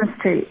from the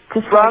Street.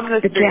 Just from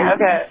like the Street. Jam.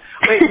 Okay.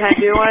 Wait, can I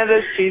do one of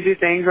those cheesy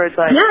things where it's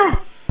like... Yeah.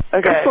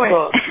 Okay,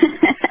 cool.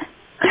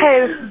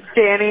 Hey, this is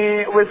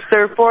Danny with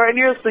Surfboard, and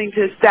you're listening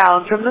to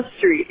Sounds from the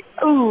Street.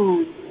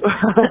 Ooh.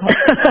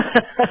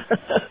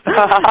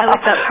 I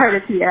like that part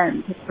at the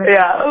end.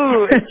 Yeah.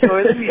 Ooh,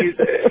 enjoy the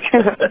music.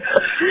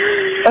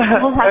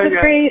 Well, have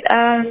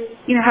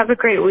a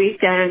great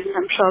week, and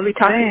I'm sure I'll be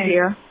talking to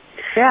you.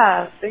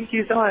 Yeah. Thank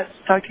you so much.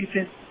 Talk to you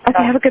soon.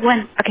 Okay. Have a good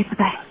one. Okay.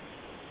 Bye-bye.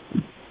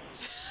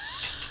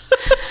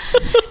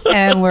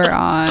 And we're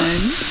on.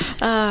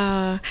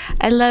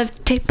 I love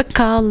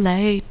Typical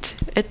Light.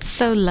 It's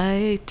so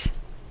light.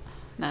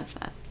 That's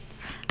not.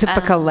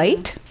 Typical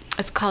Light?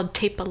 It's called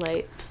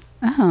Tape-A-Light.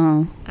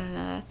 Oh.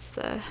 That's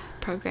the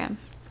program.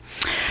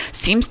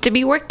 Seems to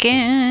be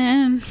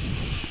working.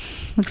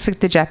 Looks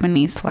like the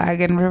Japanese flag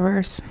in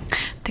reverse. I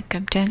think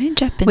I'm done in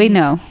Japanese. Wait,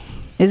 no.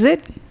 Is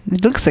it?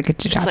 It looks like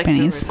it's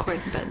Japanese. Like the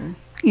record button.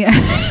 Yeah.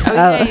 Oh,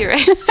 yeah, you're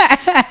right.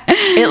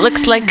 It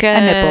looks like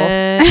a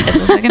nipple. It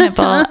looks like a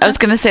nipple. I was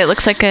gonna say it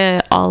looks like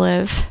a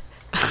olive,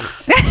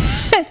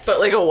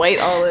 but like a white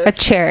olive. A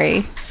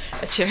cherry.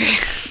 A cherry.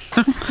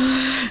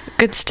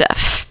 Good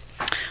stuff.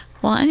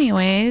 Well,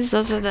 anyways,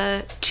 those are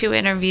the 2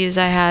 interviews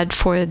I had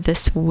for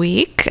this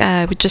week.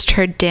 We just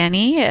heard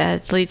Danny,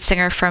 the lead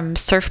singer from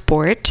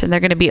Surfboard, and they're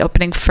going to be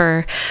opening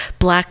for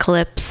Black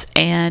Lips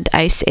and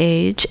Ice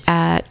Age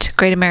at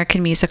Great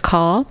American Music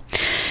Hall.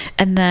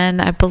 And then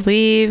I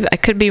believe, I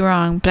could be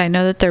wrong, but I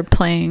know that they're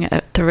playing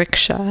at the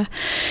Rickshaw.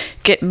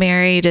 Get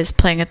Married is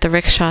playing at the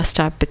Rickshaw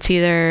stop. It's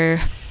either...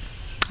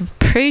 I'm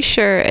pretty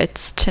sure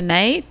it's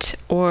tonight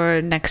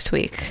or next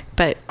week,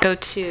 but go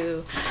to,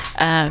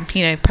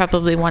 you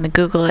probably want to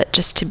Google it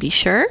just to be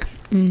sure.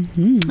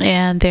 Mm-hmm.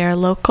 And they're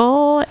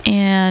local,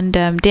 and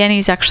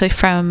Danny's actually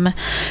from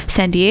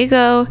San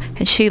Diego,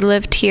 and she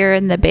lived here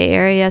in the Bay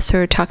Area, so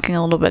we're talking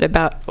a little bit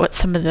about what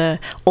some of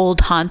the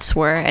old haunts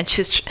were, and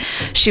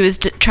she was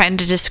trying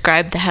to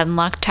describe the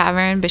Hemlock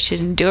Tavern, but she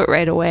didn't do it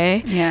right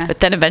away. Yeah. But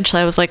then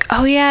eventually I was like,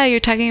 oh yeah,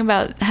 you're talking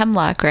about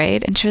Hemlock,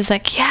 right? And she was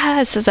like,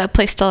 yes, is that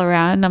place still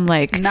around? And I'm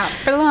like, not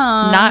for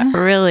long. Not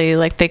really.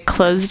 Like, they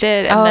closed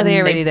it, and then they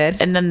already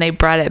did. And then they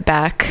brought it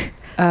back.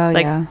 Oh,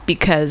 yeah.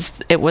 Because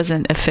it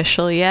wasn't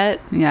official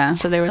yet. Yeah.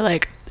 So they were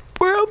like,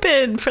 we're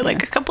open for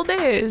like a couple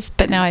days.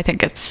 But now I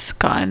think it's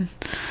gone.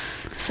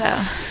 So.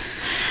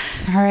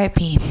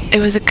 R.I.P. It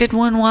was a good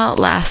one while it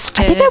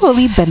lasted. I think I've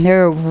only been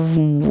there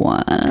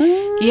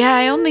once. Yeah,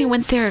 I only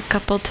went there a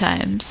couple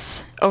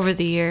times over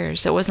the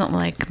years. It wasn't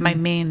like my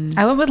main.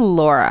 I went with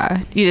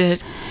Laura. You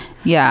did?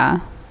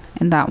 Yeah.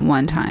 And that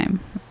one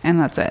time.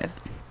 And that's it.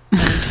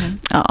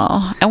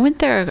 Oh, I went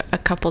there a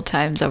couple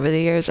times over the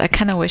years. I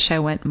kind of wish I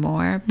went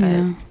more,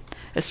 but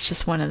it's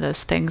just one of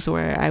those things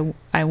where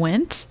I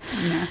went.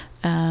 Yeah.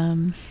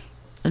 And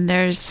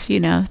there's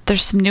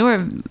some newer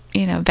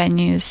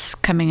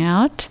venues coming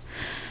out,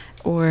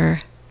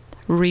 or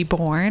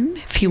reborn,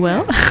 if you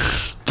will.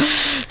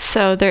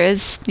 So there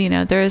is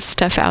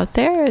stuff out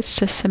there. It's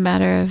just a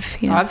matter of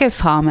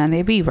August Hall, man,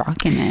 they be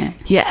rocking it.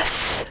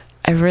 Yes,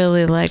 I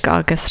really like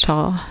August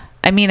Hall.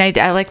 I mean,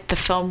 I like the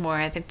Fillmore.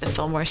 I think the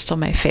Fillmore is still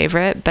my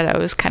favorite, but I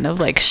was kind of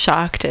like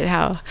shocked at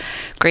how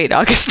great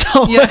August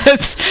Hall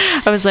was.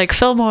 I was like,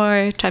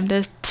 Fillmore, time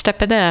to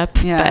step it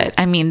up. Yeah. But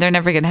I mean, they're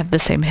never going to have the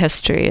same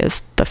history as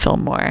the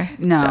Fillmore.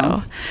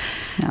 No.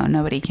 No,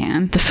 nobody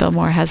can. The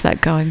Fillmore has that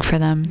going for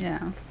them.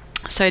 Yeah.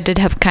 So I did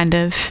have kind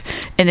of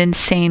an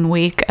insane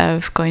week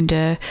of going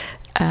to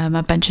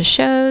a bunch of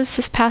shows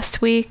this past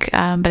week,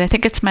 but I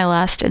think it's my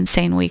last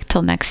insane week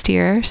till next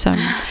year, so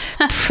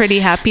I'm pretty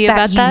happy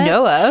about that. You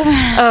know of.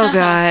 Oh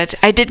God,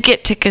 I did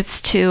get tickets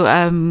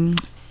to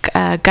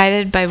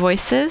Guided by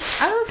Voices.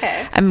 Oh,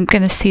 okay. I'm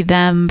gonna see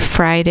them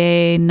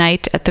Friday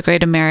night at the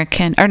Great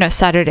American,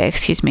 Saturday,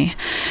 excuse me.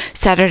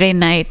 Saturday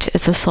night,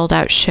 it's a sold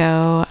out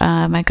show.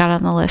 I got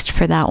on the list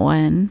for that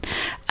one,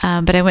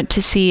 but I went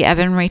to see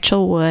Evan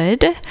Rachel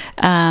Wood.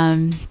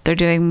 They're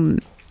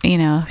doing.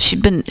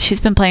 She's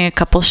been playing a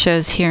couple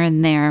shows here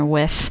and there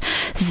with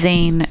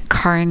Zane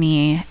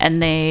Carney,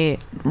 and they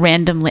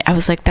randomly, I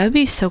was like, that would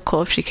be so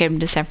cool if she came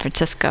to San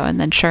Francisco, and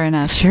then sure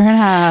enough,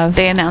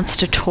 they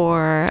announced a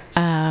tour,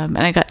 and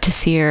I got to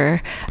see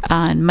her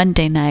on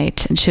Monday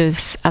night, and she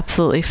was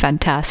absolutely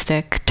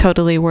fantastic.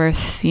 Totally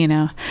worth,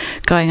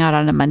 going out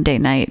on a Monday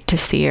night to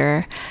see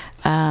her.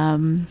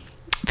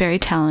 Very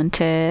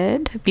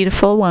talented,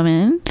 beautiful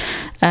woman.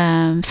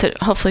 So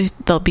hopefully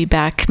they'll be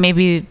back.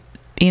 Maybe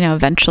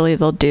eventually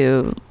they'll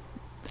do,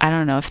 I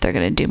don't know if they're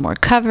going to do more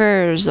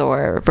covers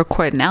or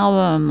record an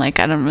album. Like,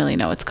 I don't really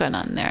know what's going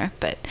on there,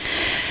 but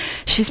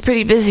she's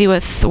pretty busy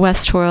with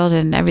Westworld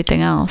and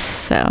everything else,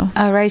 so.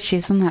 Oh, right.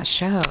 She's on that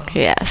show.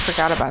 Yes. I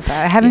forgot about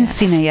that. I haven't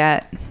seen it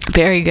yet.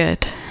 Very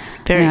good.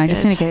 Very good. I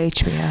just need to get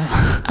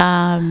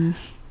HBO.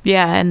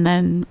 Yeah, and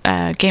then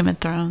Game of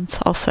Thrones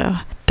also.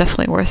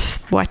 Definitely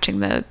worth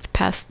watching the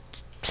past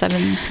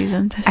 7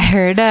 seasons. I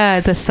heard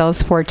the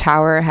Salesforce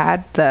Tower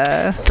had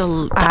the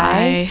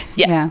eye.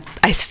 Yeah.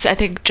 I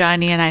think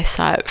Johnny and I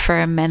saw it for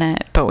a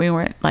minute, but we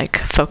weren't like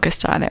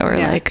focused on it. We're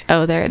like,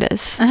 oh, there it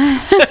is.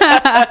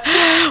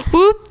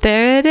 Whoop,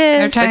 there it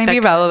is. They're trying to be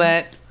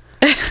relevant.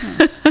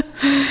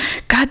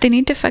 God, they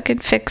need to fucking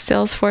fix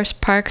Salesforce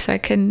Park so I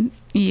can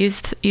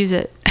use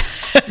it.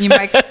 You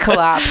might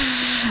collapse.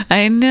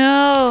 I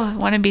know. I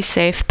want to be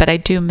safe, but I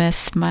do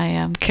miss my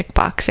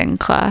kickboxing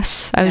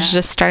class. I was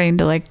just starting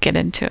to like get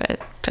into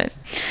it, but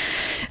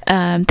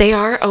they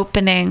are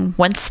opening.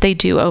 Once they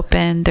do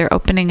open, they're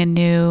opening a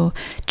new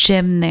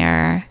gym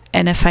there.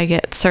 And if I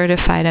get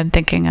certified, I'm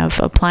thinking of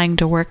applying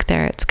to work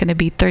there. It's going to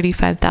be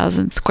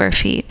 35,000 square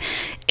feet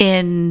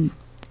in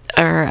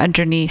or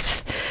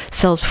underneath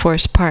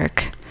Salesforce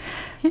Park.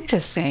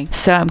 Interesting.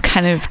 So I'm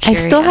kind of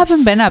curious. I still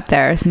haven't been up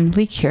there. I'm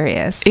really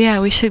curious.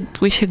 Yeah, we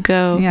should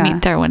go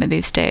meet there one of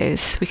these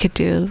days. We could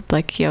do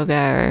like yoga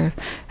or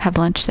have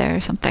lunch there or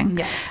something.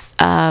 Yes.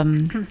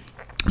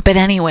 But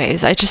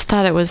anyways, I just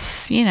thought it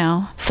was,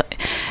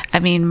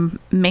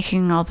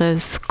 making all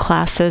those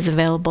classes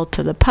available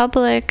to the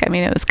public. I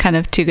mean, it was kind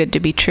of too good to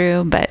be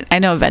true, but I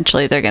know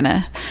eventually they're going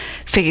to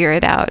figure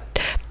it out.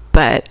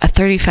 But a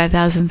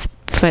 35,000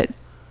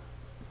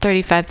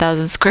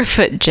 square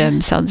foot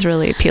gym sounds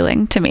really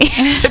appealing to me.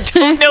 I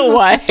don't know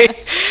why.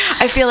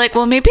 I feel like,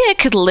 well, maybe I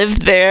could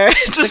live there.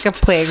 Just like a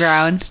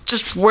playground.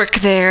 Just work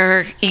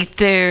there, eat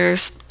there,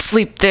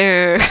 sleep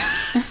there.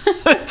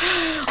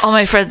 All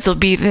my friends will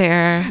be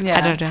there. Yeah.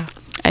 I don't know.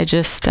 I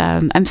just,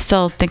 I'm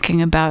still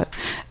thinking about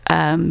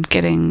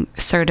getting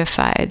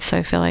certified. So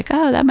I feel like,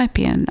 that might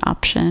be an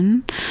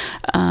option.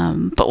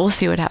 But we'll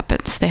see what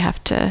happens. They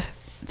have to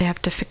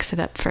fix it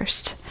up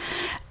first.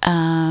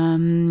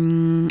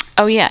 And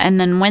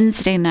then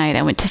Wednesday night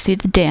I went to see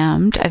The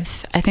Damned. I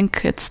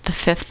think it's the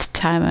 5th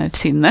time I've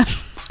seen them.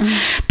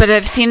 But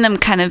I've seen them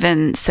kind of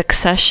in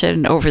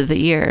succession over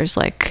the years.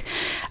 Like,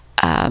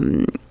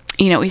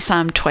 we saw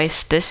him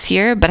twice this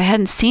year, but I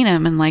hadn't seen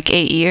him in like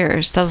 8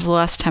 years. That was the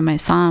last time I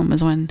saw him,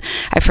 was when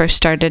I first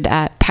started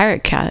at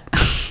Pirate Cat.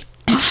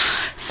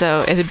 So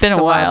it had been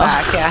a while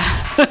back,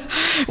 yeah.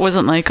 It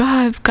wasn't like,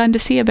 I've gone to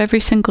see him every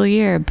single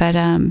year, but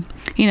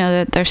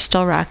they're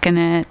still rocking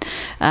it.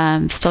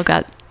 Still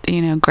got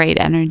great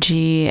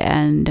energy,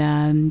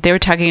 and they were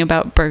talking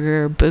about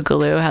Burger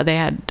Boogaloo, how they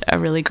had a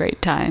really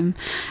great time.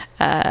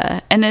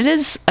 And it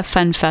is a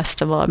fun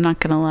festival, I'm not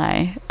gonna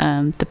lie.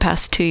 The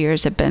past 2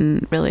 years have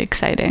been really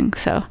exciting,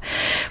 so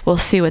we'll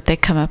see what they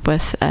come up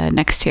with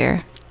next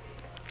year.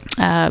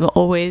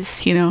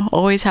 Always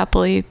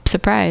happily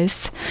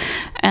surprised.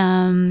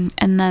 And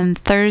then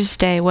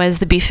Thursday was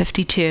the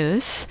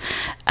B-52s,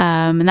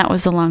 and that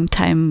was a long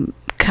time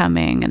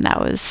coming, and that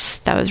was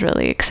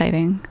really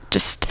exciting.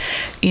 Just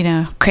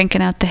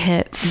cranking out the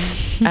hits.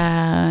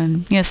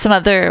 Some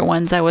other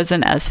ones I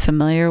wasn't as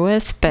familiar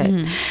with, but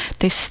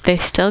they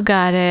still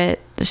got it.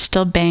 They're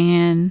still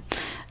banging.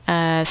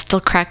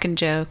 Still cracking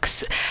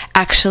jokes.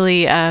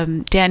 Actually,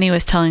 Danny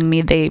was telling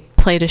me they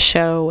played a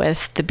show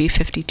with the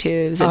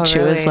B-52s, and she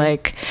was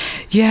like,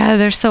 "Yeah,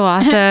 they're so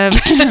awesome."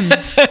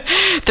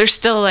 They're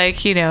still like,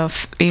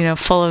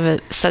 full of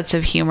a sense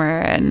of humor,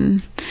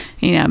 and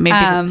maybe.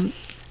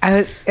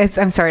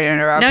 I'm sorry to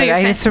interrupt, but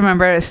I just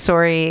remember a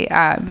story,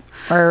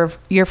 or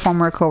your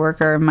former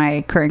coworker,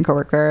 my current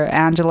coworker,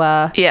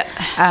 Angela,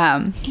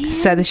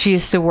 said that she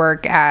used to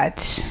work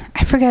at,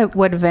 I forget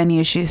what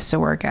venue she used to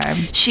work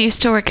at. She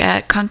used to work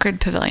at Concord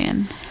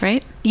Pavilion,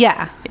 right?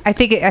 Yeah, I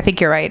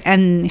think you're right.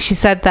 And she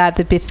said that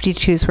the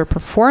B-52s were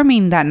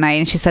performing that night,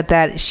 and she said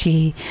that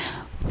she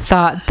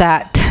thought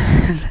that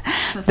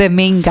the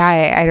main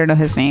guy, I don't know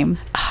his name.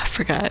 I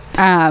forgot.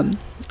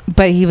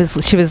 But she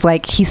was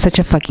like, he's such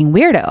a fucking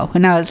weirdo.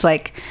 And I was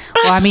like,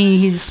 well, I mean,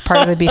 he's part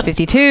of the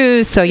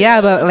B-52s, so yeah,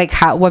 but like,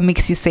 what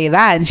makes you say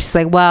that? And she's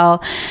like,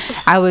 well,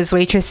 I was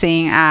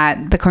waitressing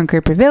at the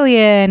Concord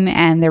Pavilion,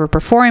 and they were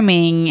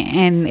performing,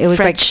 and it was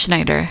Fred like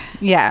Schneider.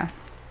 Yeah.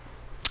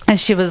 And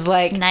she was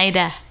like,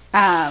 Schneider.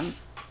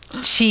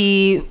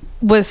 She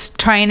was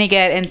trying to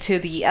get into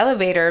the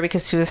elevator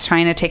because she was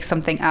trying to take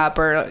something up,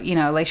 or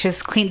like she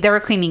was they were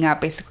cleaning up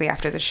basically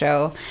after the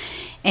show.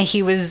 And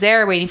he was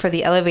there waiting for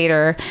the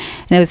elevator,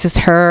 and it was just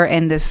her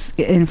and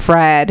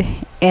Fred.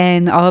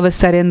 And all of a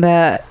sudden,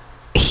 they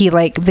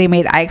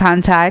made eye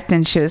contact,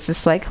 and she was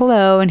just like,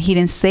 hello. And he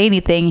didn't say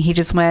anything. He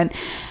just went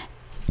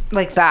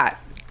like that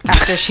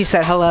after she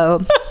said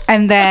hello.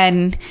 And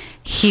then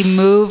he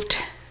moved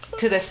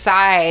to the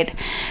side.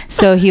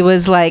 So he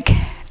was like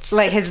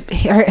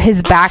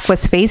his back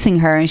was facing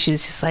her, and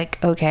she's just like,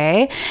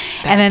 okay.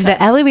 And then the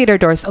elevator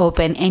doors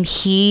open, and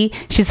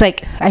she's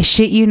like, I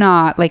shit you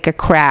not, like a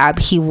crab,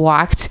 he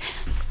walked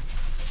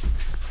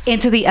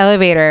into the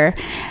elevator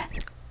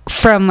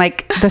from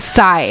like the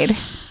side.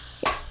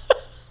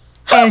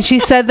 And she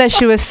said that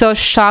she was so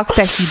shocked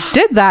that he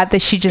did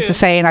that she just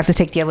decided not to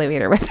take the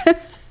elevator with him.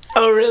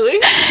 Oh, really?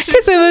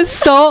 Because it was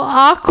so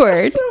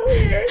awkward. So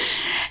weird.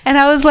 And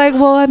I was like,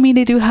 well, I mean,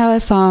 they do have a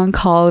song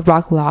called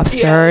Rock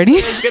Lobster. Yeah,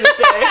 I was going to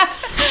say.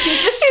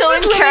 He's just still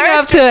in character.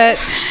 Up to it.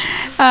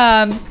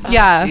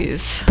 Yeah.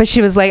 Geez. But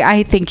she was like,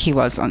 I think he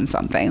was on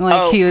something.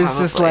 Like, he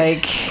was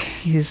probably.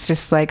 He's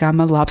just like, I'm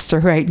a lobster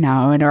right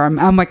now, or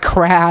I'm a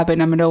crab,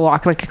 and I'm going to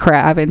walk like a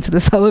crab into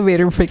this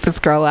elevator and freak this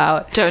girl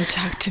out. Don't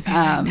talk to me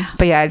right now.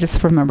 But yeah, I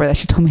just remember that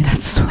she told me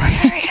that story.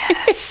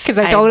 Because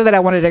I told her that I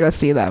wanted to go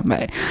see them,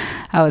 but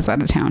I was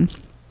out of town.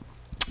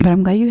 But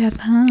I'm glad you had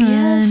fun.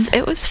 Yes,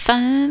 it was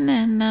fun,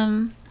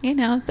 and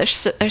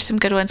there's some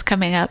good ones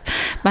coming up.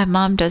 My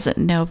mom doesn't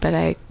know, but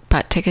I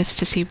bought tickets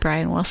to see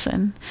Brian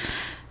Wilson.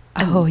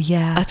 Oh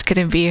yeah, that's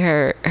gonna be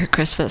her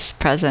Christmas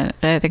present.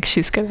 I think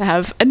she's gonna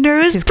have a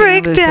nervous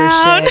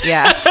breakdown.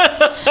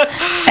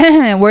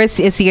 Yeah. Where is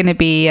he gonna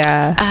be?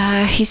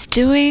 He's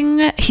doing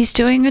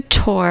a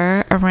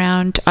tour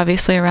around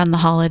the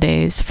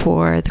holidays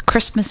for the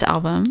Christmas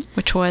album,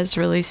 which was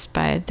released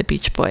by the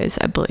Beach Boys,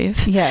 I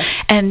believe. Yeah.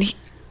 And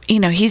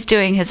he's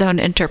doing his own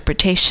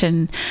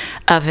interpretation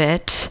of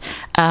it.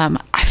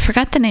 I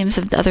forgot the names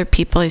of the other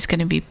people he's going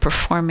to be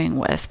performing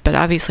with, but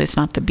obviously it's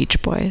not the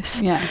Beach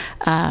Boys. Yeah.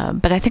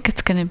 But I think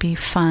it's going to be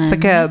fun.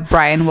 It's like a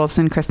Brian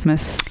Wilson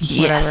Christmas,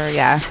 whatever.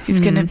 Yeah. He's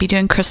going to be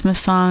doing Christmas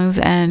songs,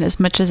 and as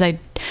much as I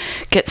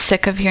get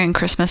sick of hearing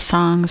Christmas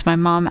songs, my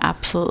mom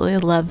absolutely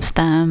loves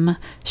them.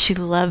 She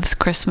loves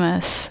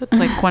Christmas. It's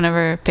like one of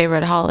her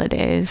favorite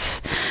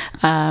holidays.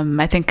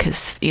 I think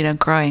because,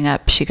 growing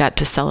up, she got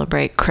to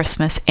celebrate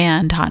Christmas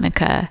and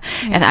Hanukkah.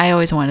 Yeah. And I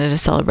always wanted to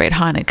celebrate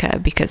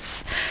Hanukkah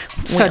because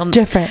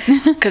different.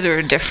 Because we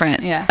were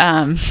different.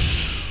 Yeah.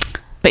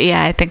 But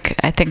yeah, I think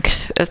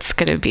it's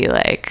gonna be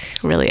like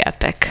really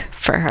epic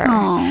for her.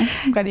 Oh,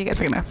 I'm glad you guys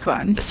are gonna have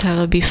fun. So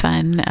it'll be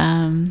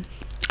fun.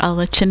 I'll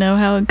let you know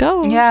how it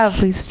goes. Yeah,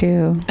 please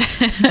do.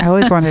 I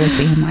always wanted to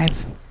see him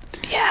live.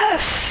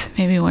 Yes,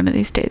 maybe one of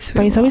these days.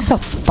 But he's always so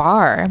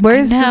far. Where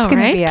is this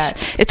gonna be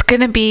at? It's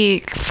gonna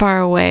be far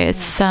away.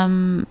 It's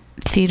some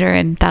theater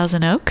in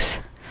Thousand Oaks.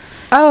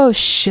 Oh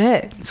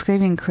shit! It's gonna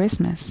be in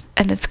Christmas,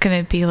 and it's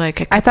gonna be like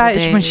a couple I thought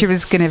days. When she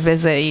was gonna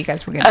visit, you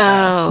guys were gonna.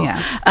 Oh,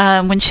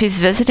 yeah. When she's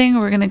visiting,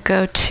 we're gonna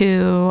go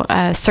to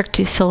a Cirque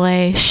du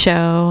Soleil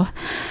show.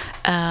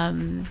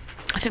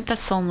 I think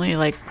that's the only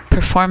like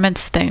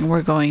performance thing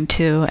we're going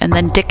to, and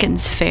then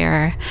Dickens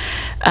Fair.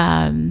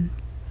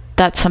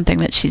 That's something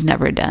that she's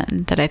never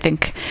done that I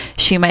think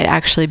she might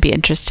actually be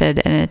interested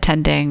in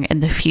attending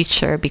in the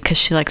future, because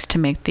she likes to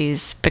make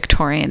these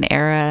Victorian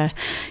era,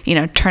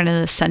 turn of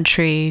the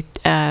century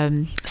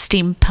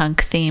steampunk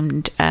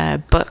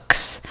themed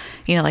books,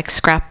 like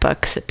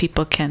scrapbooks that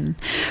people can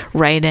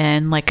write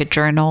in like a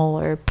journal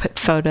or put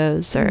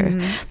photos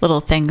or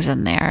little things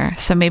in there.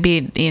 So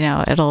maybe,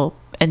 it'll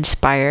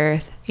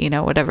inspire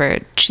whatever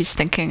she's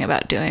thinking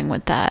about doing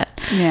with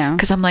that. Yeah.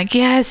 Because I'm like,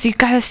 yes, you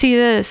gotta see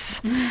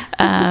this.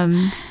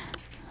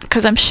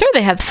 Because I'm sure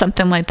they have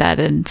something like that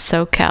in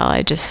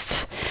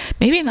SoCal.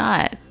 Maybe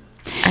not.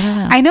 I don't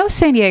know. I know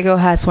San Diego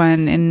has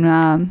one,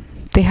 and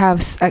they have.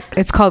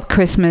 It's called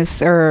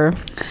Christmas, or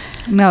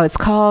no, it's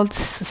called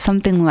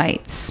something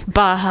lights.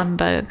 Bah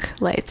humbug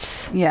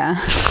lights. Yeah.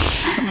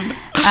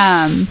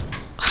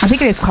 I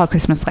think it is called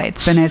Christmas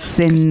Lights, and it's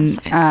in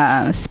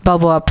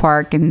Balboa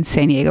Park in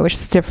San Diego, which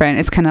is different.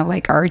 It's kind of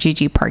like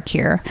RGG Park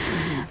here.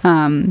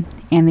 And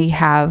they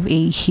have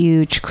a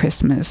huge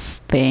Christmas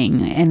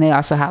thing, and they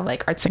also have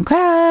like arts and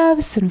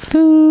crafts and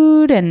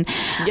food and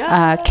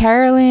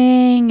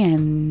caroling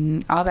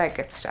and all that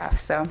good stuff.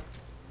 So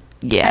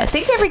yes, I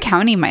think every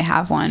county might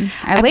have one.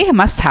 LA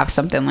must have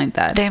something like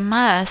that. They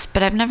must,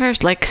 but I've never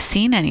like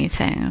seen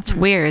anything. It's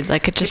weird.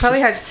 Like it just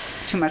probably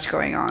has too much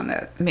going on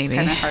that maybe it's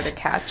kind of hard to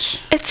catch.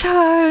 It's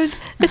hard.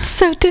 It's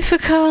so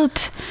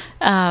difficult.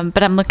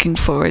 But I'm looking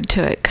forward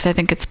to it because I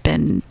think it's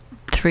been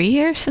 3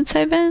 years since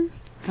I've been.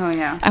 Oh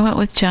yeah. I went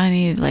with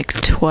Johnny like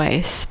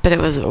twice, but it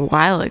was a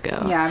while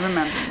ago. Yeah, I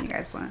remember when you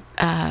guys went.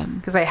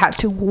 Because I had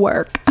to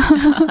work.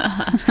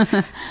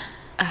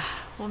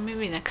 Well,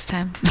 maybe next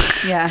time.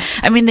 Yeah.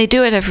 I mean, they've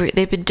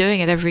been doing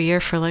it every year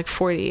for like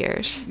 40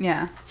 years.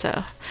 Yeah.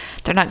 So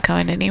they're not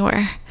going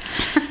anywhere.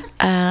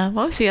 What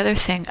was the other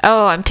thing?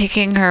 Oh, I'm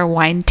taking her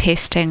wine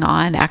tasting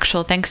on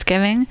actual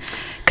Thanksgiving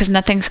because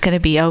nothing's going to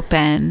be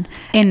open.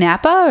 In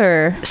Napa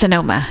or?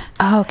 Sonoma.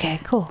 Oh, okay,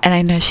 cool. And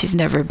I know she's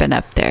never been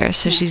up there,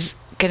 so she's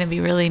going to be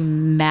really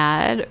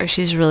mad, or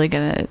she's really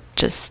going to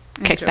just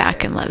kick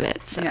back and love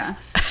it. So. Yeah.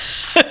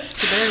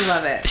 She better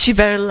love it. She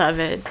better love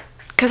it.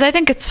 Because I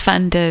think it's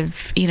fun to,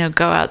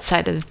 go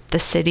outside of the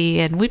city.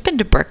 And we've been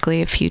to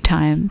Berkeley a few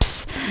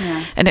times.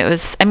 Yeah. And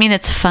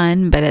it's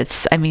fun, but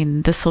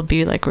this will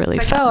be like really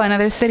fun. Oh,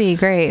 another city.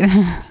 Great.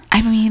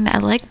 I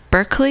like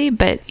Berkeley,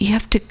 but you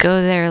have to go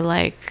there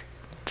like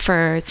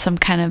for some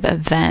kind of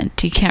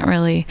event. You can't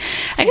really,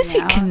 I guess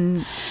you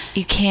can.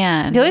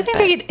 The only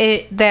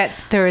thing that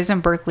there is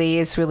in Berkeley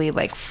is really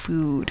like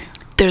food.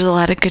 There's a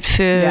lot of good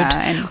food.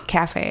 Yeah, and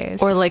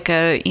cafes. Or like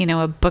a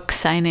book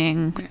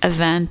signing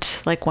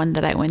event, like one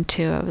that I went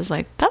to. I was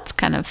like, that's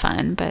kind of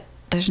fun, but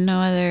there's no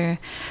other.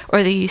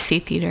 Or the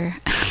UC Theater.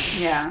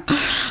 Yeah.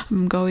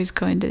 I'm always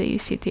going to the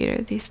UC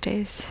Theater these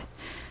days.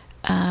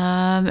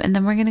 And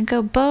then we're going to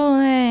go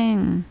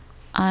bowling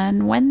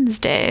on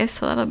Wednesday,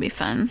 so that'll be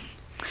fun.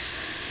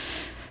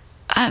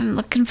 I'm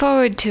looking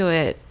forward to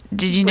it.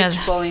 Did you know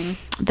bowling?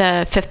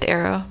 The Fifth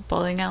Arrow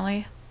bowling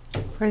alley?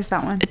 Where's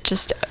that one? It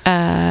just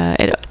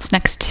it's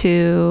next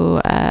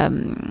to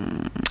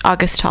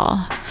August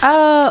Hall.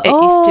 Oh, it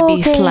used to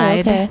be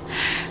Slide. Okay.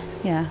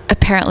 Yeah.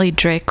 Apparently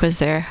Drake was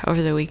there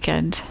over the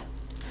weekend.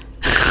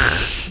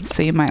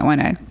 So you might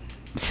want to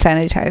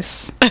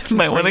sanitize. I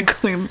might want to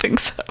clean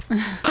things up.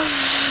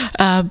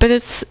 But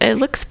it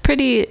looks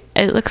pretty.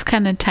 It looks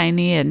kind of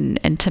tiny and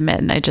intimate.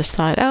 And I just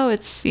thought,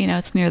 it's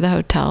it's near the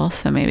hotel,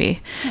 so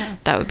maybe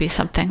that would be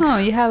something. Oh,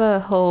 you have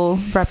a whole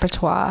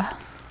repertoire.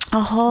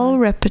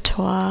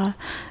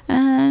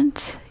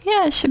 And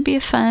it should be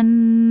a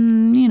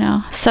fun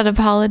set of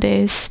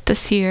holidays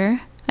this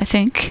year. I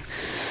think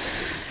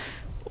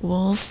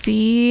we'll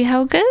see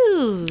how it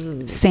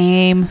goes.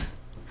 Same.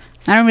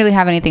 I don't really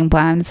have anything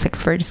planned except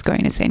for just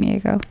going to San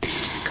Diego.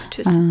 Just go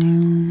to San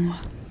Diego.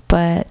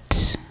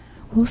 But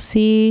we'll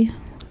see.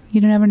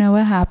 You never know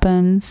what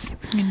happens.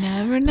 You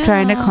never know.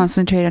 Trying to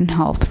concentrate on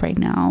health right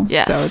now.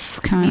 Yes, so it's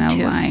kind of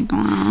like,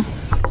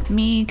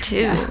 me too.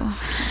 Yeah.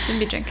 I shouldn't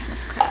be drinking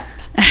this crap.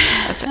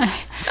 That's okay.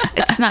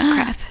 It's not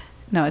crap.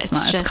 No, it's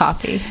not. It's just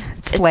coffee.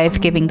 It's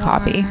life-giving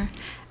coffee.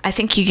 I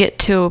think you get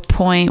to a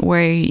point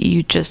where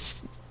you're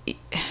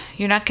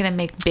not going to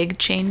make big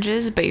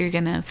changes, but you're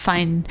going to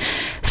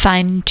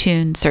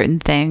fine-tune certain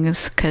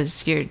things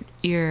because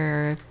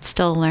you're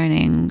still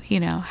learning,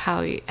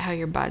 how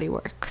your body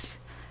works.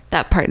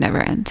 That part never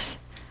ends.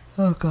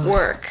 Oh, God.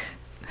 Work.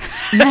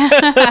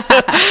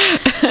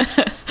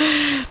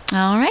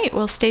 All right.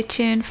 Well, stay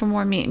tuned for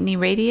more Mutiny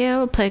Radio.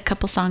 We'll play a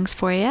couple songs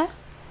for you.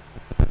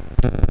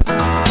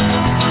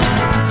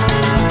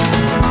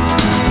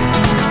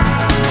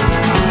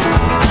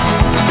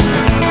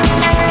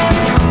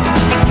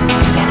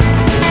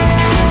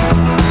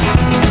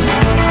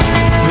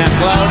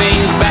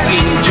 Claudine's back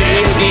in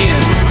jail again.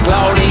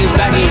 Claudine's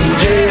back in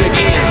jail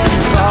again.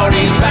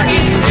 Claudine's back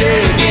in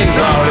jail again.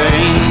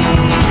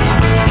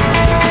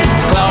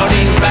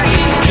 Claudine's back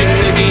in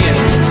jail again.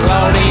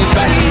 Claudine's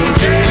back in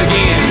jail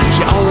again.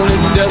 She only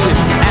does it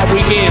at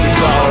weekends,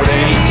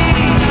 Claudine.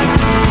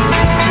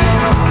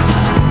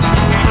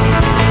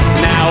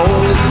 Now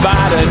old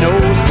Spider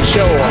knows for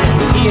sure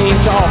that he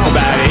ain't talking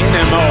about it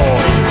anymore.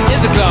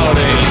 Is it,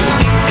 Claudine?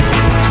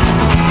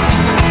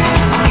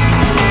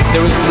 There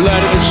was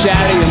blood in the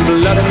shaddy and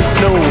blood in the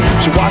snow.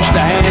 She washed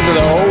her hands of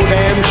the whole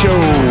damn show.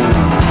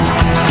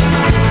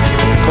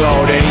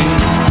 Claudine.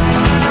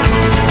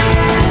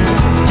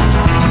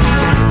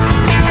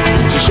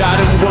 She shot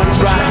him once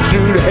right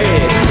through the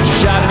head.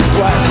 She shot him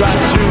twice right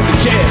through the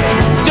chest.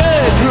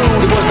 Judge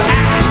ruled it was an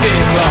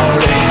accident,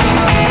 Claudine.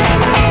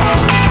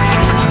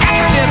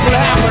 Accidents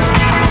will happen.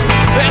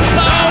 And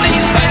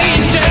Claudine's back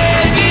in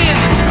jail again.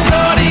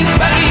 Claudine's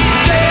back in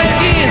jail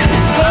again.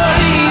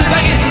 Claudine's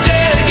back in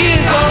jail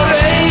again.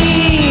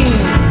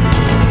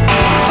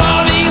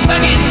 Claudine's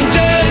back in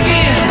jail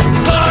again.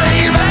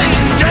 Claudine's back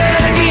in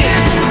jail again.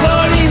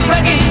 Claudine's back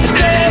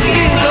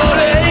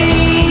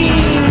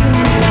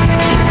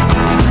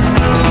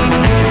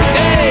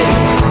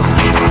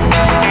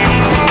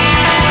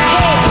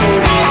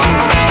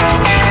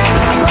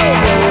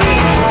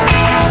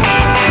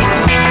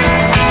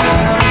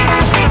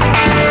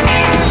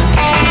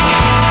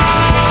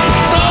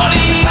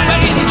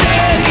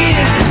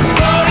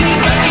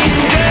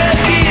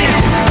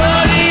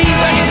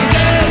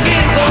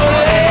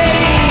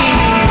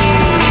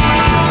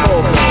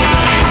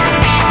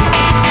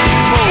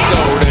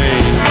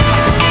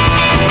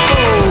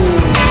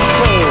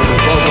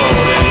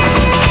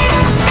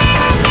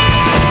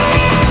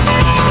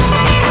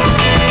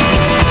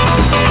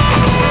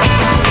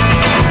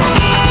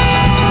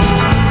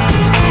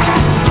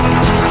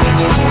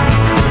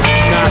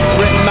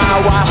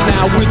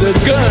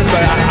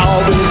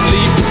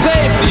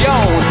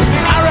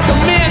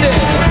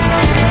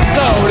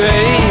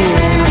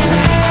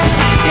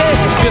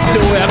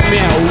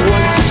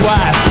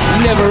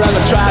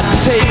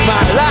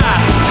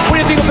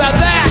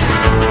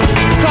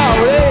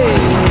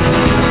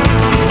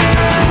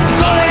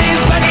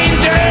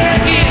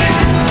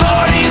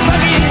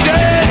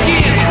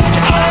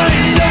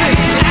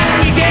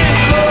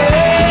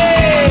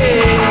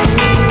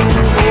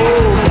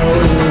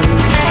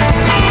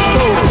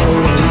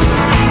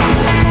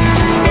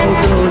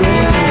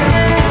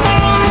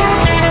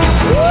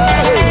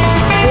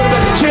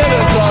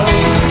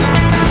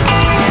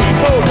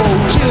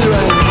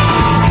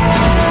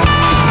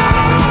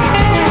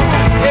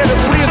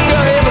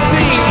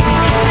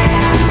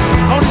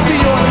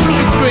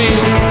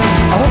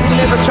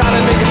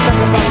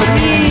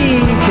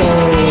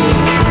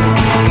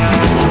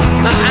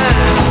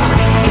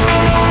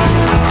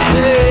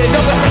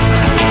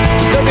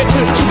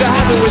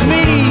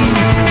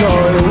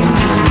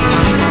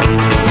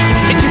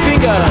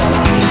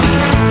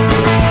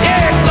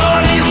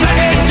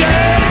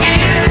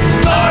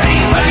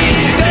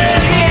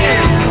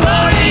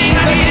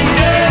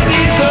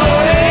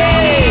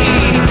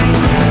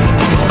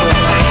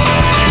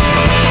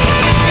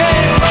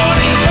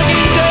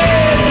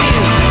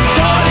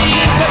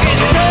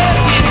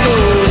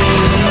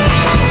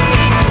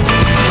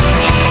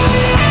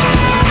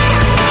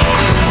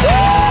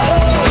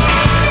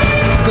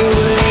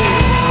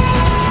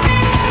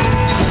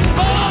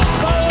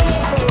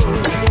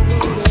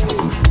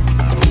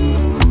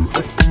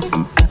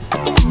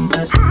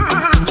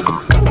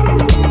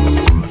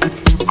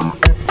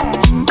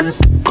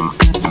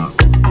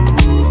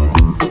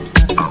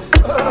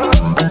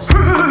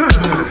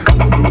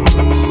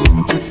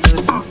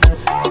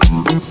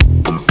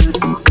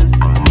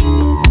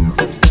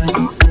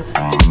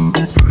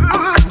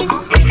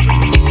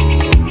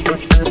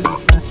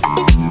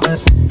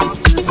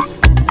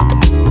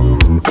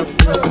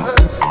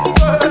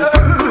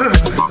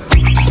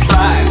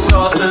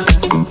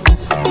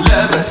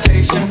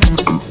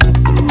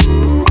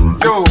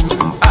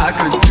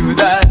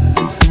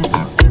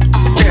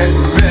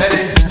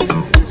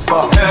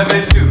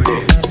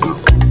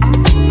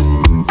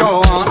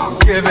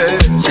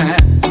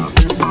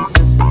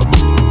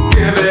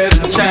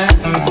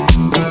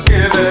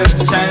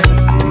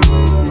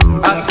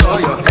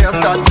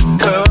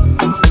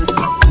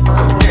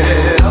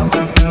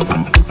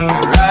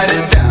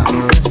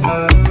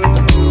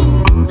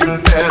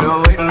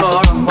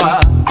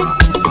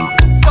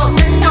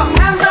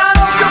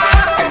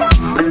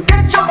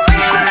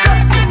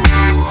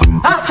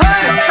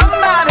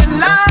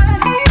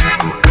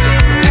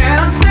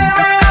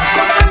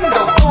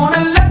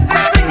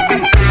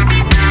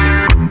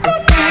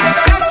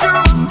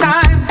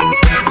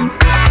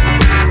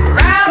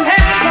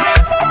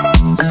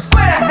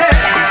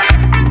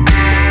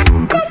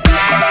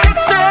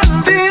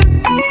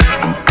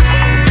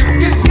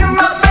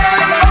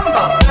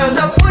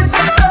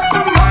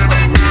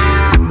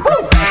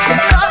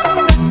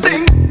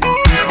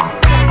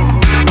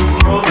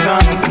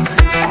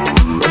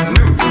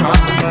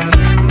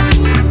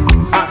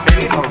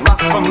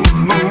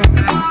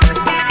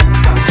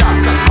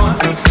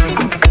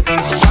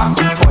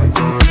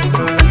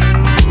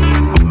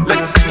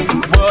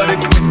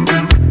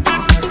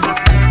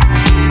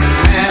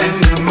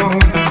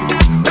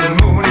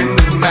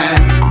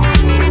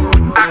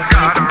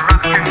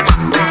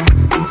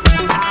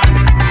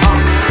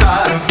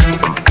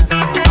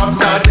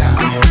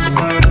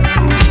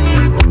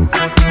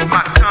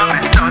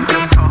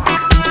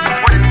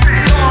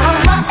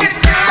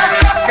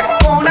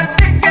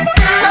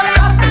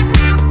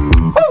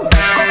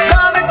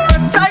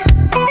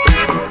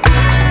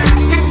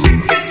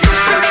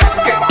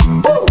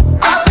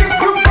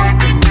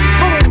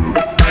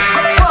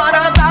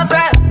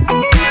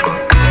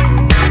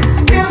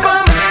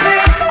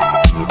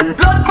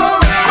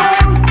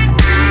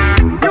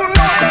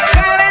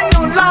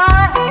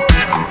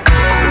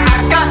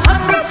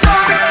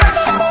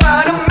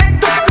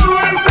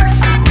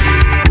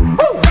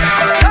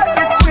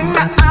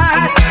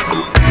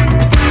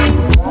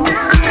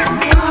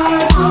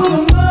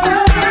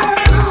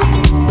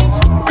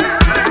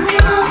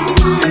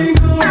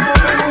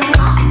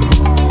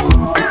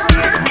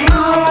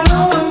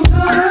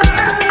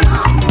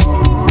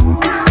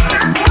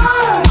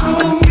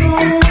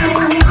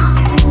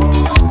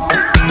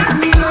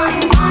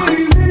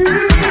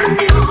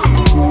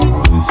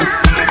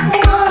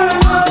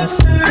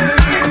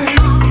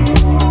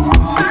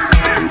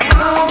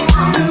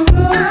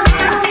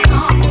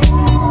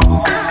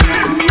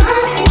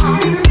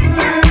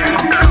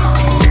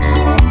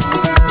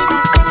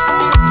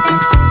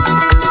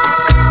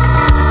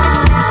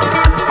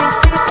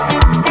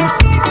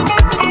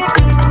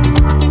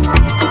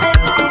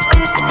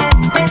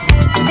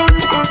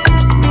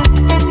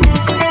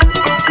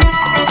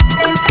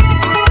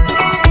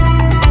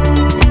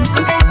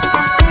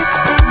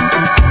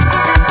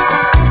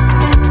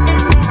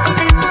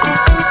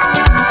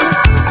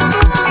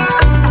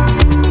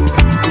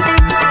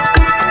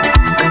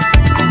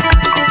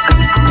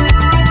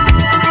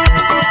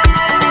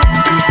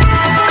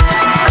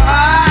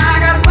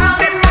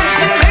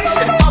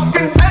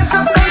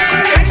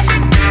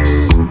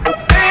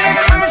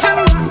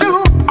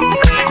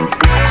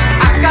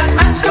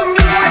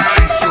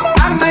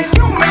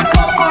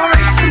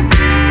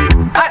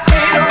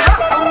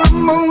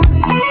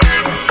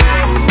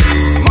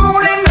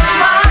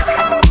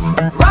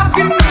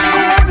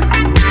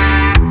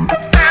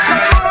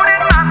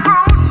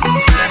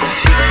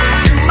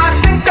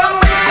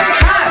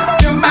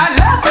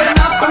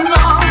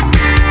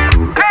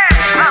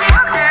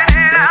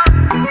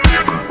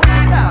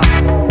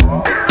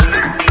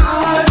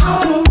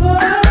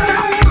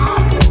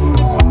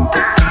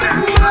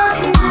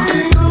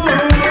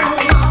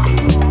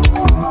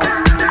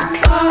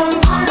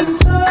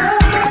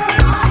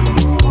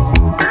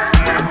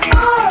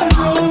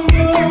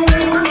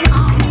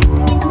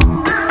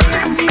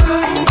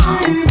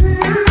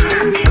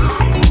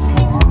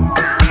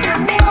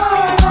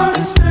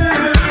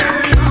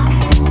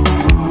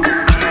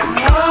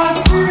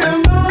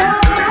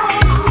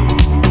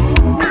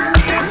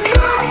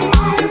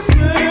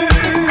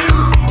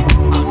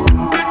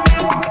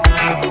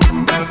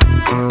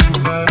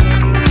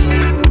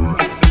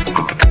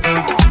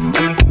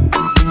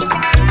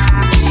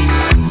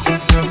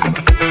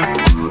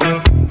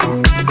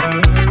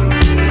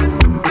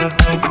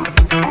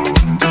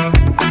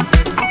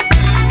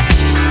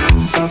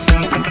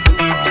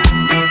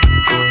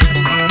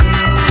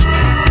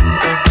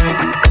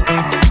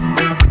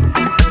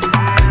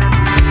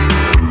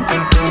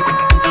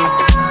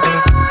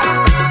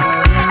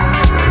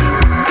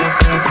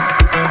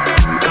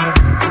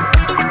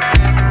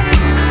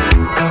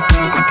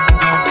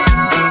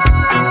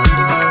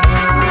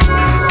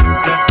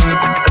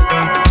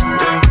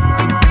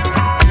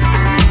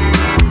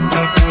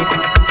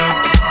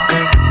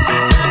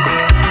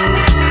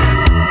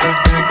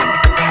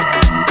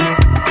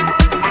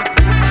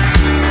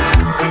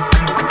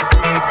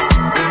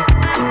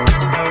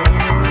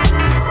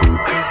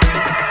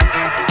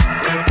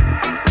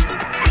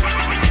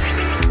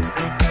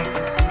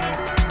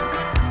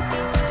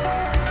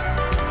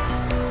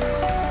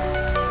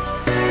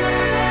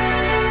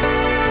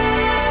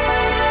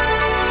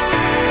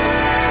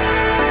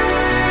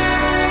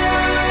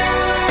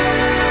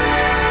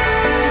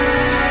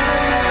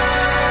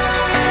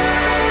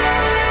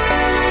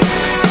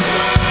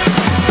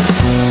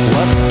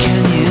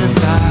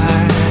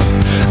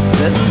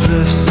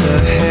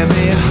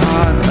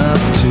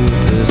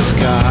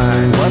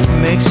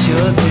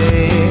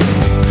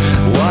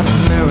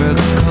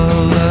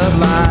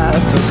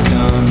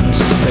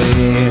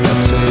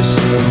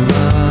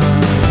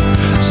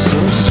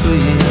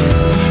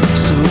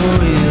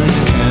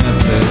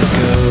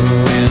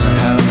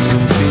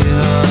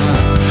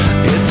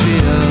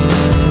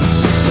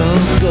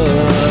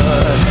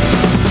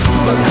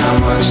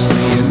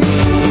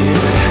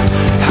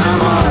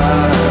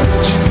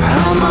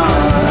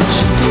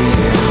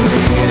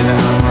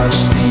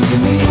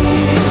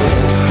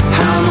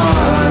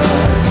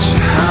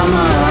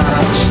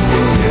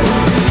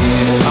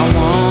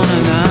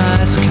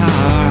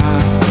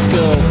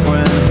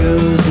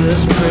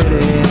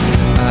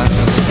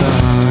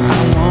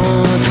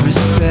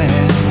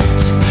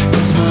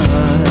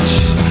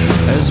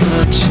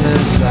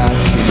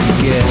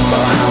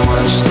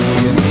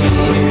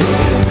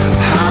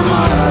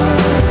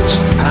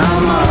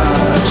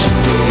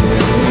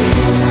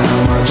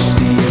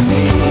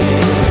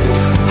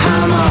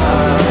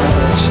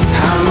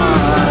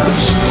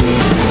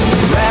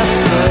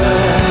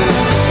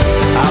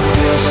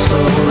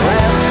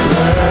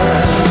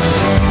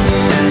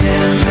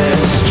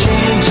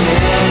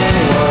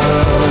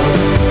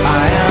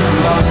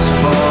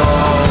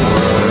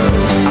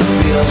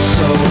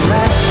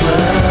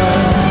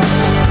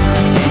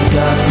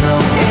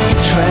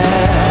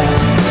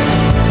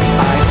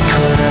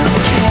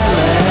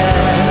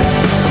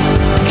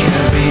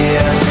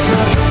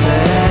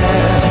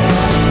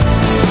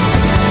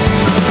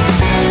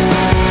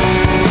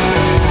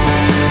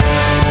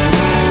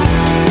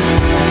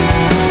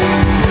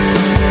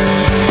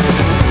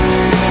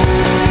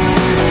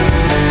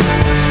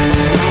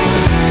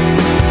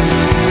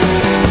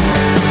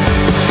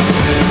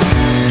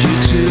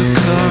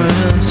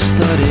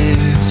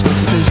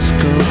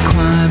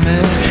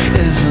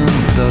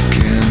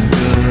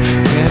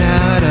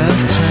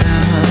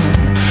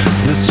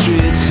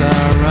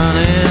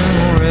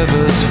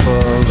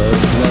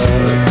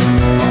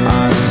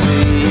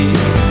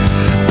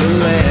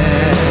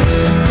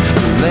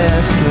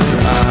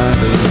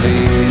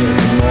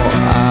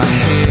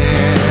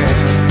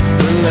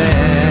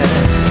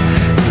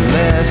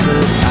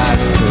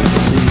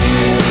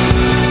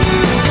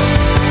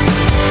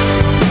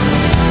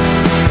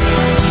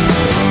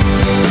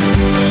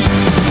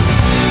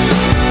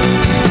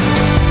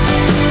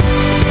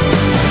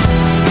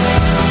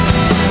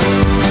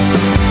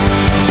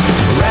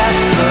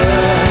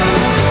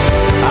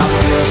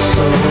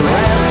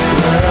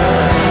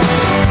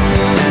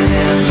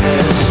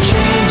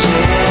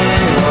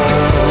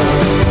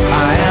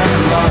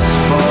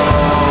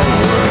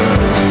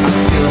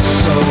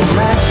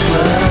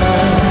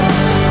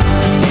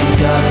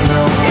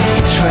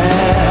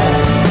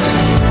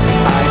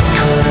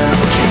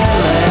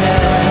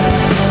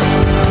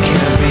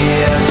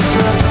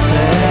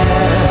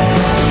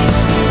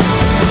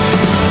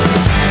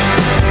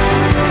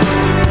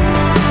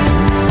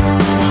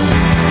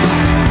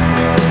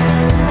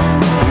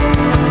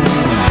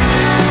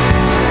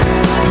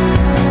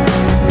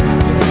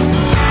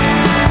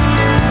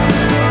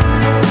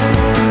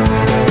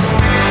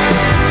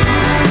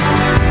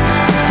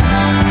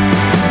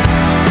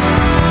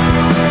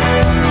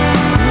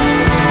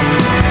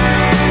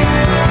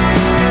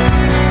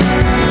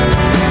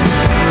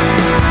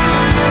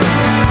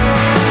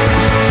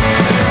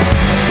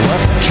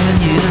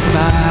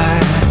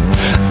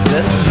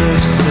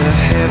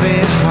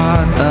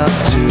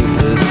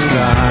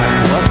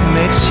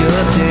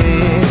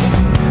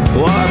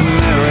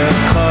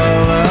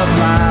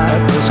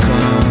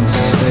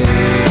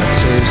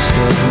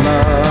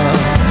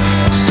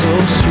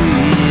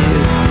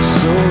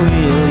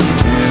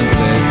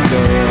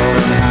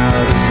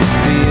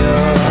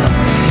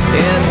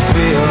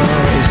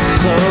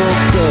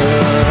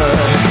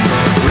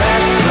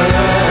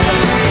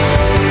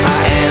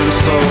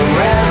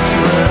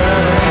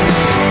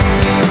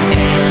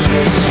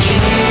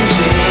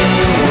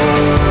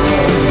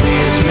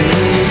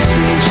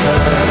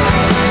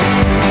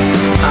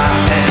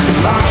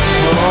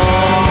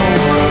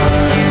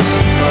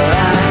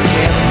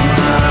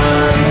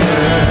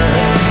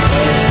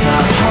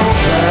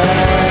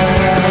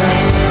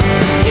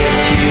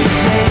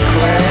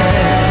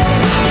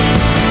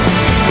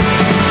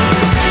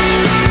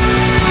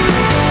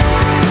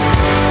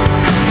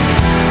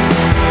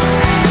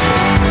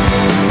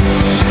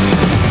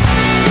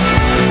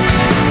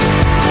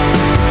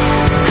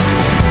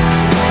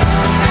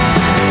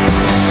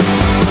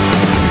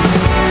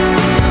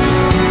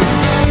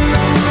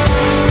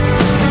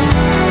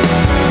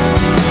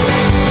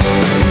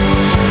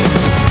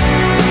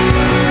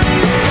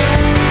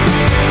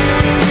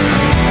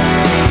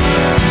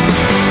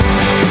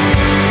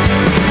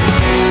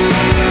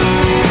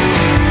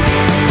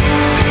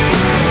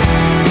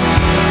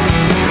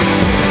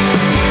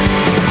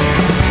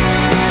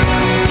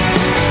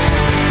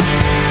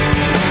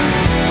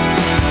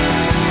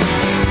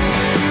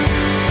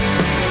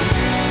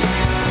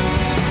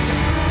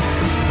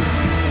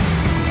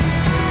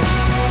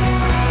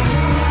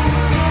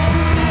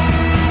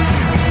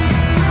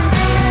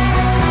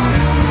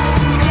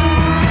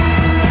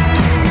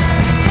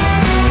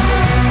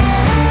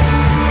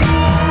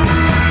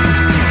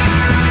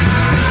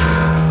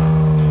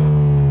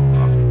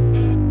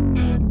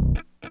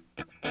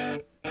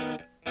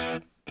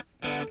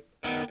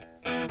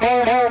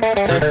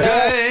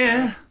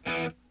Today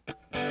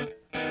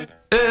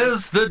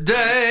is the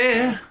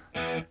day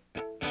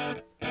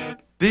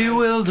the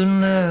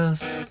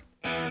wilderness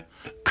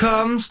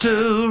comes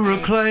to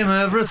reclaim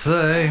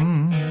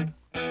everything.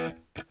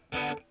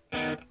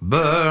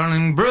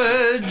 Burning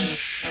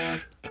bridge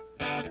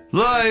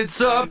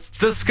lights up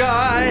the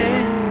sky.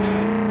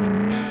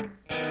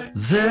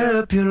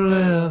 Zip your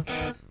lip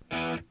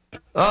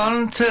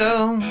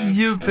until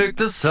you've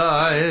picked a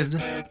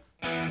side.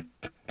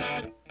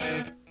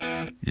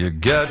 You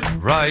get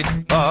right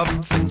up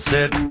and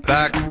sit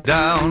back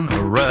down.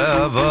 A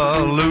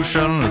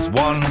revolution is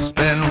one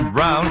spin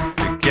round.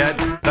 You get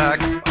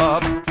back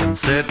up and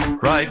sit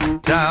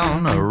right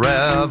down. A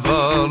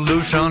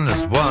revolution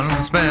is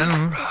one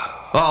spin.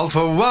 All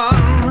for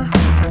one,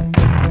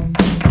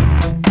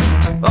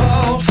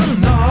 all for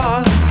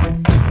naught.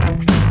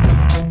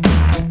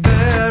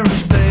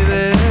 Perish,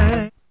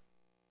 baby.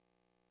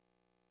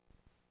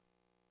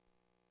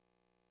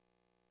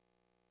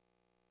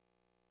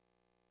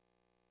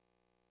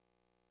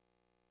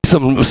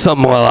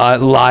 Some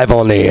live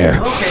on the air.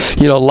 Okay.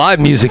 You know, live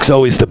music's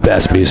always the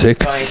best music.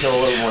 Trying to get a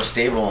little more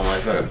stable in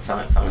life, but I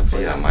found a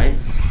place. Yeah, might.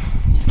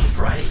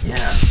 Right,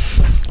 yeah.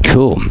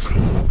 Cool.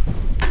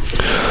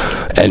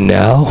 And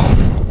now,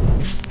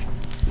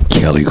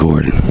 Kelly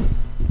Gordon.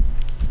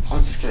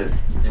 I'm just kidding.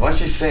 Why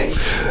don't you sing?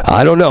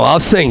 I don't know. I'll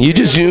sing. You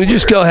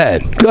just go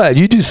ahead. Go ahead.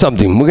 You do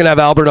something. We're gonna have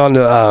Albert on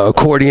the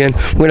accordion.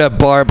 We're gonna have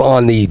Barb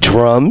on the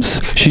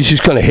drums. She's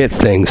just gonna hit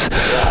things.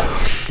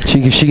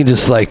 She can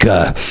just like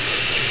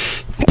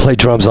play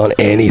drums on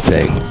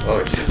anything.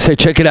 Oh, say,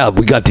 check it out.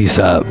 We got these.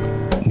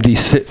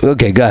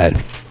 Okay, go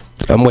ahead.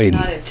 I'm waiting.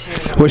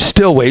 We're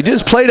still waiting.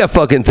 Just play that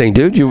fucking thing,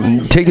 dude.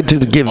 You take it to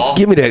the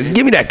give me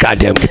that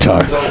goddamn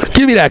guitar.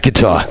 Give me that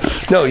guitar.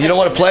 No, you don't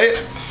want to play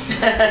it?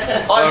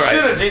 I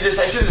should have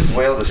just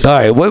wailed this. All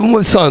right,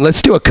 what song?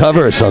 Let's do a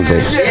cover or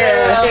something.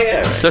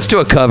 Yeah. Let's do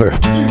a cover.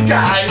 You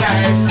got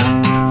nice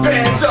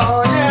pants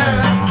on,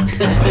 yeah.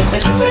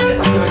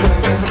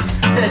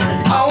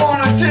 I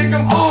wanna take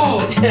them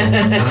all.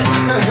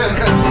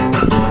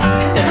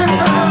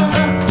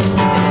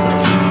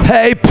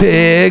 Hey,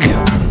 pig.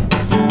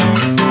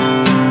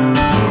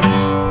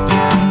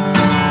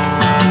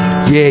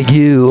 Yeah,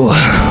 you.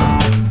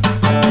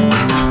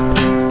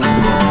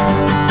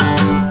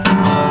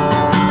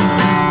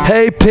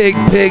 Hey, pig,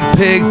 pig,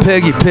 pig,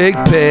 piggy, pig,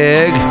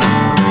 pig.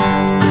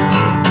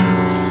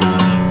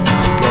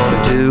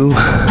 Gonna do.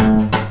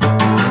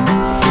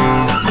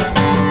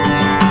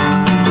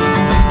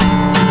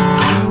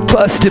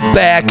 Busted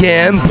back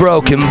and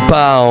broken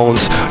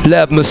bones.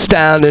 Left me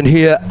standing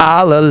here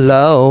all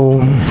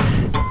alone.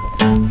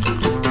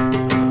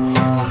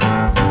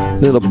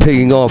 Little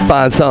piggy gonna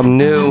find something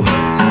new.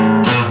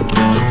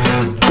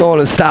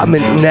 Gonna stop me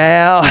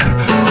now.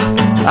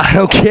 I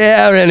don't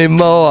care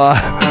anymore.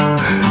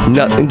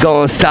 Nothing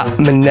gonna stop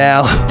me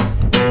now.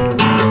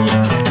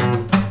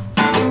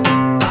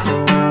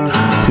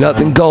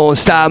 Nothing gonna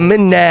stop me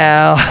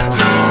now.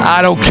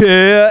 I don't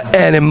care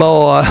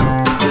anymore.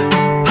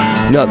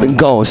 Nothing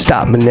gonna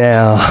stop me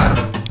now.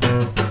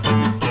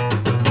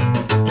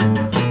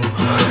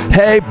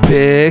 Hey,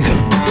 pig.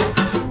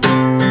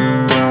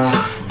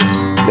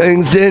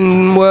 Things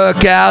didn't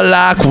work out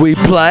like we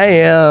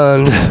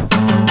planned.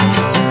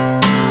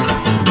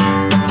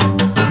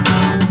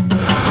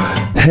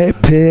 Hey,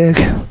 pig.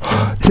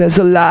 There's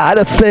a lot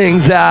of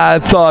things I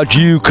thought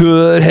you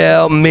could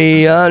help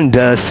me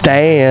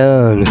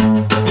understand.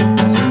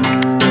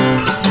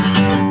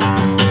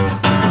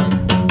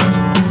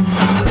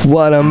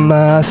 What am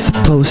I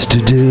supposed to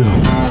do?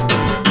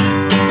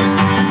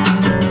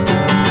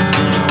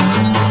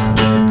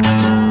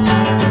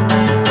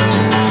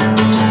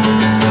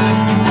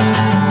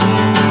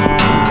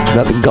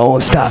 Nothing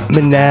gonna stop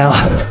me now.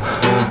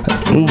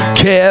 I don't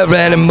care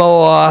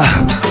anymore.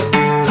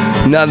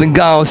 Nothing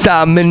gonna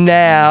stop me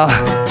now.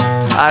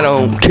 I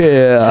don't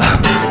care.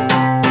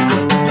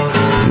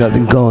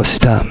 Nothing gonna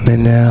stop me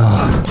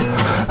now.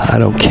 I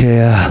don't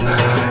care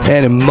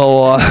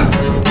anymore.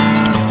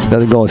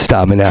 Nothing gonna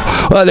stop me now.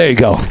 Well, there you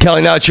go.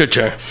 Kelly, now it's your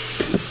turn.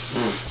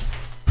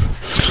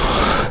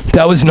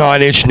 That was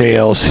 9 Inch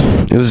Nails.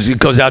 It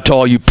goes out to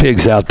all you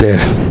pigs out there.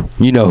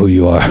 You know who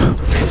you are.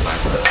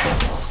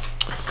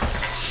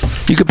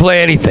 You could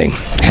play anything.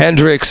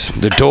 Hendrix,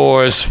 The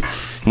Doors,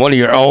 one of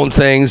your own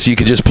things. You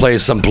could just play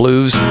some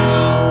blues.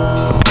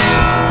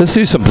 Let's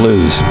do some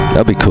blues.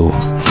 That'd be cool.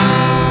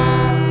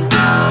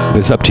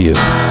 It's up to you.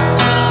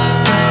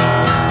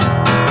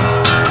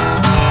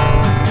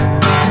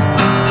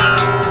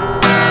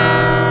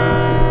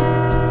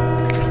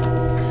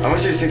 I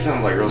want you to sing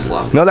something like real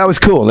slow. No, that was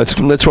cool. Let's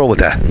roll with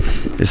that.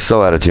 It's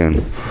so out of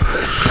tune.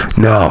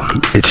 No,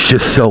 it's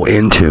just so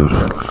in tune.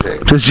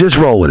 Just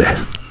roll with it.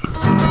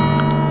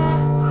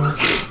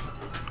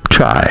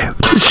 Try.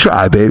 Just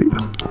try, baby.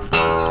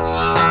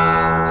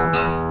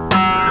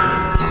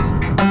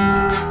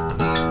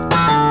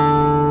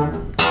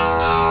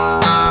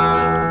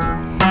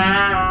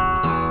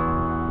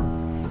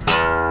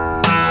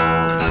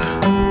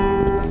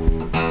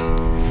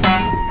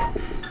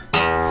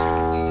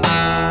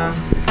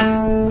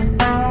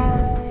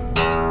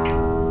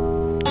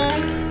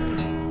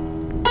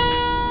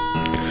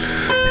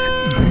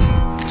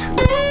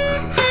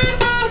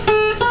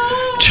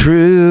 true.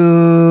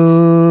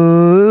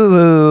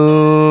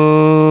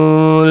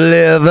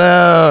 Live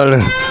on.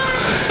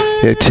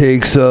 It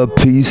takes a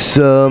piece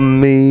of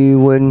me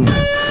when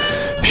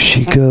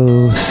she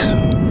goes.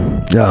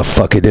 Oh,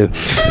 fuck it, dude.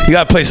 You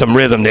gotta play some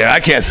rhythm there. I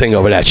can't sing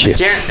over that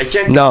shit. I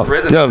can't no,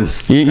 rhythm. no.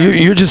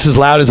 You're just as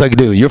loud as I can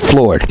do. You're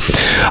floored.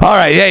 All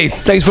right, hey,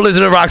 thanks for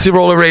listening to Roxy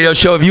Roller Radio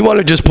Show. If you want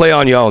to just play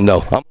on your own,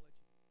 though.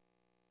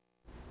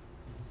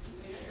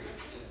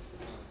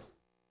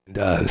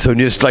 So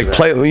just like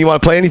play. You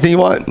want to play anything you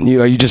want?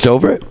 Are you just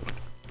over it?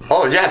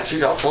 Oh yeah,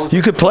 dude. I'll totally.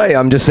 You could play.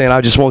 I'm just saying I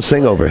just won't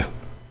sing over it.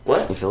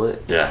 What? You feel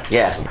it? Yeah.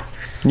 Yeah.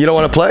 You don't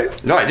want to play?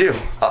 No, I do.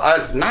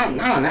 Not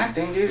on that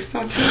thing, dude. It's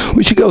not too.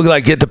 We should go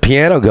like get the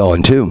piano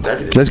going too.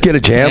 Let's get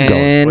a jam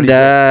going. And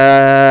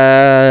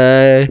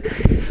I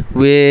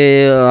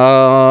will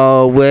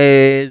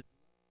always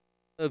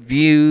love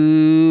you.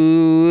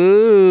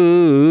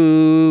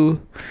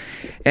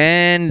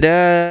 And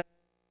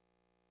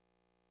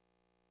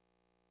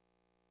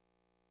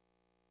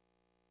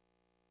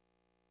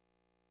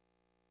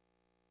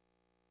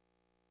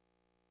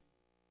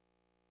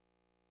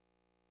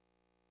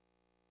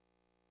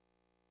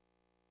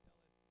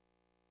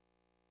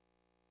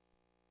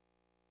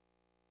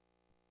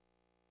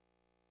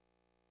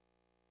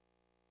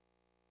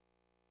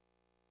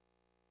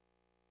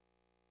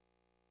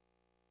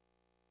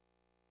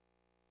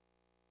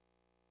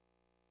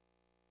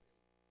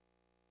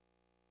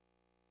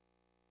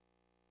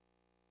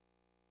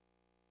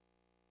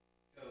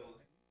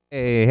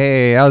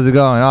Hey, how's it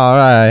going? All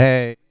right,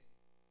 hey.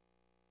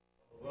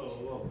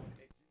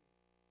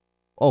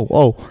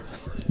 Oh,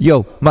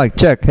 yo, mic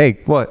check. Hey,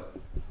 what?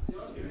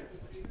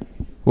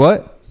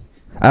 What?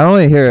 I don't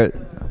really hear it.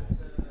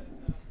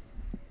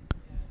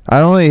 I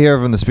don't really hear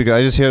it from the speaker.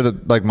 I just hear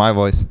my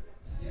voice.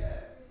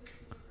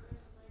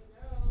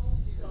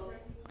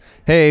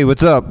 Hey,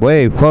 what's up?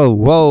 Wait,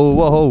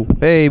 whoa.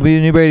 Hey,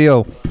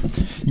 MutinyRadio.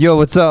 Yo,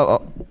 what's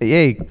up?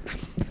 Hey,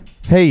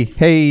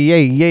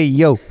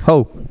 yo,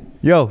 ho.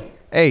 Yo,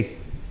 hey.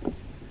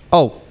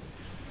 Oh.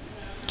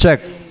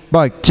 Check.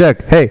 Mic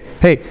check. Hey,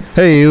 hey,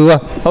 hey,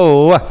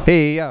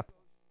 hey,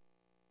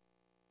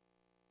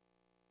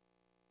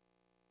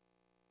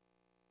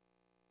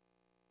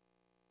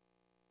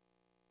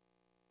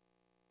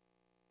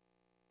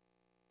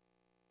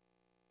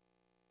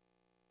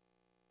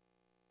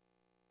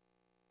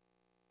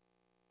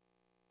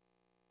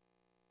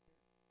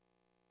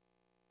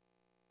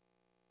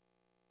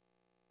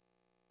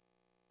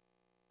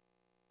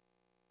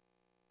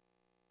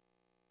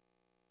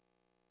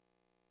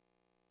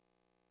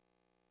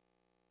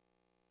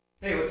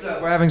 Hey, what's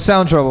up? We're having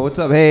sound trouble. What's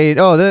up? Hey,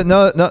 no,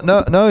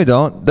 you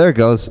don't. There it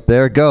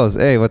goes.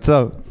 Hey, what's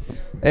up?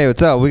 Hey,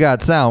 what's up? We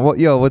got sound.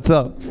 Yo, what's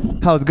up?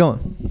 How's it going?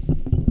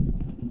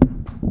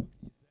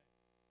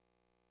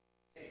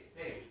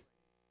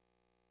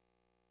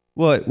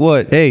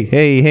 What?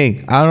 Hey.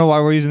 I don't know why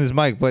we're using this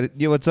mic, but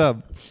yo, what's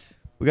up?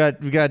 We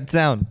got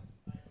sound.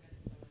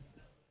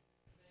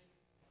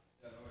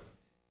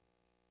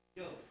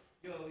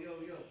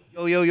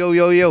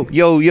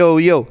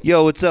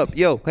 Yo, what's up?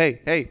 Yo,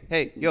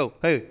 hey, yo,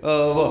 hey, whoa.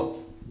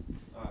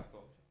 Alright,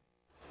 cool.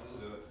 Let's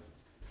do it.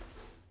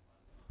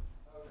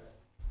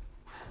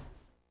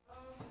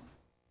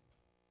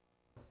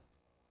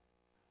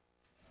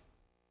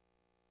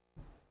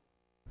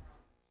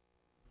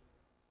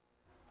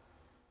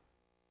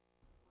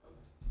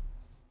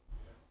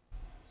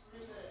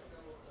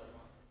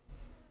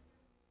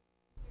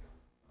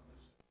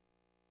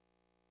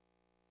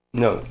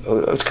 No,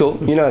 that's cool.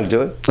 You know how to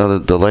do it. No,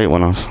 the light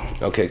went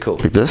off. Okay, cool.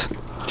 Like this?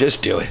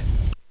 Just do it.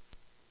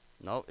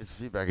 No, it's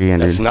feedback again,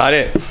 That's dude. not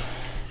it.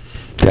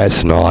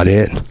 That's not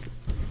it.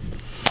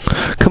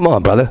 Come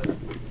on, brother.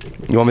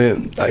 You want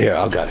me to? Here,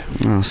 I'll got it.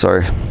 Oh,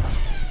 sorry.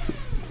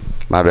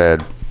 My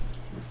bad.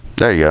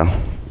 There you go.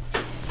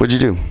 What'd you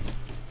do?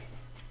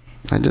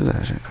 I did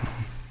that shit.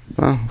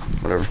 Well,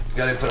 whatever. You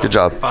gotta put Good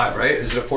job. 5, right? Is it a 4?